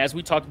position, as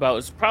we talked about,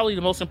 is probably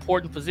the most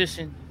important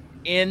position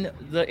in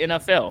the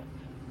NFL.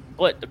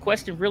 But the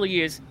question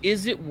really is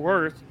it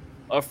worth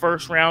a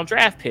first-round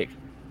draft pick?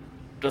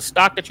 The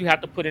stock that you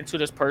have to put into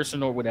this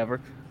person or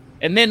whatever.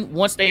 And then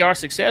once they are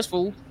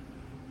successful,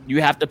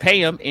 you have to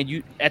pay them, and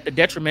you at the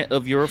detriment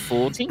of your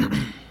full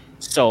team.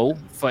 So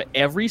for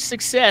every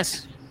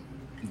success,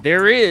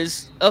 there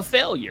is a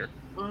failure,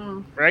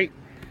 right?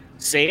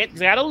 Sayed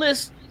got a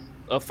list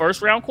of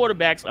first-round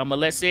quarterbacks. I'm going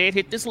to let Sayed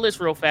hit this list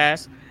real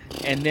fast,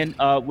 and then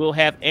we'll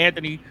have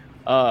Anthony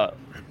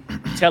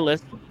tell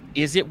us,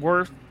 is it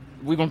worth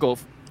 – we're going to go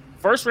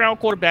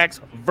first-round quarterbacks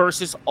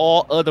versus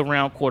all other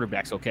round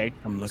quarterbacks, okay?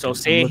 So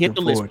Sayed hit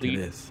the list,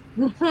 please.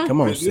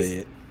 Come on,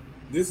 Sayed.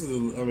 This is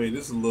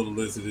a little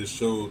list that just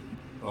showed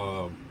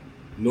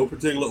no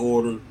particular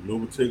order, no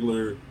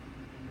particular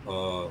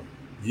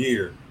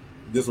year.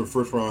 This was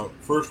first round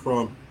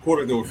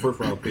quarterback that were first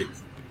round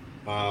picks.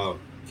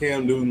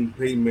 Cam Newton,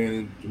 Peyton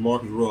Manning,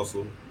 Jamarcus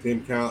Russell,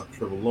 Tim Count,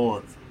 Trevor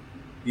Lawrence,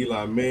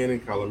 Eli Manning,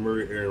 Kyler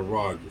Murray, Aaron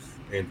Rodgers,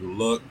 Andrew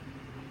Luck.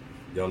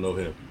 Y'all know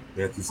him.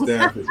 Matthew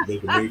Stafford,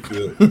 Baker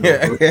Mayfield,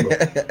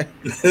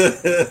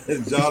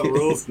 John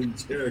Wilson,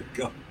 Jared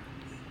Goff,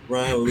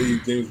 Ryan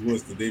Lee, James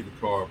Winston, David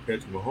Carr,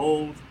 Patrick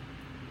Mahomes,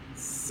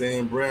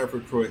 Sam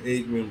Bradford, Troy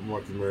Aikman,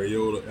 Marcus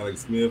Mariota,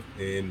 Alex Smith,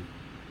 and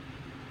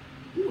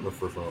who was the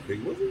first round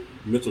pick? Was it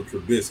Mitchell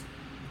Trubisky?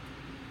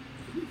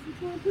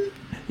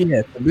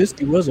 Yeah,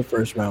 Trubisky was a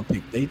first round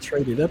pick. They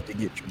traded up to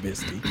get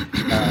Trubisky,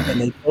 and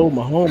they told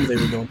Mahomes they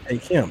were going to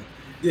take him.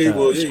 Yeah,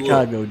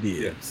 Chicago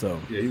did. Yeah. So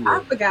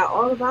I forgot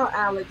all about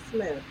Alex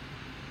Smith.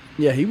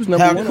 Yeah, he was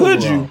number one. How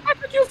could you? How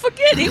could you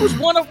forget? He was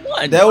one of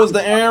one. That was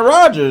the Aaron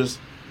Rodgers.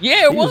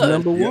 Yeah, it He was. was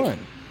number one.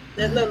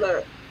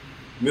 Look.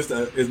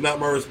 Mister, it's not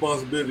my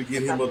responsibility to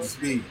get him up to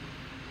speed.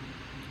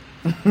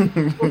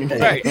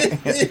 Right.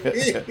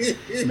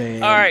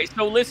 Man. All right.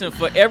 So listen,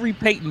 for every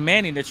Peyton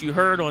Manning that you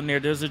heard on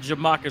there, there's a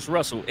Jamarcus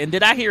Russell. And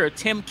did I hear a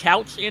Tim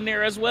Couch in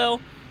there as well?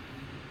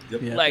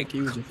 Yep. Yeah, I Like- think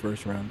he was the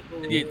first round.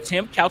 Yeah,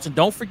 Tim Couch. And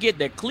don't forget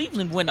that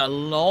Cleveland went a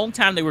long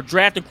time. They were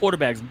drafting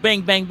quarterbacks. Bang,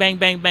 bang, bang,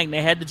 bang, bang.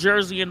 They had the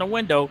jersey in the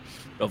window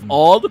of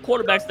all the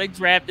quarterbacks they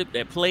drafted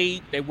that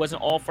played. They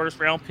wasn't all first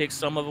round picks.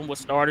 Some of them were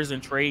starters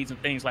and trades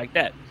and things like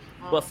that.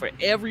 But for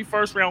every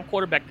first round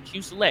quarterback that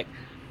you select,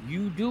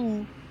 you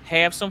do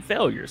have some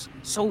failures.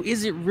 So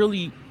is it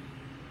really?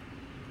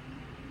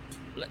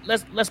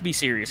 Let's be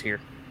serious here.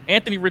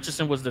 Anthony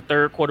Richardson was the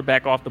third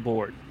quarterback off the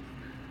board.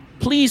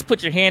 Please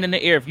put your hand in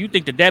the air if you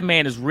think that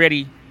man is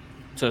ready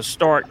to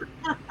start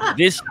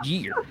this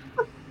year.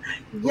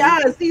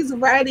 Yes, he's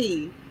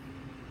ready.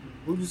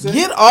 What'd you say?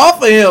 Get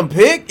off of him,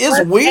 Pick.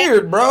 It's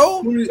weird,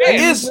 bro.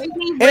 It's He's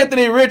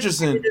Anthony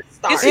Richardson.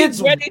 Is he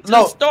It's ready to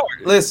no. start?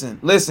 Listen.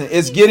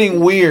 It's getting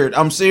weird.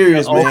 I'm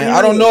serious, Oh, man.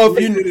 I don't know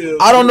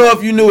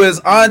if you knew his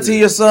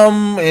auntie or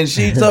something, and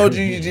she told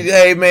you,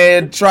 hey,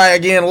 man, try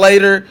again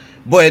later.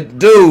 But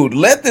dude,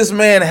 let this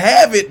man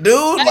have it,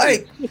 dude.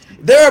 Like,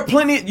 there are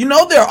plenty. You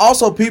know, there are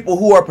also people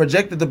who are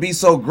projected to be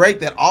so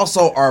great that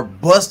also are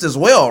bust as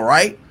well,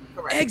 right?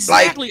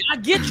 Exactly. I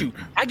get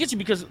you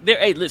because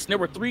there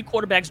were 3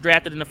 quarterbacks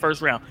drafted in the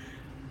first round.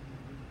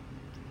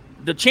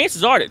 The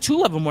chances are that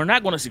 2 of them were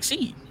not going to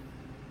succeed.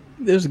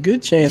 There's a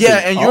good chance. Yeah,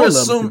 that and all you're of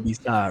them assuming- could be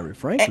sorry,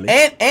 frankly.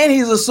 And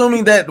he's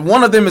assuming that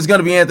one of them is going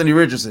to be Anthony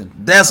Richardson.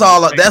 That's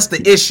all. That's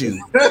the issue.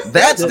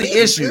 That's the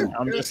issue.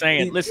 I'm just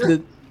saying.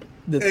 Listen,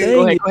 the Hey,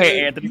 thing go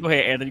ahead, Anthony. Go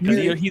ahead, Anthony,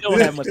 because he don't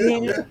have much.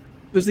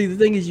 But see, the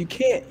thing is, you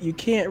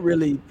can't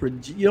really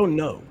you don't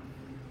know.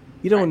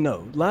 You don't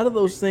know. A lot of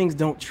those things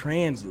don't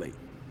translate.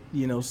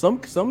 You know, some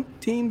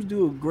teams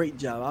do a great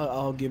job.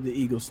 I'll give the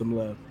Eagles some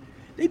love.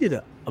 They did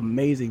an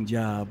amazing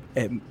job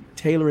at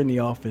tailoring the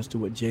offense to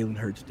what Jalen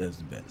Hurts does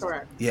the best.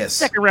 Correct. Yes.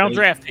 Second round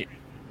draft pick.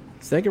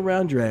 Second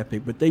round draft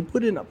pick, but they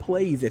put in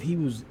plays that he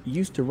was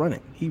used to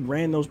running. He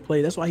ran those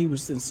plays. That's why he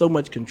was in so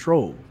much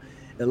control.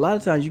 A lot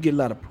of times you get a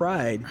lot of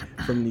pride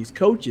from these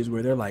coaches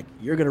where they're like,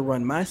 you're going to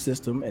run my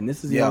system, and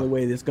this is the only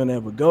way that's going to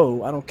ever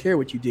go. I don't care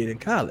what you did in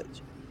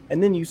college.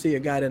 And then you see a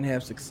guy doesn't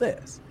have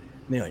success.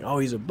 And they're like, oh,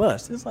 he's a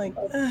bust. It's like,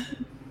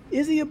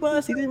 is he a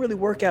bust? He didn't really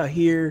work out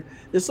here.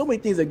 There's so many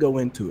things that go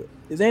into it.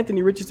 Is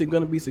Anthony Richardson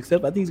going to be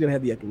successful? I think he's going to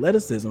have the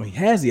athleticism. He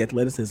has the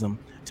athleticism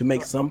to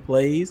make some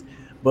plays.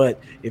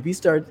 But if he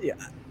starts,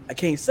 I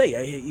can't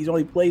say. He's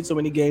only played so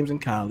many games in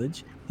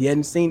college. He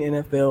hadn't seen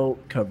NFL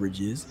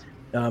coverages.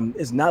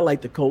 It's not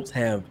like the Colts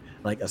have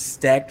like a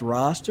stacked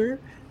roster.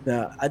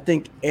 Now, I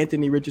think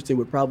Anthony Richardson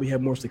would probably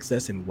have more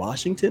success in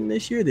Washington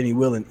this year than he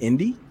will in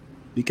Indy,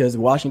 because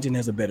Washington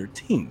has a better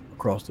team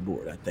across the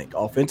board. I think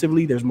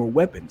offensively, there's more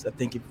weapons. I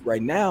think if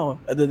right now,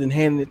 other than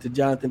handing it to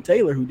Jonathan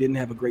Taylor, who didn't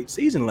have a great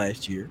season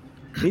last year,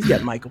 he's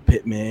got Michael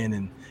Pittman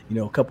and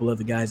a couple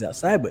other guys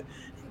outside, but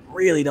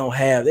really don't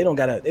have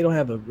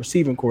a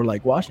receiving core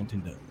like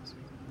Washington does.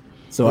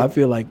 So I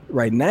feel like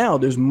right now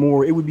there's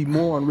more. It would be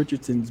more on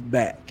Richardson's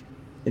back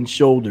and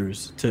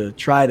shoulders to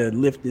try to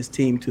lift this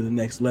team to the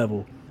next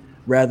level,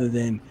 rather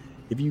than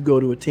if you go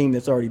to a team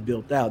that's already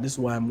built out. This is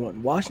why I'm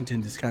wanting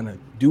Washington to kind of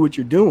do what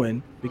you're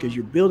doing, because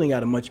you're building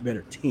out a much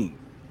better team.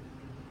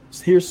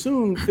 Here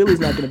soon, Philly's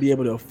not going to be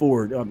able to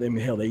afford.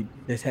 They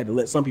just had to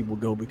let some people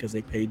go because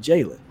they paid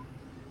Jalen.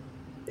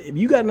 If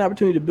you got an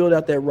opportunity to build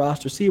out that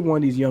roster, see if one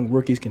of these young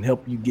rookies can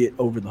help you get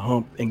over the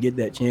hump and get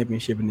that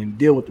championship, and then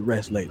deal with the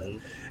rest later.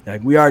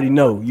 Like, we already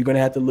know you're going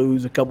to have to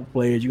lose a couple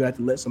players. You're going to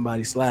have to let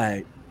somebody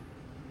slide.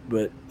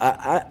 But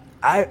I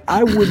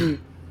wouldn't.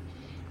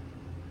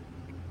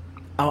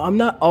 I'm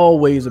not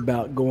always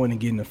about going and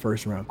getting a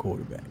first round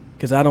quarterback,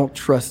 because I don't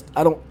trust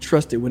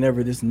it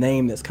whenever this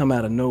name that's come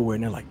out of nowhere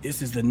and they're like,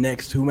 this is the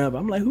next whomever.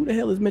 I'm like, who the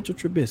hell is Mitchell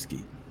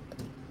Trubisky?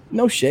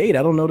 No shade,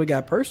 I don't know the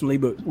guy personally,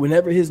 but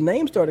whenever his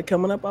name started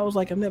coming up, I was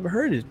like, I've never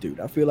heard of this dude.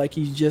 I feel like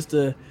he's just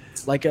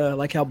like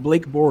how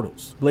Blake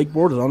Bortles. I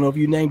don't know if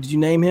did you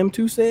name him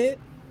too, said?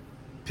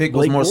 Pick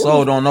was more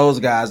sold on those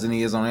guys than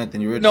he is on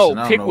Anthony Richardson.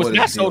 No, Pick was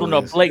not sold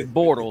on Blake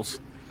Bortles.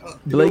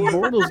 Blake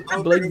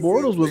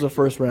Bortles was a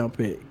first round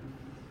pick.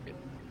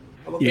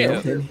 He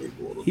didn't do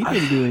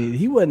anything.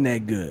 He wasn't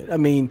that good. I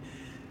mean,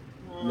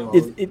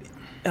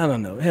 I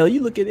don't know. Hell,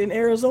 you look at in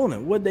Arizona,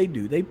 what they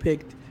do? They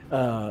picked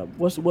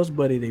what's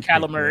buddy they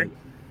Kyler picked? Murray.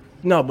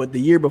 No, but the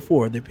year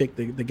before they picked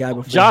the guy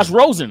before Josh him.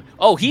 Rosen.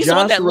 Oh, he's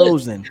on Josh that list.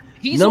 Rosen,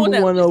 He's number on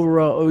that one list.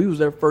 overall. Oh, he was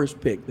their first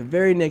pick. The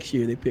very next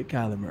year they picked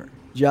Kyler Murray.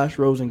 Josh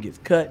Rosen gets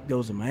cut,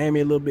 goes to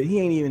Miami a little bit. He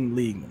ain't even in the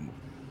league no more.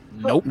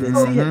 Nope.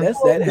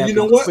 That happens You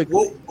know what? quickly.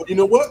 Well, you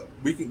know what?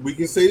 We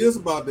can say this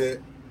about that.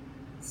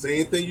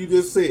 Same thing you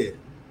just said.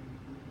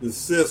 The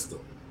system.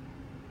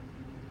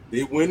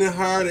 They went and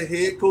hired a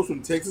head coach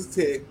from Texas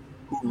Tech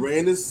who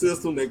ran the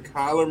system that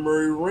Kyler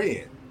Murray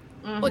ran.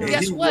 But And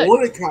guess he what?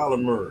 wanted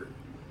Kyler Murray.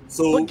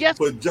 So But guess-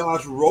 for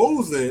Josh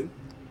Rosen,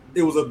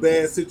 it was a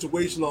bad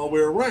situation all the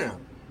way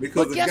around.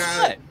 Because But the guess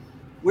guy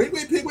what?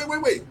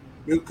 wait.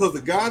 Because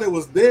the guy that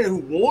was there who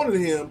wanted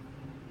him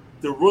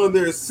to run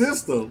their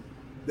system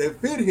that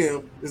fit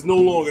him is no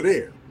longer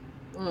there.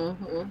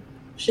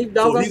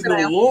 Sheepdog, So go he's sit no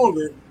down.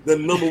 longer the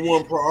number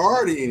one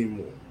priority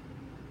anymore.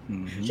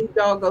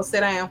 Sheepdog, go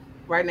sit down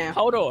right now.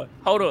 Hold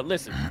on.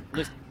 Listen.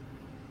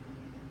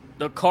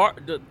 The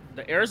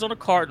Arizona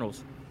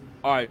Cardinals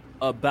are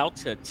about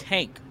to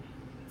tank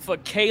for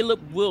Caleb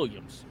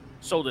Williams.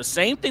 So the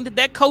same thing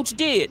that coach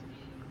did,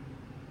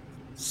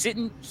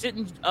 sitting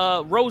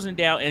Rosen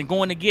down and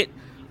going to get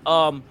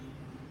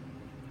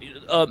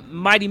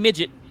Mighty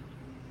Midget.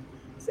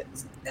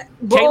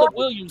 Caleb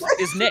Williams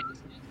is next.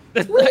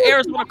 The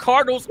Arizona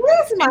Cardinals,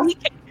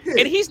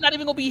 and he's not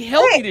even going to be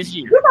healthy this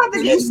year.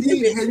 Have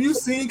you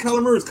seen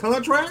Kyler Murray's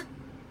contract?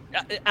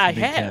 I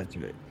have.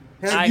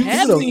 Have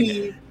you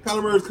seen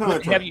Kyler Murray's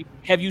contract?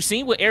 Have you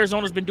seen what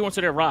Arizona's been doing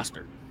to their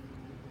roster?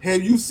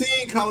 Have you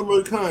seen Kyler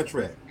Murray's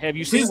contract? Have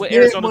you seen His what dead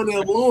Arizona money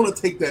alone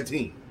to take that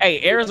team?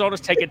 Hey,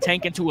 Arizona's taking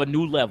tanking to a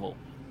new level.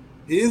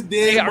 His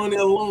dead money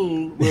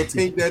alone will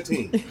take that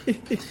team.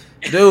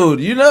 Dude,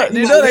 you know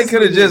they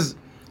could have just.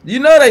 You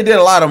know they did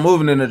a lot of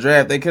moving in the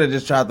draft. They could have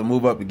just tried to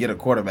move up and get a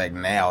quarterback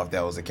now if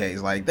that was the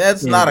case. Like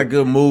that's not a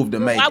good move to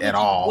make at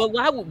all.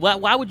 Well,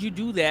 why would you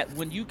do that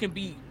when you can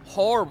be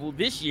horrible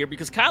this year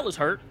because Kyler's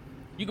hurt?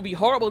 You can be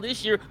horrible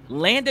this year,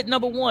 land at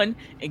number one,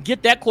 and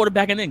get that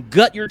quarterback, and then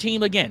gut your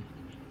team again.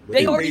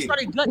 They already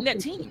started gutting that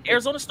team.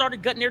 Arizona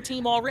started gutting their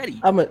team already.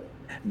 I'm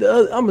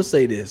gonna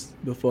say this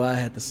before I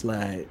had to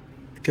slide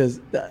because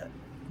the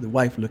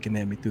wife looking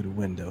at me through the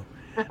window.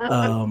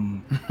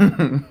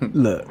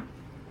 Look.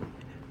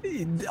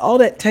 All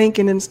that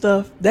tanking and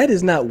stuff, that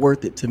is not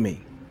worth it to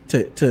me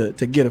to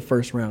get a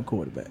first round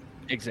quarterback.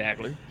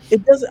 Exactly.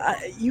 It doesn't.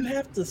 You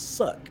have to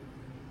suck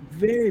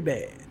very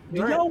bad.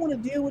 Do y'all want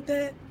to deal with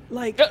that?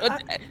 Like,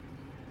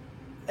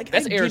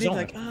 that's Arizona.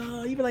 Like,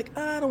 even like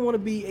I don't want to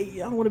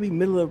be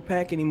middle of the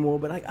pack anymore.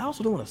 But I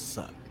also don't want to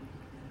suck.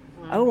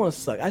 I don't want to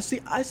suck. I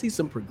see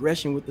some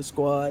progression with the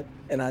squad,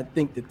 and I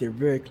think that they're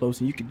very close.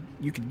 And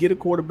you could get a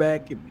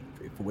quarterback.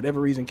 For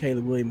whatever reason,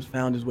 Caleb Williams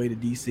found his way to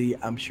DC.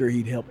 I'm sure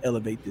he'd help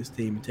elevate this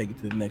team and take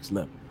it to the next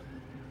level.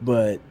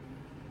 But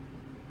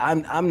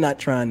I'm not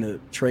trying to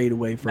trade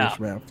away first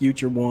round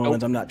future ones.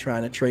 Nope. I'm not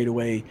trying to trade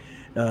away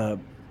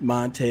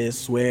Montez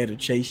Sweat or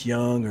Chase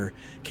Young or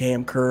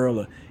Cam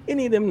Curl or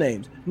any of them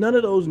names. None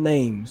of those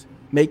names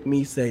make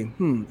me say,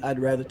 I'd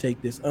rather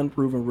take this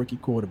unproven rookie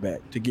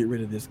quarterback to get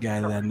rid of this guy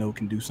that I know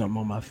can do something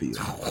on my field.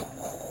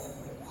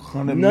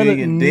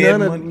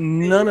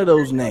 None of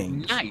those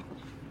names.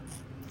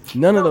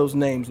 None of those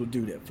names will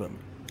do that for me.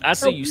 I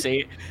see you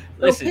say it.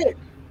 Listen.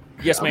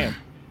 Yes, ma'am.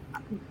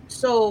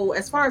 So,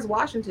 as far as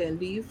Washington,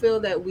 do you feel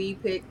that we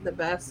pick the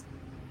best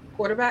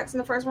quarterbacks in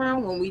the first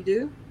round when we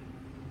do?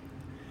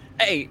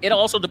 Hey, it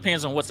also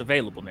depends on what's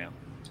available now.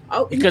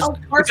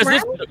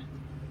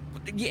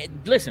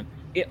 Listen,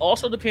 it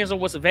also depends on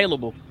what's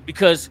available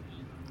because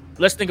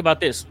let's think about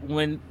this.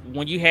 When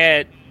you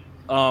had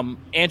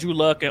Andrew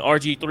Luck and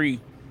RG3,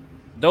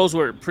 those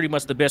were pretty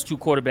much the best two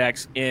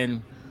quarterbacks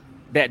in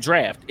that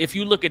draft. If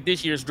you look at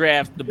this year's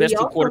draft, the best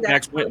two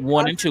quarterbacks went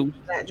 1 and 2.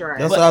 That's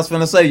what I was going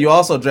to say. You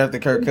also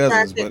drafted Kirk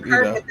Cousins, but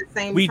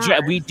we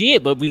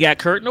did, but we got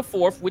Kurt in the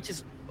fourth, which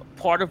is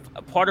part of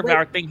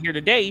our thing here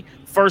today.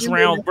 First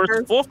round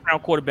versus fourth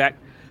round quarterback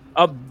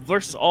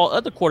versus all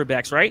other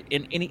quarterbacks, right?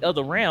 In any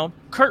other round,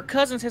 Kirk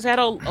Cousins has had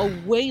a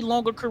way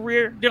longer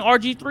career than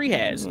RG3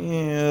 has.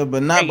 Yeah,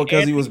 but not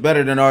because he was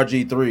better than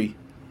RG3.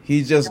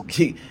 He just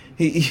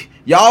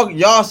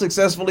y'all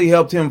successfully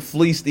helped him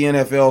fleece the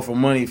NFL for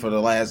money for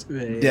the last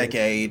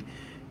decade.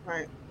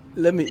 Right.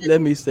 Let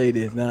me say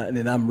this now, and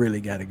then I'm really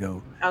gotta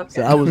go. Okay.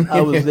 So I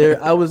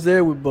was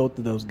there with both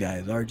of those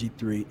guys,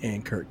 RG3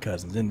 and Kirk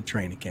Cousins, in the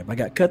training camp. I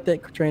got cut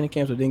that training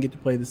camp, so I didn't get to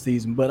play the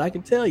season. But I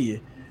can tell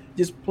you,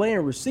 just playing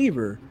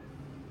receiver,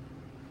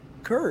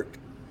 Kirk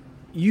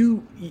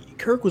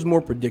was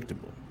more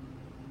predictable,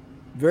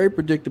 very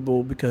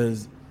predictable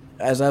because.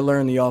 As I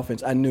learned the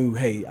offense, I knew,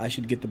 hey, I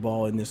should get the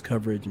ball in this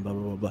coverage and blah,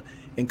 blah, blah, blah.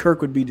 And Kirk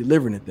would be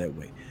delivering it that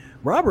way.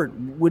 Robert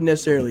wouldn't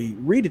necessarily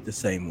read it the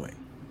same way.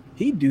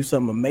 He'd do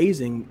something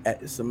amazing,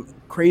 some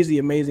crazy,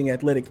 amazing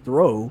athletic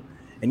throw,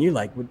 and you're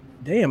like, well,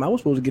 damn, I was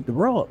supposed to get the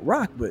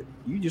rock, but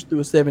you just threw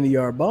a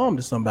 70-yard bomb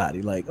to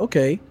somebody. Like,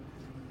 okay.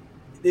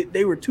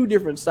 they were two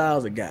different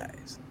styles of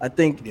guys. I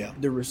think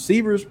the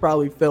receivers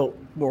probably felt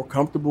more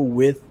comfortable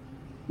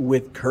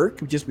with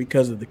Kirk just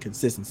because of the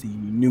consistency. You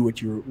knew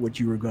what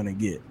you were going to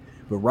get.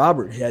 But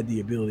Robert had the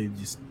ability to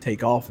just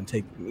take off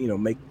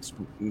and make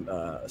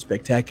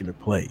spectacular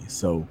plays.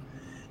 So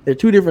they're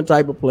two different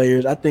type of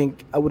players. I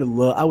think I would have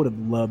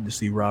loved to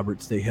see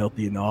Robert stay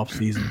healthy in the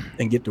offseason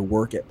and get to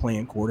work at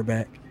playing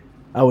quarterback.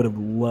 I would have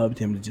loved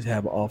him to just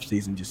have an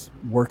offseason just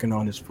working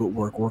on his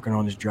footwork, working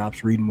on his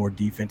drops, reading more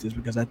defenses,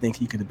 because I think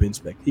he could have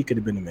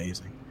been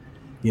amazing.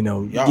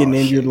 Getting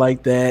injured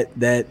like that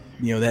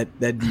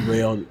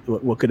derailed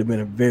what could have been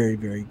a very,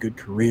 very good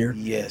career.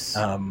 Yes.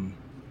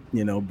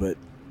 But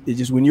it's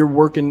just when you're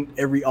working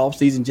every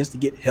offseason just to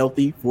get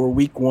healthy for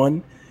week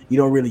one, you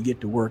don't really get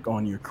to work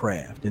on your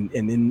craft. And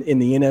in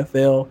the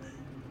NFL,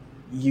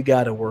 you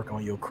got to work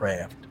on your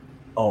craft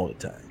all the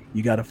time.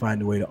 You got to find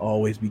a way to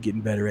always be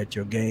getting better at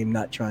your game,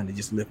 not trying to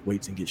just lift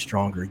weights and get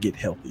stronger and get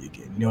healthy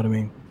again. You know what I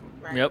mean?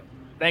 Right. Yep.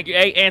 Thank you.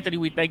 Hey, Anthony,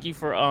 we thank you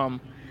for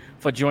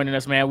joining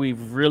us, man. We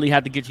really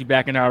had to get you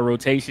back in our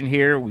rotation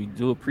here. We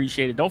do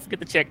appreciate it. Don't forget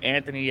to check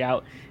Anthony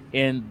out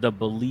in the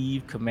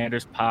Believe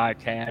Commanders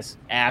podcast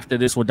after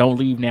this one. Don't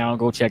leave now and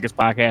go check his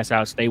podcast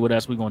out. Stay with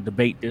us. We're going to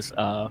debate this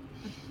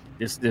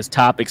this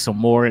topic some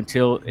more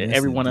until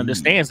everyone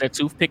understands that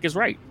Toothpick is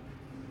right.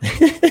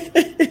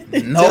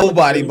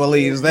 Nobody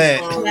believes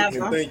that.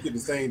 And thank you at the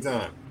same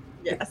time.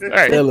 Yes. All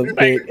right.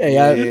 Hey,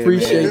 I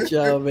appreciate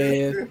y'all,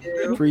 man.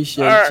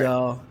 Appreciate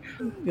y'all.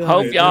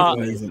 Hope y'all.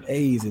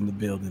 A's in the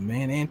building,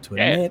 man.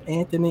 Antoinette,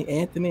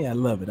 Anthony, I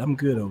love it. I'm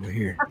good over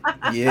here.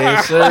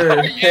 Yes,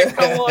 sir.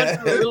 Come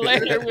on,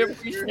 later. We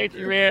appreciate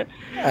you, man.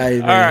 All right,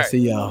 man. All right.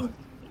 See y'all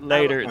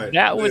later. All right.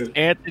 That was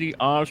Anthony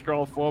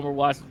Armstrong, former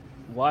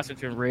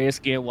Washington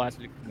Redskin,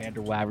 Washington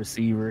Commander wide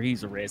receiver.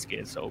 He's a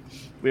Redskin, so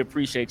we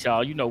appreciate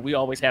y'all. We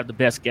always have the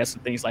best guests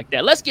and things like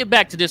that. Let's get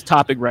back to this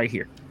topic right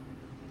here.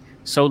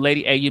 So,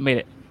 Lady A, you made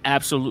an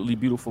absolutely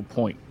beautiful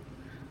point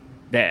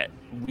that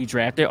we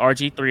drafted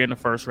RG3 in the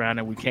first round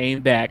and we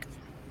came back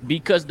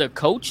because the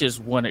coaches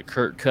wanted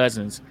Kirk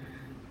Cousins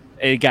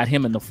and got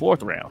him in the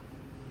fourth round.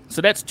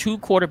 So that's two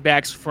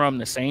quarterbacks from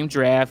the same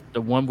draft.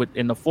 The one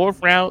in the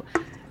fourth round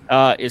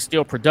is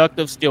still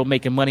productive, still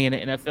making money in the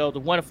NFL. The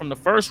one from the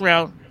first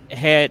round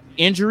had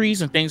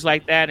injuries and things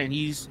like that, and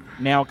he's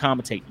now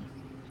commentating.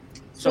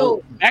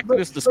 So back to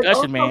this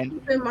discussion, man.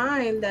 Keep in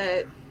mind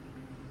that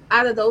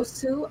out of those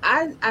two,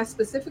 I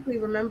specifically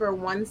remember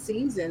one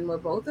season where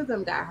both of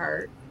them got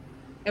hurt,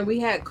 and we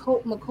had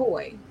Colt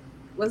McCoy,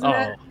 wasn't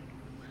that?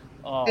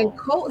 Oh. And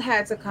Colt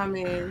had to come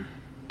in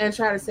and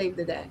try to save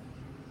the day.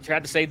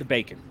 Tried to save the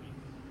bacon.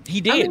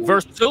 He did,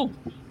 verse 2.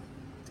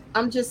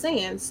 I'm just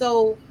saying.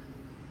 So,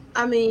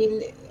 I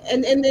mean,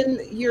 and then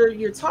you're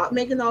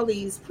making all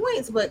these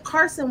points, but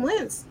Carson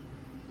Wentz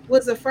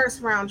was a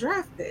first round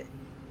draft pick.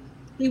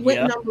 He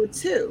went number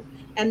 2.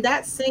 And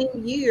that same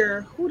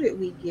year, who did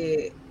we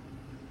get?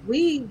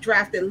 We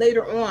drafted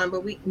later on,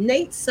 but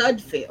Nate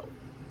Sudfeld.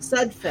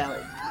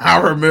 I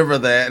remember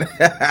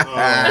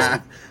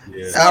that.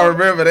 Yeah. I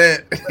remember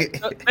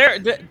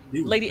that.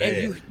 Lady,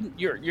 and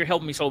you're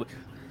helping me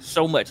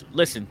so much.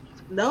 Listen,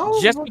 no,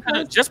 just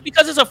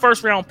because it's a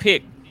first round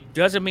pick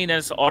doesn't mean that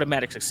it's an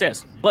automatic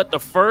success. But the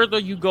further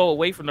you go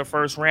away from the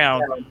first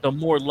round, the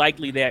more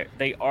likely that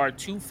they are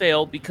to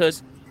fail.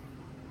 Because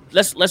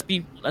let's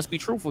be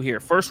truthful here.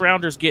 First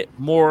rounders get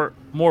more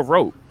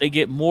rope. They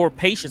get more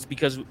patience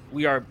because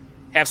we have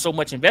so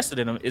much invested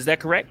in them. Is that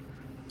correct?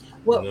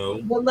 Well,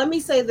 let me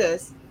say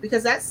this,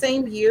 because that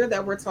same year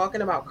that we're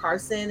talking about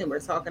Carson and we're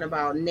talking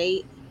about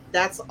Nate,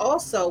 that's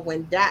also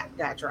when Dak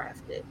got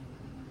drafted.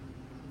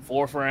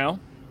 Fourth round.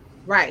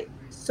 Right.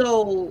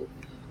 So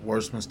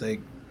worst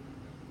mistake.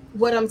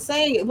 What I'm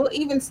saying, well,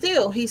 even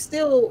still, he's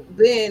still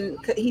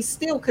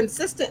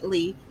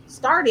consistently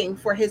starting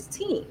for his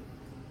team.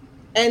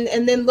 And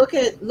then look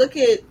at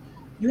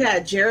you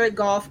had Jared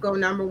Goff go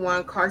number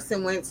 1,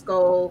 Carson Wentz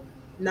go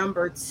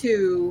number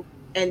 2,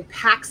 and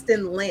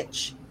Paxton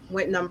Lynch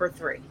went number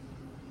 3.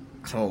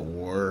 Oh,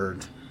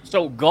 word.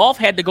 So Goff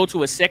had to go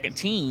to a second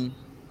team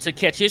to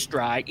catch his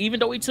stride, even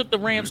though he took the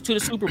Rams to the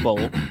Super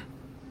Bowl.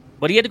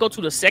 But he had to go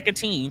to the second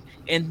team.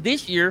 And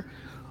this year,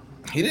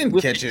 he didn't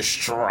catch his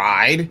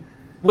stride.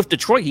 With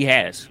Detroit, he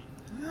has.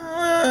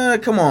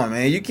 Come on,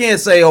 man. You can't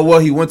say, oh, well,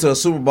 he went to a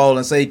Super Bowl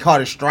and say he caught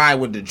his stride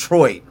with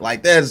Detroit.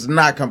 Like, that's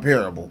not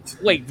comparable.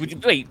 Wait.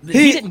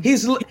 He's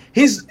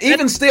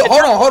even still.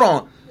 Hold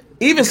on.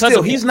 Even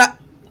still,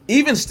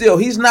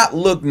 he's not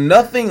looked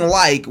nothing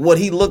like what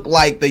he looked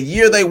like the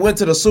year they went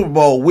to the Super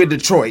Bowl with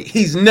Detroit.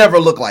 He's never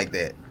looked like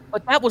that.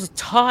 But that was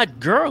Todd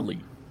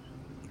Gurley.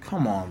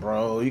 Come on,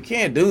 bro. You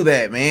can't do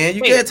that, man.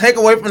 You can't take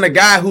away from the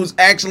guy who's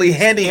actually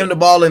handing him the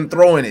ball and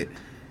throwing it.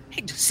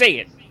 Hey, say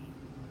it.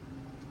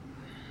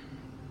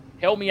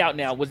 Help me out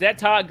now. Was that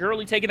Todd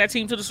Gurley taking that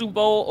team to the Super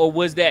Bowl, or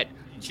was that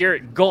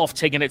Jared Goff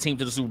taking that team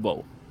to the Super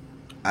Bowl?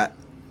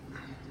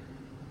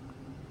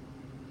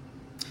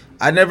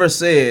 I never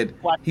said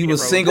he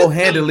was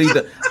single-handedly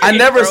I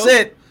never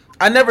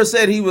I never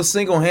said he was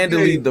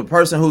single-handedly the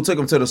person who took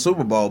him to the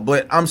Super Bowl,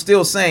 but I'm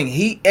still saying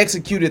he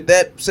executed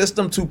that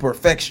system to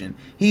perfection.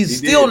 He's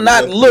still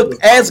not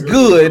looked as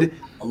good.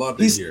 A lot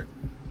this year.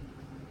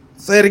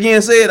 Say it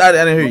again. Say it. I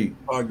didn't hear you.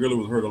 Todd Gurley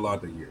was hurt a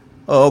lot this year.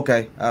 Oh,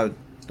 okay.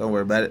 Don't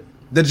worry about it.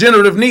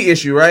 Degenerative knee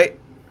issue, right?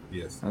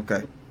 Yes.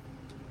 Okay.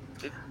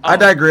 I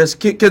digress.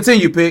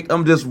 Continue, Pick.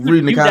 I'm just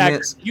reading the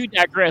comments. You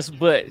digress,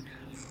 but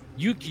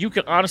you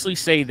can honestly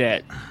say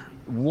that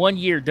 1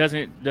 year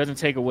doesn't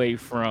take away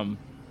from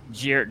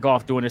Jared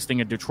Goff doing this thing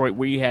in Detroit,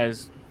 where he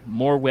has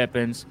more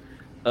weapons.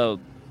 I'm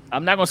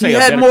not gonna say he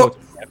had more.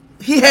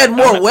 He had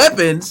more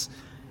weapons.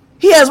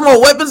 He has more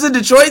weapons in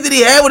Detroit than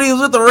he had when he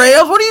was with the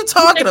Rams. What are you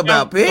talking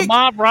about, Pick?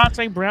 Amon-Ra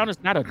St. Brown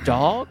is not a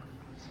dog.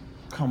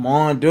 Come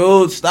on,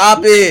 dude. Stop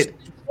it.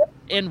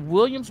 And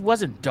Williams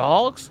wasn't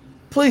dogs.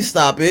 Please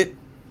stop it.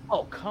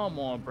 Oh, come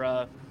on,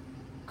 bro.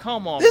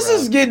 Come on. This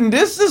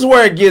is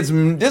where it gets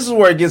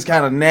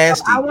kind of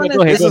nasty.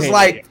 This is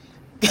like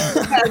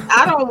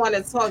I don't want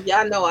to talk.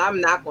 Y'all know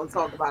I'm not going to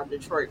talk about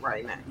Detroit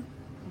right now,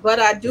 but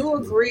I do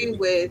agree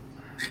with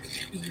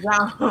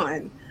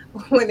John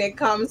when it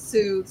comes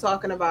to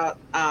talking about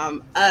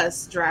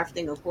us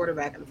drafting a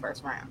quarterback in the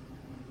first round.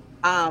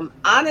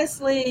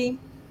 Honestly,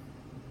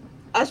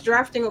 us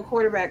drafting a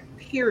quarterback,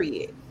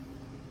 period,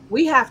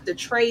 we have to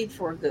trade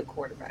for a good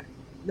quarterback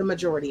the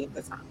majority of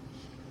the time.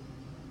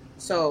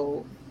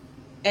 So,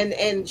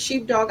 and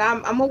Sheepdog,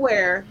 I'm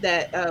aware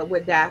that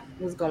what Dak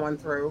was going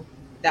through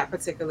that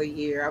particular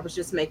year. I was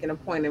just making a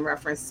point in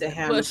reference to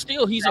him. But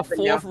still, he's a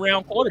fourth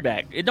round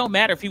quarterback. It don't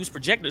matter if he was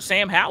projected.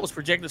 Sam Howell was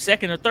projected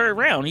second or third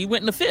round. He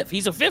went in the fifth.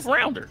 He's a fifth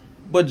rounder.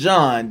 But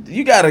John,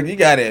 you gotta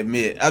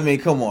admit. I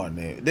mean, come on,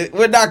 man.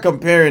 We're not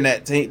comparing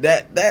that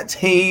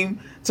team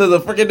to the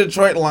freaking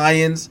Detroit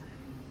Lions.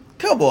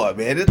 Come on,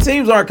 man. The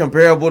teams aren't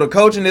comparable. The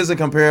coaching isn't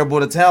comparable.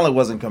 The talent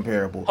wasn't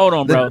comparable. Hold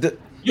on, bro.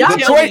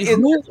 Detroit is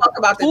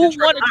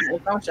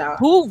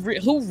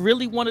who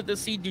really wanted to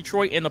see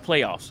Detroit in the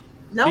playoffs?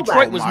 Nobody.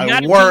 Detroit was not a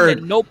team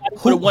that nobody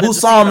who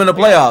saw them in the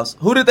playoffs?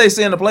 Who did they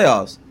see in the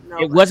playoffs?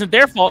 It wasn't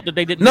their fault that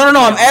they didn't. No.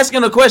 I'm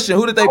asking a question.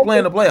 Who did they play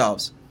in the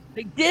playoffs?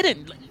 They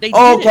didn't.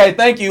 Okay,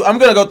 thank you. I'm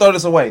gonna go throw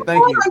this away.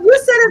 Thank you. You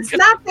said it's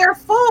not their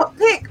fault,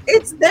 Pick.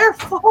 It's their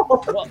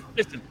fault. Well,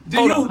 listen,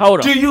 hold on.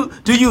 Do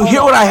you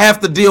hear what I have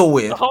to deal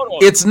with?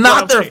 It's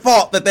not their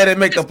fault that they didn't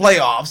make the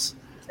playoffs.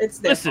 It's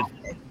their fault.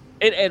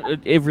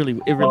 It really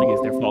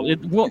is their fault.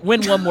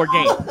 Win one more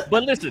game.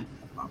 But listen,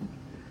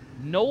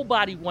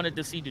 nobody wanted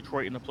to see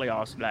Detroit in the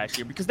playoffs last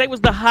year because they was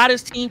the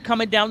hottest team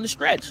coming down the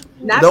stretch.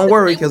 Don't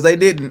worry, because they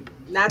didn't.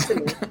 Not to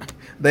me.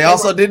 They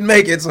also didn't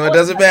make it, so it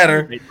doesn't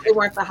matter. They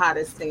weren't the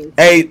hottest team.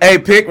 Hey,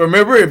 Pick,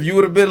 remember, if you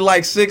would have been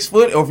like 6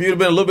 foot, or if you'd have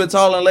been a little bit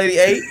taller than Lady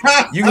 8,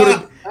 you would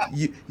have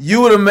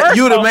made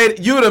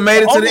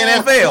it to the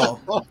NFL.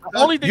 The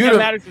only thing that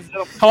matters is that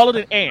I'm taller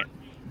than Ant.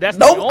 That's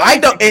I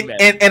don't,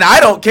 and I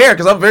don't care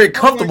because I'm very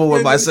comfortable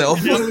with myself.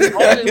 I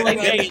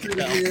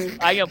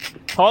am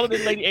taller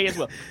than Lady A as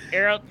well.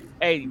 Aaron,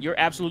 hey, you're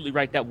absolutely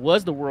right. That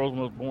was the world's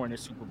most boring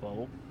Super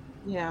Bowl.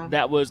 Yeah,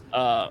 that was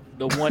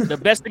the one. The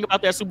best thing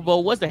about that Super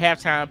Bowl was the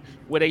halftime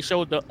where they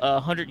showed the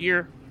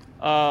 100-year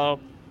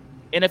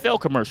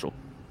NFL commercial.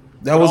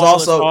 That was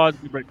also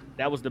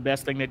that was the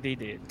best thing that they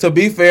did. To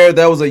be fair,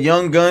 that was a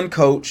young gun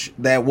coach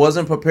that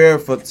wasn't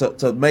prepared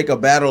to make a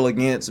battle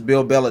against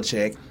Bill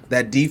Belichick.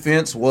 That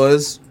defense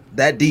was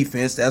that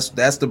defense.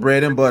 That's the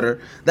bread and butter.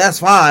 That's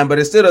fine, but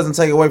it still doesn't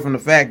take away from the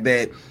fact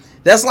that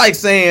that's like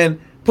saying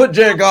put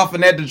Jared Goff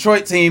in that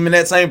Detroit team in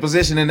that same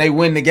position and they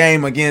win the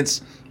game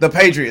against the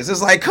Patriots.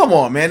 It's like, come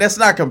on, man, that's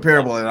not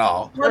comparable at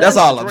all. That's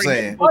all I'm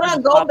saying. Hold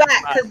on, go back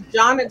because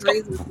John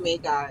agrees with me,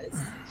 guys.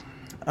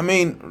 I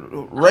mean,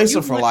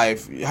 racer for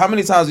life. How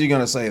many times are you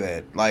gonna say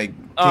that? Like,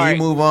 can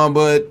you move on?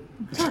 But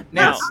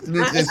now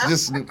it's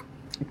just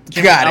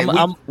you got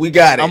it. We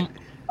got it.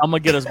 I'm gonna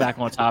get us back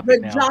on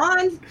topic now. But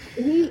John,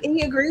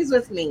 he agrees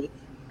with me.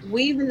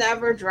 We've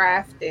never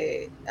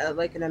drafted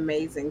like an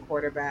amazing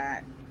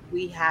quarterback.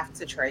 We have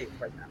to trade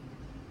for them.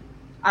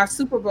 Our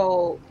Super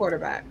Bowl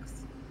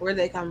quarterbacks, where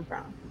they come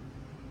from?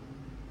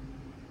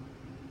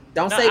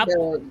 Don't say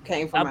Bill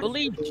came from. I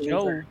believe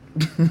Joe.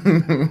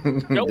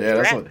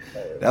 Yeah,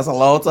 that's a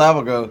long time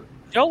ago.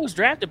 Joe was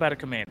drafted by the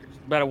Commanders,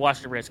 by the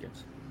Washington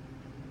Redskins.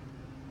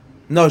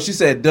 No, she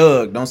said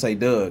Doug. Don't say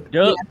Doug.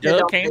 Doug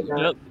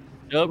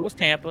was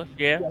Tampa.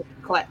 Yeah,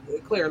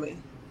 clearly.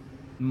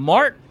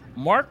 Mark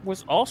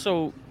was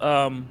also.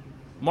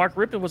 Mark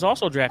Rippon was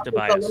also drafted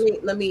by us.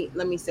 Let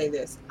me say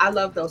this. I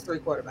love those three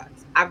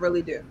quarterbacks. I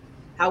really do.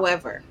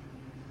 However,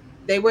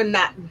 they were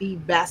not the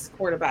best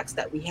quarterbacks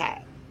that we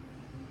had.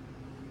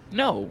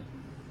 No.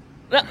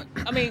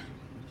 I mean,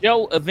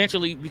 Joe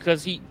eventually,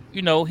 because he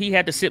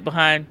had to sit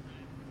behind.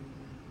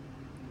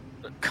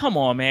 Come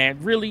on,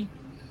 man. Really?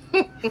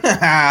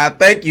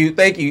 Thank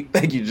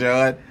you,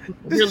 John.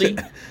 Really?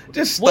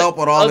 Just stop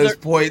on all his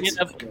points.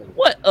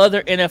 What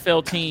other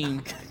NFL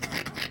team?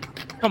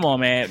 Come on,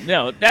 man.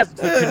 No, that's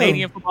the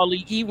Canadian Football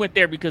League. He went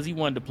there because he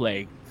wanted to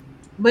play.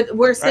 But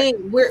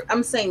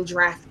I'm saying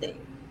drafting.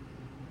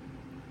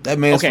 That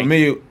man's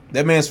familiar.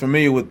 That man's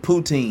familiar with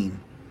poutine.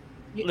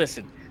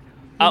 Listen,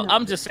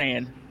 I'm just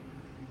saying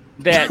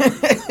that.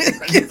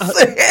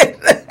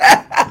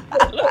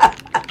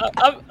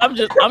 I'm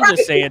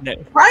just saying that.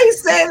 Right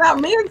said that.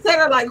 Men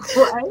said it like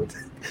right.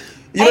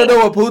 You don't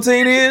know what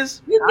poutine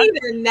is? You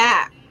need a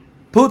nap.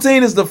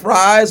 Poutine is the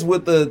fries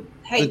with the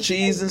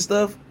cheese and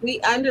stuff. We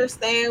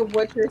understand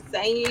what you're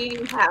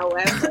saying,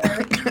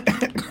 however.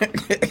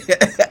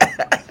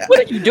 What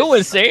are you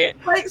doing, Sad?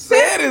 Like,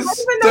 Sad is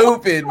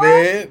stupid,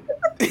 man.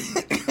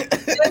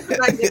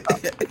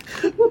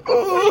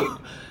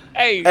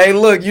 Hey,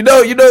 look, you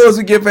know, once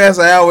we get past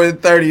an hour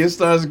and 30, it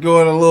starts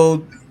going a little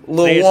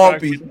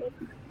wompy.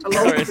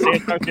 It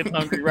starts getting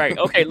hungry, right?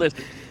 Okay,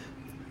 listen.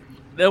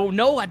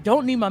 No, I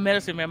don't need my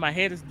medicine, man. My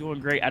head is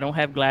doing great. I don't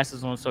have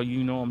glasses on, so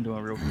you know I'm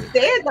doing real good.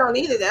 Dad don't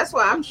either. That's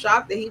why I'm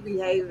shocked that he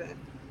behaving.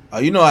 Oh,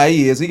 you know how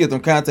he is. He get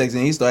them contacts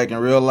and he start acting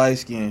real light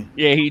skin.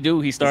 Yeah, he do.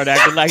 He started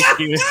acting light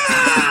skin.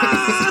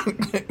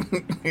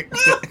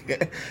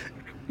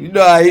 You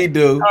know how he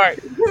do. All right,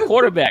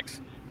 quarterbacks.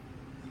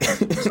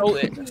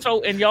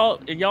 So in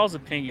y'all's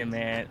opinion,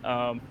 man,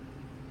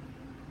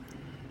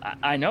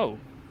 I know.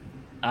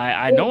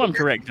 I know I'm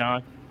correct,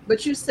 John.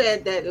 But you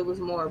said that it was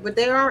more, but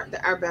they aren't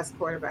our best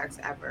quarterbacks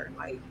ever,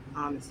 like,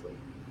 honestly.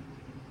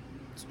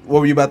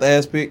 What were you about to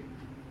ask, Pick?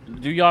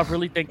 Do y'all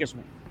really think it's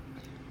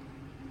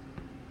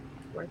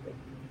worth it?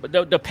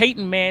 But the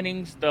Peyton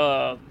Mannings,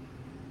 the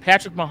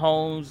Patrick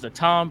Mahomes, the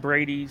Tom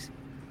Brady's,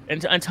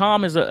 and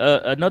Tom is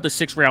another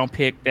 6th-round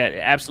pick that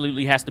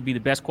absolutely has to be the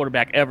best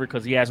quarterback ever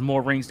because he has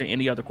more rings than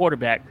any other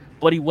quarterback,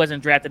 but he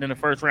wasn't drafted in the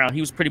 1st round.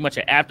 He was pretty much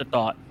an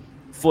afterthought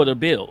for the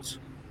Bills.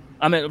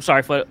 I'm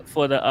sorry, for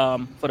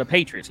the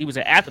Patriots. He was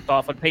an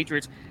afterthought for the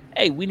Patriots.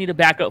 Hey, we need a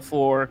backup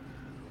for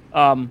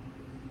God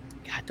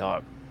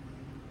dog.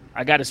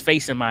 I got his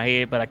face in my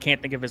head, but I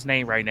can't think of his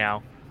name right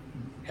now.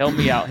 Help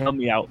me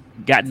out.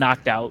 Got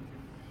knocked out.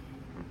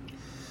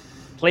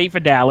 Played for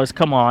Dallas.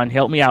 Come on,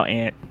 help me out,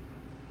 Ant.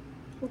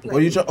 Who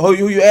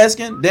you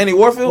asking? Danny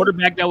Warfield?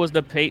 Quarterback that was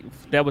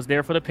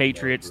there for the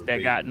Patriots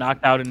that got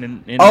knocked out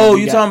in you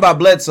talking about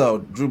Bledsoe,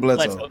 Drew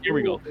Bledsoe. Here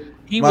we go.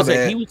 He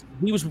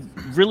was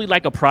really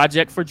like a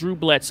project for Drew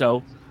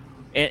Bledsoe,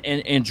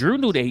 and Drew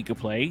knew that he could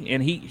play,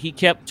 and he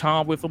kept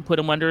Tom with him, put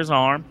him under his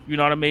arm. You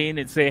know what I mean?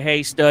 And say,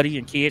 hey, study,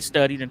 and kids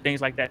studied and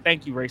things like that.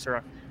 Thank you,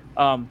 Racer.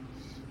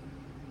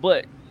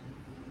 But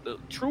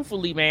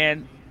truthfully,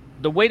 man,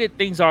 the way that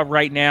things are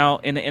right now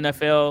in the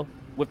NFL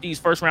with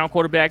these 1st-round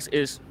quarterbacks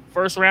is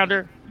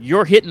 1st-rounder,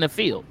 you're hitting the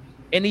field.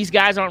 And these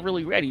guys aren't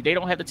really ready. They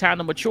don't have the time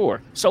to mature.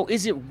 So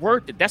is it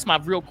worth it? That's my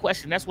real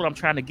question. That's what I'm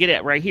trying to get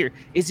at right here.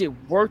 Is it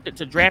worth it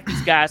to draft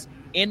these guys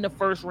in the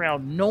 1st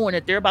round knowing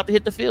that they're about to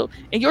hit the field?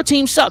 And your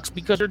team sucks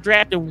because they're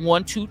drafted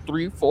 1, 2,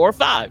 3, 4,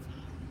 5.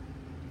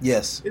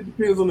 Yes. It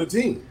depends on the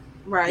team.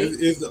 Right.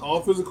 Is the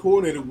offensive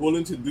coordinator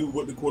willing to do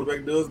what the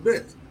quarterback does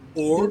best?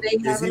 Or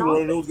is he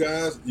one of those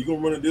guys, you're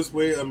going to run it this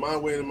way and my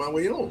way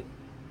on?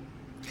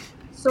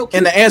 So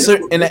and the answer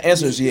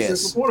is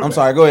yes. I'm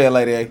sorry. Go ahead,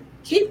 Lady A.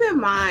 Keep in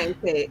mind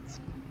that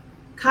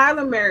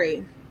Kyler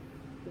Murray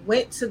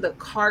went to the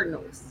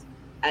Cardinals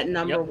at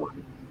number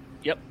 1.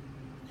 Yep.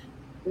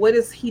 What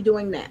is he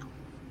doing now?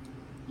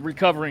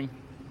 Recovering.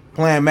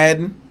 Playing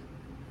Madden.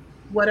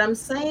 What I'm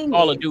saying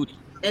Call of Duty.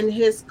 In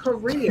his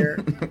career,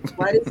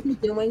 what is he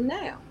doing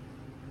now?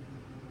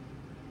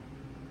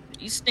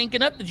 He's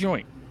stinking up the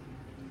joint.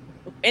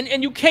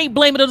 And you can't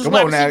blame it on his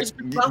wide receivers.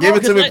 Give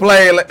it to me,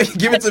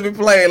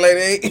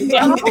 lady.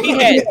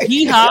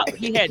 He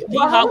had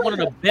D-Hop, one of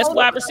the best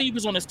wide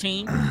receivers on his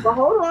team. But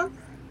hold on.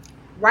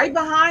 Right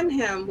behind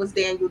him was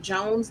Daniel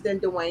Jones, then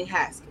Dwayne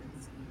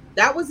Haskins.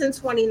 That was in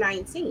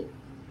 2019.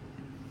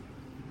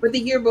 But the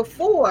year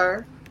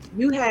before,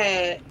 you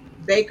had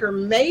Baker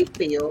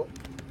Mayfield,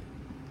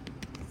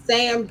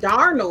 Sam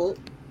Darnold,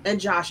 and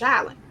Josh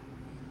Allen.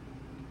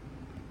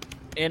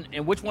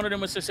 And which one of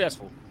them was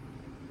successful?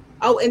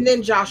 Oh, and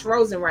then Josh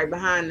Rosen right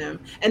behind them,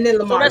 and then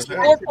Lamar. So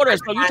that's 4 quarterbacks.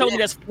 So you told me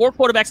that's 4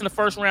 quarterbacks in the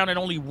 1st round, and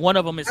only one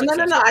of them is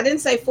successful. No. I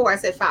didn't say 4. I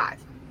said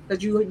 5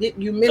 because you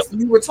missed.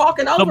 You were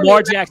talking over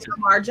Lamar Jackson.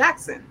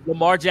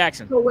 Lamar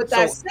Jackson. So with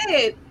that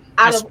said,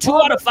 that's 2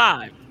 out of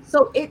 5.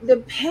 So it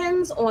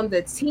depends on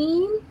the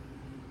team.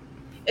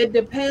 It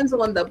depends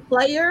on the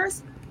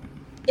players.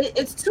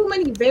 It's too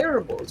many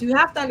variables. You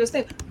have to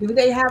understand. Do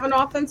they have an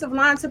offensive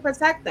line to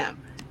protect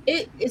them?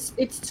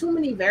 It's too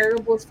many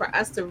variables for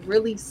us to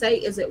really say,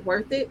 is it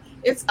worth it?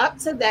 It's up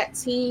to that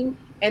team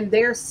and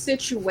their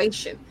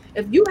situation.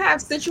 If you have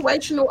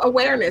situational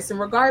awareness in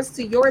regards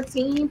to your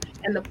team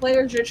and the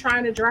players you're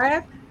trying to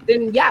draft,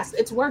 then yes,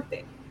 it's worth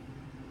it.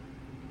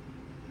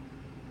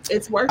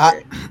 It's worth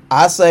it.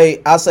 I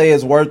say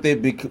it's worth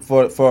it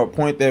for a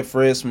point that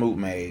Fred Smoot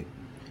made.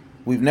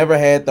 We've never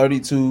had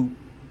 32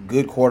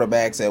 good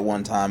quarterbacks at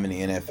one time in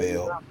the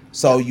NFL.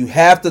 So you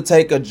have to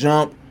take a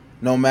jump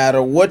no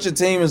matter what your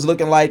team is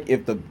looking like.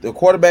 If the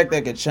quarterback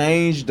that could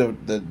change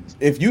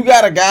if you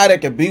got a guy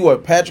that could be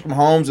what Patrick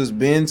Mahomes has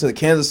been to the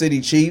Kansas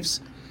City Chiefs,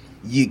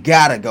 you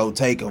gotta go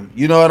take him.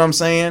 You know what I'm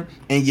saying?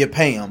 And you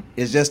pay him.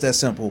 It's just that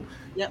simple.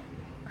 Yep.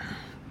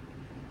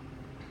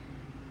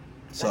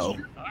 So,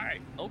 all right,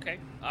 okay,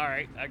 all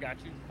right, I got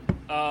you.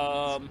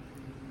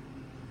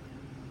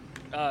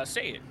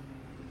 Say it.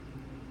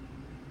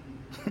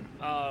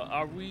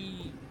 Are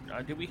we?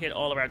 Did we hit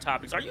all of our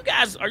topics? Are you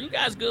guys? Are you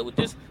guys good with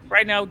this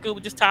right now? Good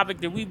with this topic?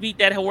 Did we beat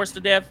that horse to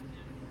death?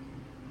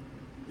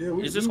 Yeah, Is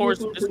we this went horse?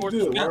 through it This pretty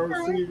horse was good. Wide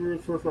good.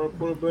 receivers, first round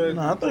quarterback.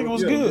 no, I think it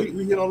was Yeah, good.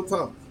 we hit all the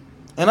topics.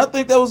 And I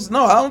think that was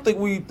no. I don't think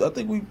we. I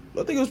think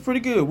it was pretty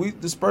good. We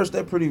dispersed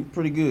that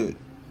pretty good.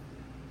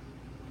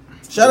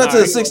 Shout out to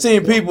the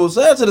 16 people.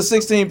 Shout out to the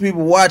 16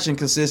 people watching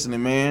consistently,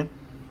 man.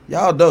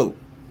 Y'all dope.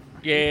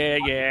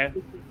 Yeah.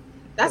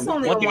 That's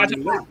only One on thing I one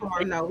just-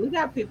 platform. No, we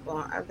got people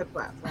on other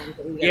platforms.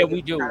 That Yeah, gotta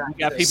we give do. shout out We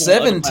got to. people on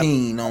other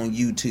 17 on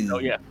YouTube. Oh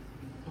yeah.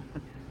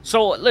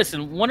 So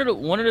listen, one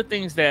of the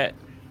things that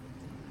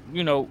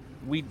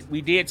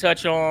we did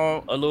touch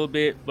on a little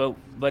bit,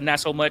 but not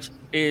so much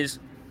is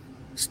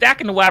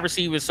stacking the wide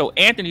receivers. So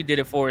Anthony did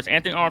it for us.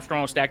 Anthony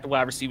Armstrong stacked the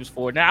wide receivers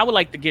for it. Now I would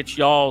like to get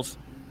y'all's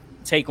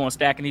take on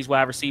stacking these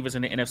wide receivers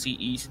in the NFC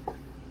East,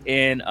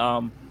 and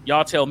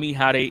y'all tell me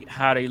how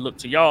they look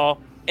to y'all,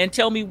 and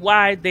tell me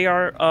why they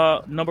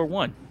are number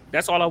one.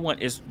 That's all I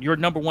want is your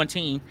number one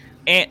team.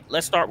 And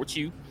let's start with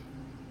you.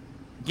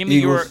 Give me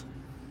your Eagles.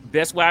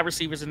 best wide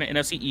receivers in the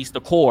NFC East,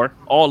 the core,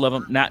 all of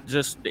them, not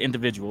just the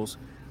individuals.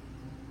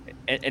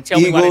 And tell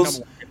me why they're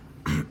number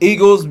one.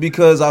 Eagles,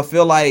 because I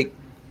feel like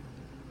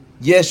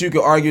yes, you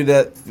could argue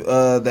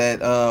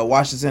that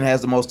Washington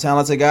has the most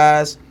talented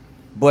guys,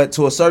 but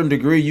to a certain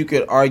degree, you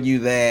could argue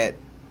that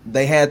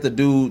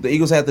the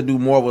Eagles had to do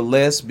more with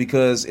less,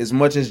 because as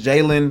much as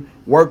Jalen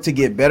worked to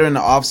get better in the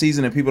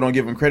offseason and people don't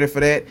give him credit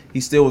for that,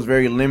 he still was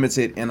very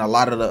limited in a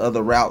lot of the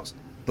other routes,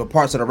 the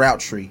parts of the route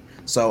tree.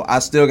 So I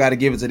still got to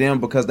give it to them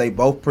because they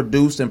both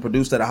produced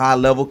at a high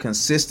level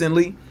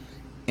consistently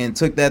and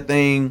took that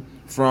thing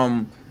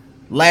from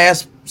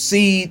last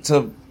seed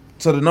to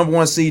the number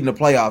one seed in the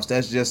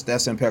playoffs.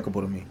 That's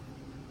impeccable to me.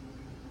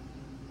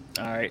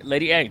 All right,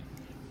 Lady A.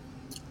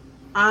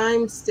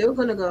 I'm still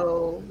gonna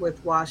go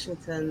with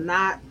Washington,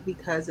 not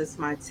because it's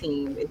my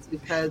team. It's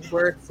because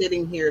we're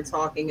sitting here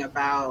talking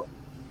about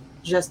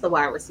just the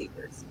wide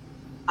receivers.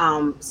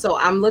 So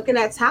I'm looking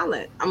at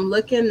talent. I'm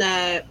looking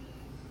at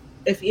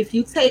if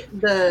you take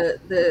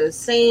the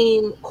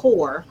same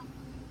core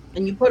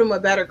and you put them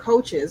with better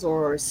coaches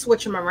or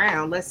switch them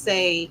around. Let's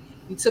say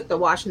you took the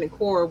Washington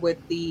core with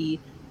the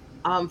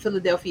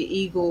Philadelphia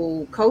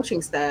Eagle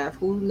coaching staff.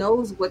 Who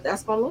knows what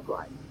that's going to look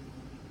like?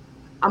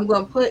 I'm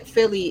going to put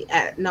Philly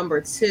at number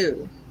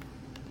 2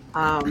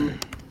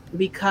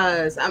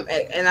 because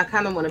I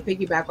kind of want to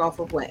piggyback off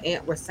of what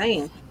Ant was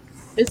saying.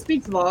 It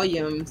speaks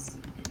volumes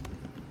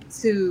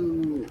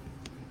to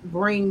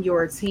bring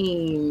your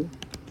team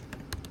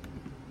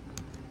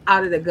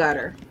out of the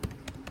gutter.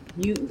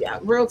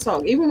 Real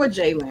talk, even with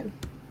Jalen.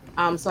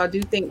 So I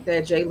do think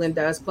that Jalen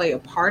does play a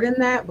part in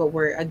that, but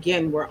we're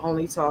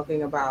only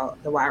talking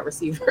about the wide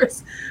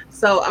receivers.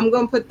 So I'm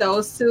going to put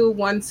those two,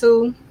 1,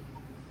 2.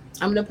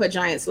 I'm going to put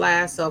Giants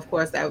last. So of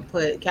course that would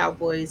put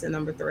Cowboys in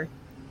number 3.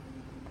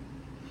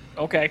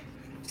 Okay,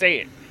 say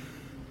it.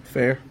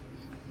 Fair.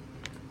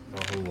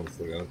 Hold on a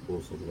second. I'll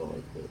pull something on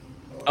right quick.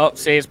 Oh,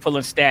 Say's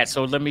pulling stats.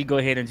 So let me go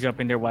ahead and jump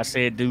in there while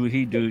Say do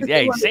he do.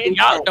 Hey, Say,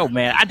 y'all know,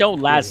 man. I don't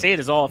lie. Say it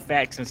is all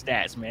facts and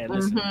stats, man.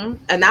 Listen.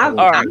 And I'm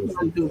going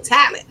to do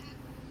talent.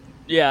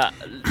 Yeah,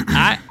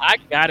 I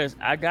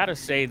gotta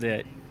say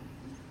that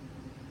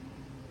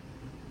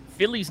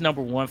Philly's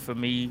number 1 for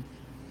me,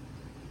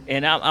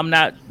 and I'm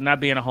not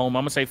being a homer.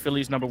 I'm gonna say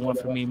Philly's number 1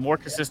 for me. More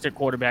consistent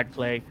quarterback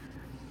play.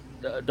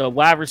 The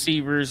wide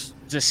receivers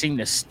just seem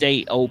to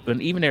stay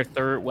open. Even their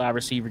third wide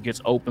receiver gets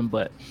open,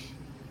 but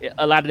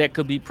a lot of that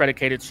could be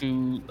predicated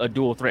to a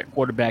dual threat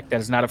quarterback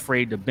that is not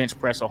afraid to bench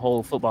press a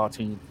whole football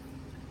team.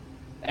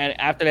 And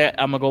after that,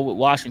 I'm gonna go with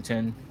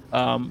Washington.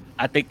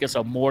 I think it's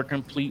a more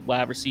complete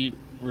wide receiver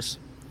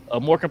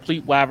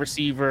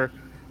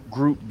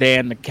group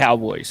than the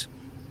Cowboys.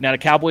 Now the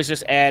Cowboys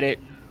just added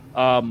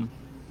your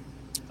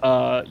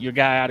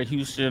guy out of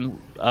Houston.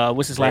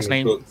 What's his last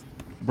name? Cooks.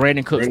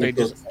 Brandon Cooks.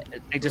 Brandon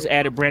They just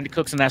added Brandon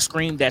Cooks, and I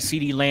screamed that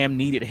CeeDee Lamb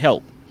needed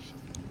help.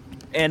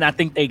 And I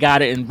think they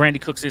got it, and Brandon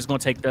Cooks is going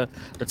to take the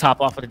top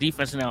off of the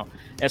defense. Now,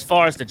 as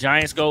far as the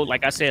Giants go,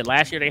 like I said,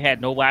 last year they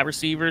had no wide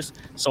receivers,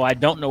 so I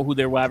don't know who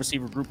their wide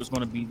receiver group is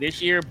going to be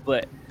this year,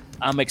 but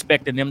I'm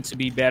expecting them to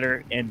be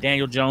better. And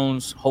Daniel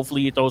Jones,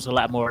 hopefully he throws a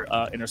lot more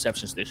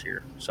interceptions this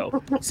year.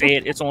 So, Say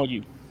it, it's on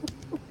you.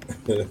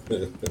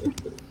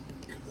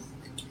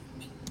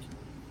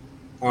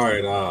 All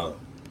right.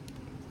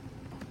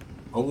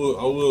 I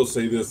will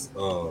say this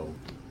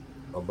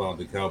about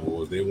the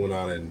Cowboys. They went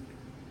out and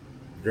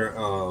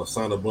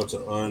signed a bunch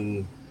of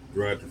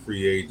undrafted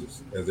free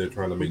agents as they're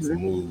trying to make some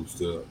moves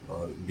to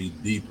be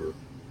deeper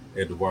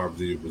at the wide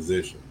receiver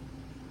position.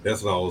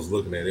 That's what I was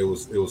looking at. It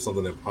was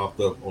something that popped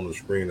up on the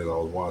screen as I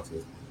was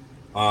watching.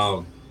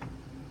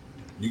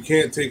 You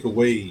can't take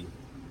away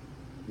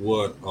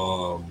what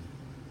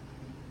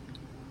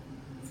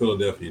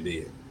Philadelphia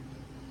did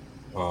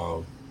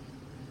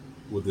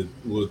with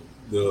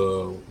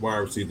the wide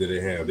receiver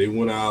they have. They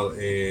went out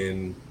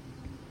and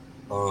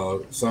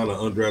sign an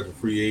undrafted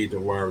free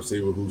agent wide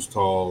receiver who's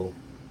tall.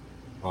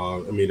 I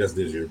mean, that's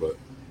this year, but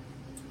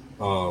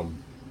I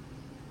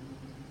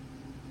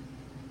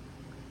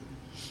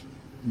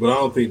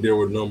don't think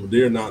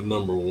they're not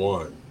number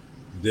one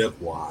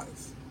depth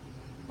wise.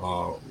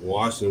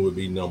 Washington would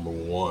be number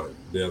one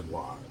depth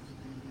wise,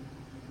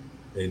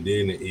 and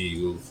then the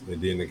Eagles,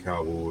 and then the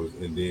Cowboys,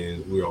 and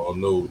then we all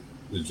know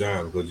the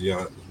Giants, because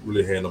Giants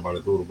really had nobody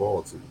to throw the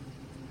ball to.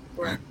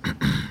 Right.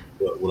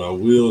 But what I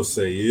will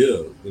say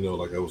is,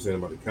 like I was saying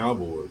about the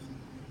Cowboys,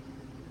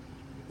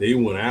 they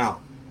went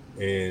out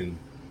and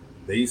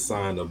they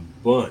signed a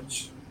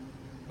bunch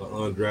of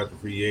undrafted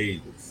free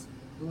agents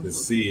to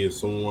see if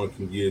someone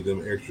can give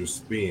them extra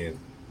spin,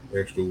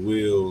 extra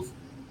wheels,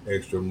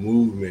 extra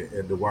movement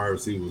at the wide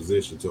receiver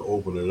position to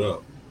open it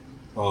up.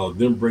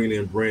 Them bringing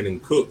in Brandon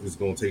Cook is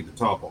going to take the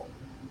top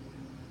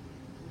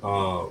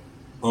off.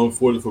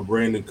 Unfortunately for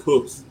Brandon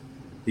Cooks,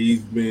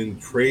 he's been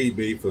trade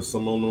bait for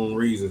some unknown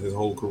reason his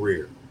whole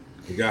career.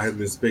 The guy has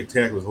been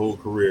spectacular his whole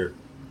career,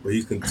 but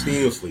he's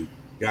continuously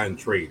gotten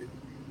traded.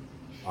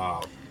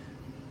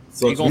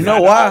 So you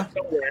know why?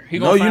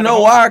 No, you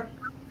know why?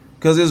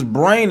 Because his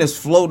brain is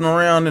floating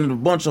around in a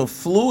bunch of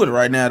fluid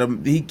right now.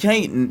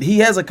 He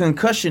has a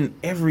concussion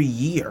every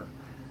year.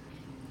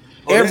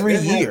 Every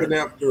year. Happened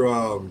after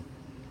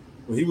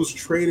when he was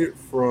traded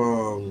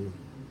from,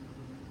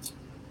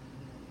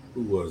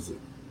 who was it?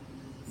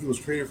 He was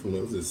traded from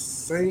the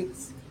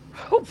Saints.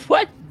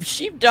 What?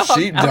 Sheepdog?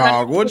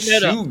 Sheepdog, what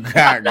you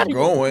got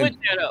going?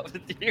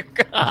 Dear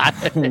God.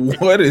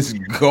 What is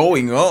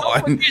going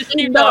on?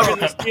 Sheepdog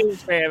is a Steelers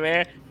fan,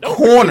 man.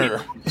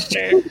 Corner.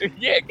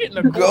 Yeah, get in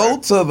the corner. Go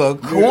to the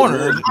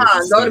corner.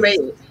 Go to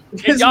bed.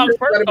 And y'all,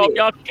 first off,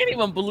 y'all can't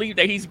even believe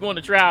that he's going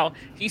to trial.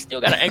 He's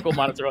still got an ankle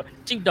monitor.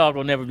 Sheepdog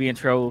will never be in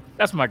trouble.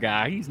 That's my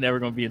guy. He's never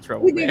going to be in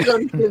trouble. We need to go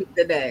to sleep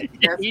today.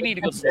 You need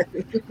to go sleep.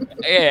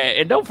 Yeah,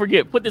 and don't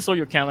forget, put this on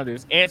your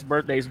calendars. Ant's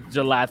birthday is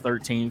July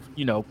 13th.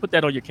 Put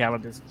that on your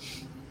calendars.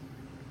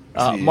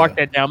 Mark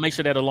that down. Make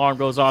sure that alarm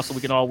goes off so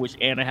we can all wish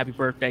Ant a happy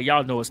birthday.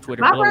 Y'all know it's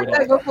Twitter. My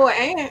birthday before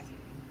Ant.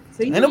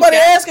 So ain't nobody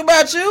asking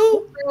about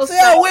you. See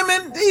how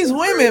these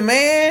women,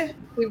 man.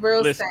 We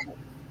real stank.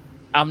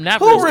 I'm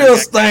not real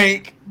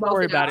stank. Don't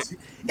worry about it.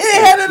 It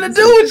ain't had nothing to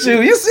do with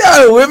you. You see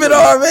how the women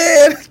are,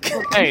 man.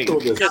 Hey,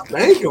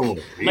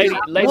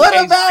 lady,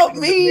 what about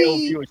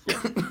me?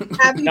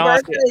 Happy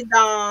birthday,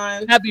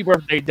 Don. Happy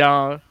birthday,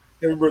 Don.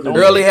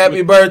 Early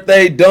happy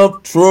birthday,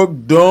 dump truck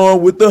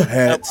Don with the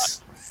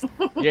hats.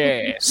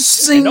 Yeah.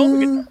 Sing. Don't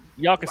forget,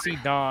 y'all can see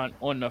Don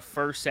on the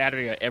first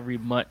Saturday of every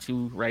month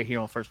too, right here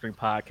on First String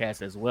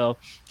Podcast as well.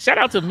 Shout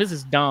out to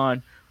Mrs.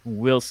 Don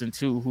Wilson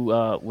too, who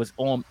was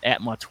on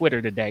at my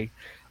Twitter today.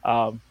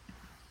 That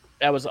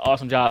was an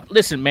awesome job.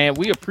 Listen, man,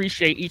 we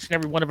appreciate each and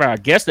every one of our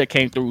guests that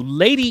came through.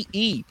 Lady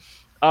E,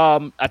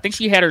 I think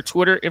she had her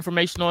Twitter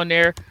information on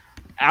there.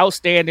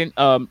 Outstanding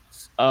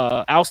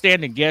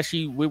guest.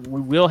 We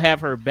will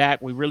have her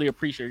back. We really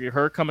appreciate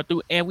her coming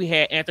through. And we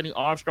had Anthony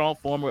Armstrong,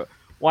 former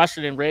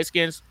Washington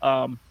Redskins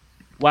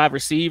wide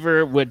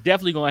receiver. We're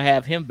definitely going to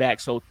have him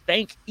back. So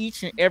thank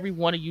each and every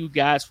one of you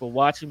guys for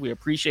watching. We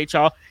appreciate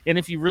y'all. And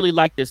if you really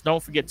like this,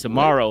 don't forget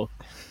tomorrow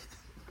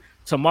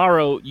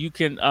you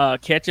can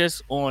catch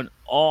us on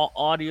all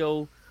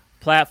audio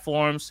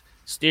platforms,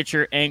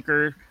 Stitcher,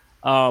 Anchor,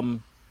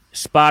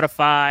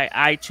 Spotify,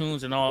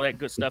 iTunes, and all that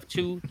good stuff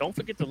too. Don't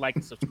forget to like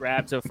and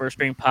subscribe to First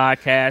String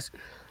Podcast.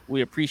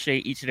 We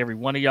appreciate each and every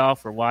one of y'all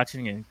for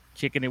watching and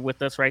kicking it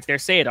with us right there.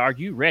 Say it. Are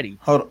you ready?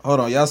 Hold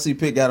on. Y'all see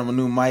Pitt got him a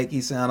new mic.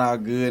 He sound all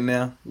good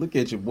now. Look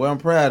at you, boy. I'm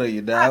proud of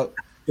you, dog.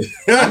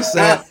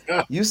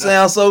 You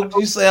sound so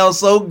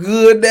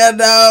good now,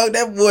 dog.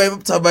 That boy,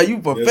 I'm talking about you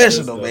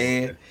professional,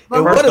 man.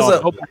 And what is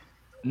up?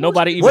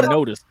 Nobody even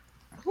noticed.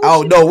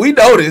 Oh no, we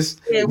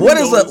noticed. Yeah, what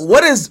is them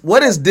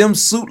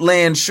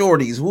Suitland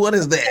shorties? What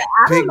is that?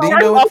 I don't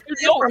know.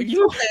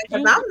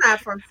 I'm not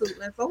from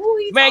Suitland, so who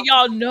he? Man,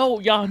 y'all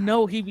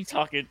know he be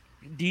talking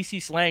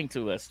DC slang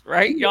to us,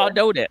 right? Y'all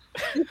know that.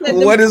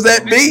 What does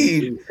that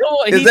mean?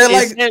 Is that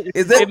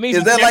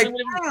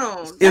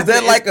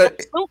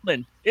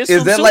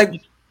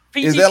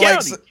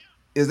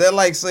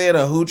like saying a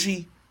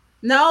hoochie?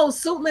 No,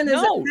 Suitland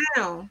is a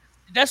town.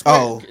 That's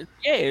where,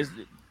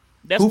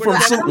 that's who from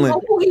Suitland? I don't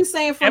know who he's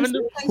saying from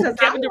Suitland.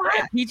 Kevin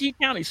Durant, PG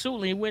County,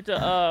 Suitland. He went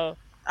to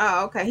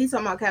Oh, okay. He's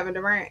talking about Kevin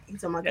Durant.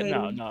 He's talking about Katie.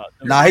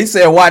 No. He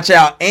said, "Watch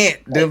out,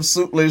 Ant. Them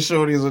Suitland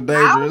shorties are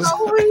dangerous." I don't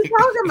know who he's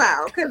talking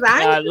about because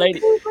I ain't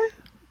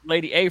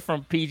Lady A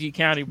from PG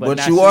County,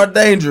 but you are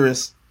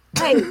dangerous.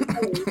 Hey.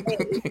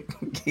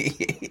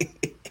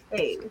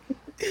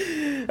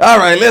 All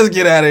right, let's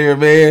get out of here,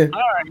 man.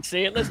 All right,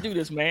 say it. Let's do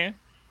this, man.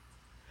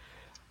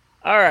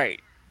 All right.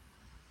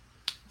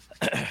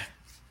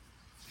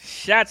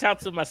 Shouts out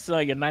to my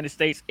son, United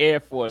States Air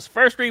Force.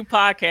 First String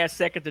Podcast,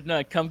 second to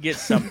none. Come get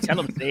some. Tell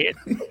them, say it.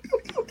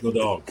 Go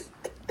Dogs.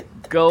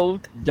 Go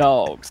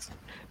Dogs.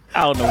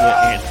 I don't know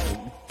what answer.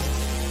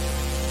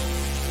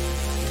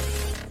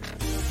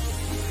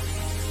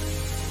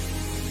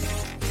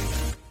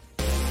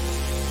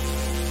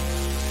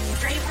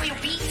 Ready for your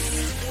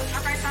beats?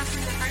 All right,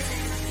 possibly the person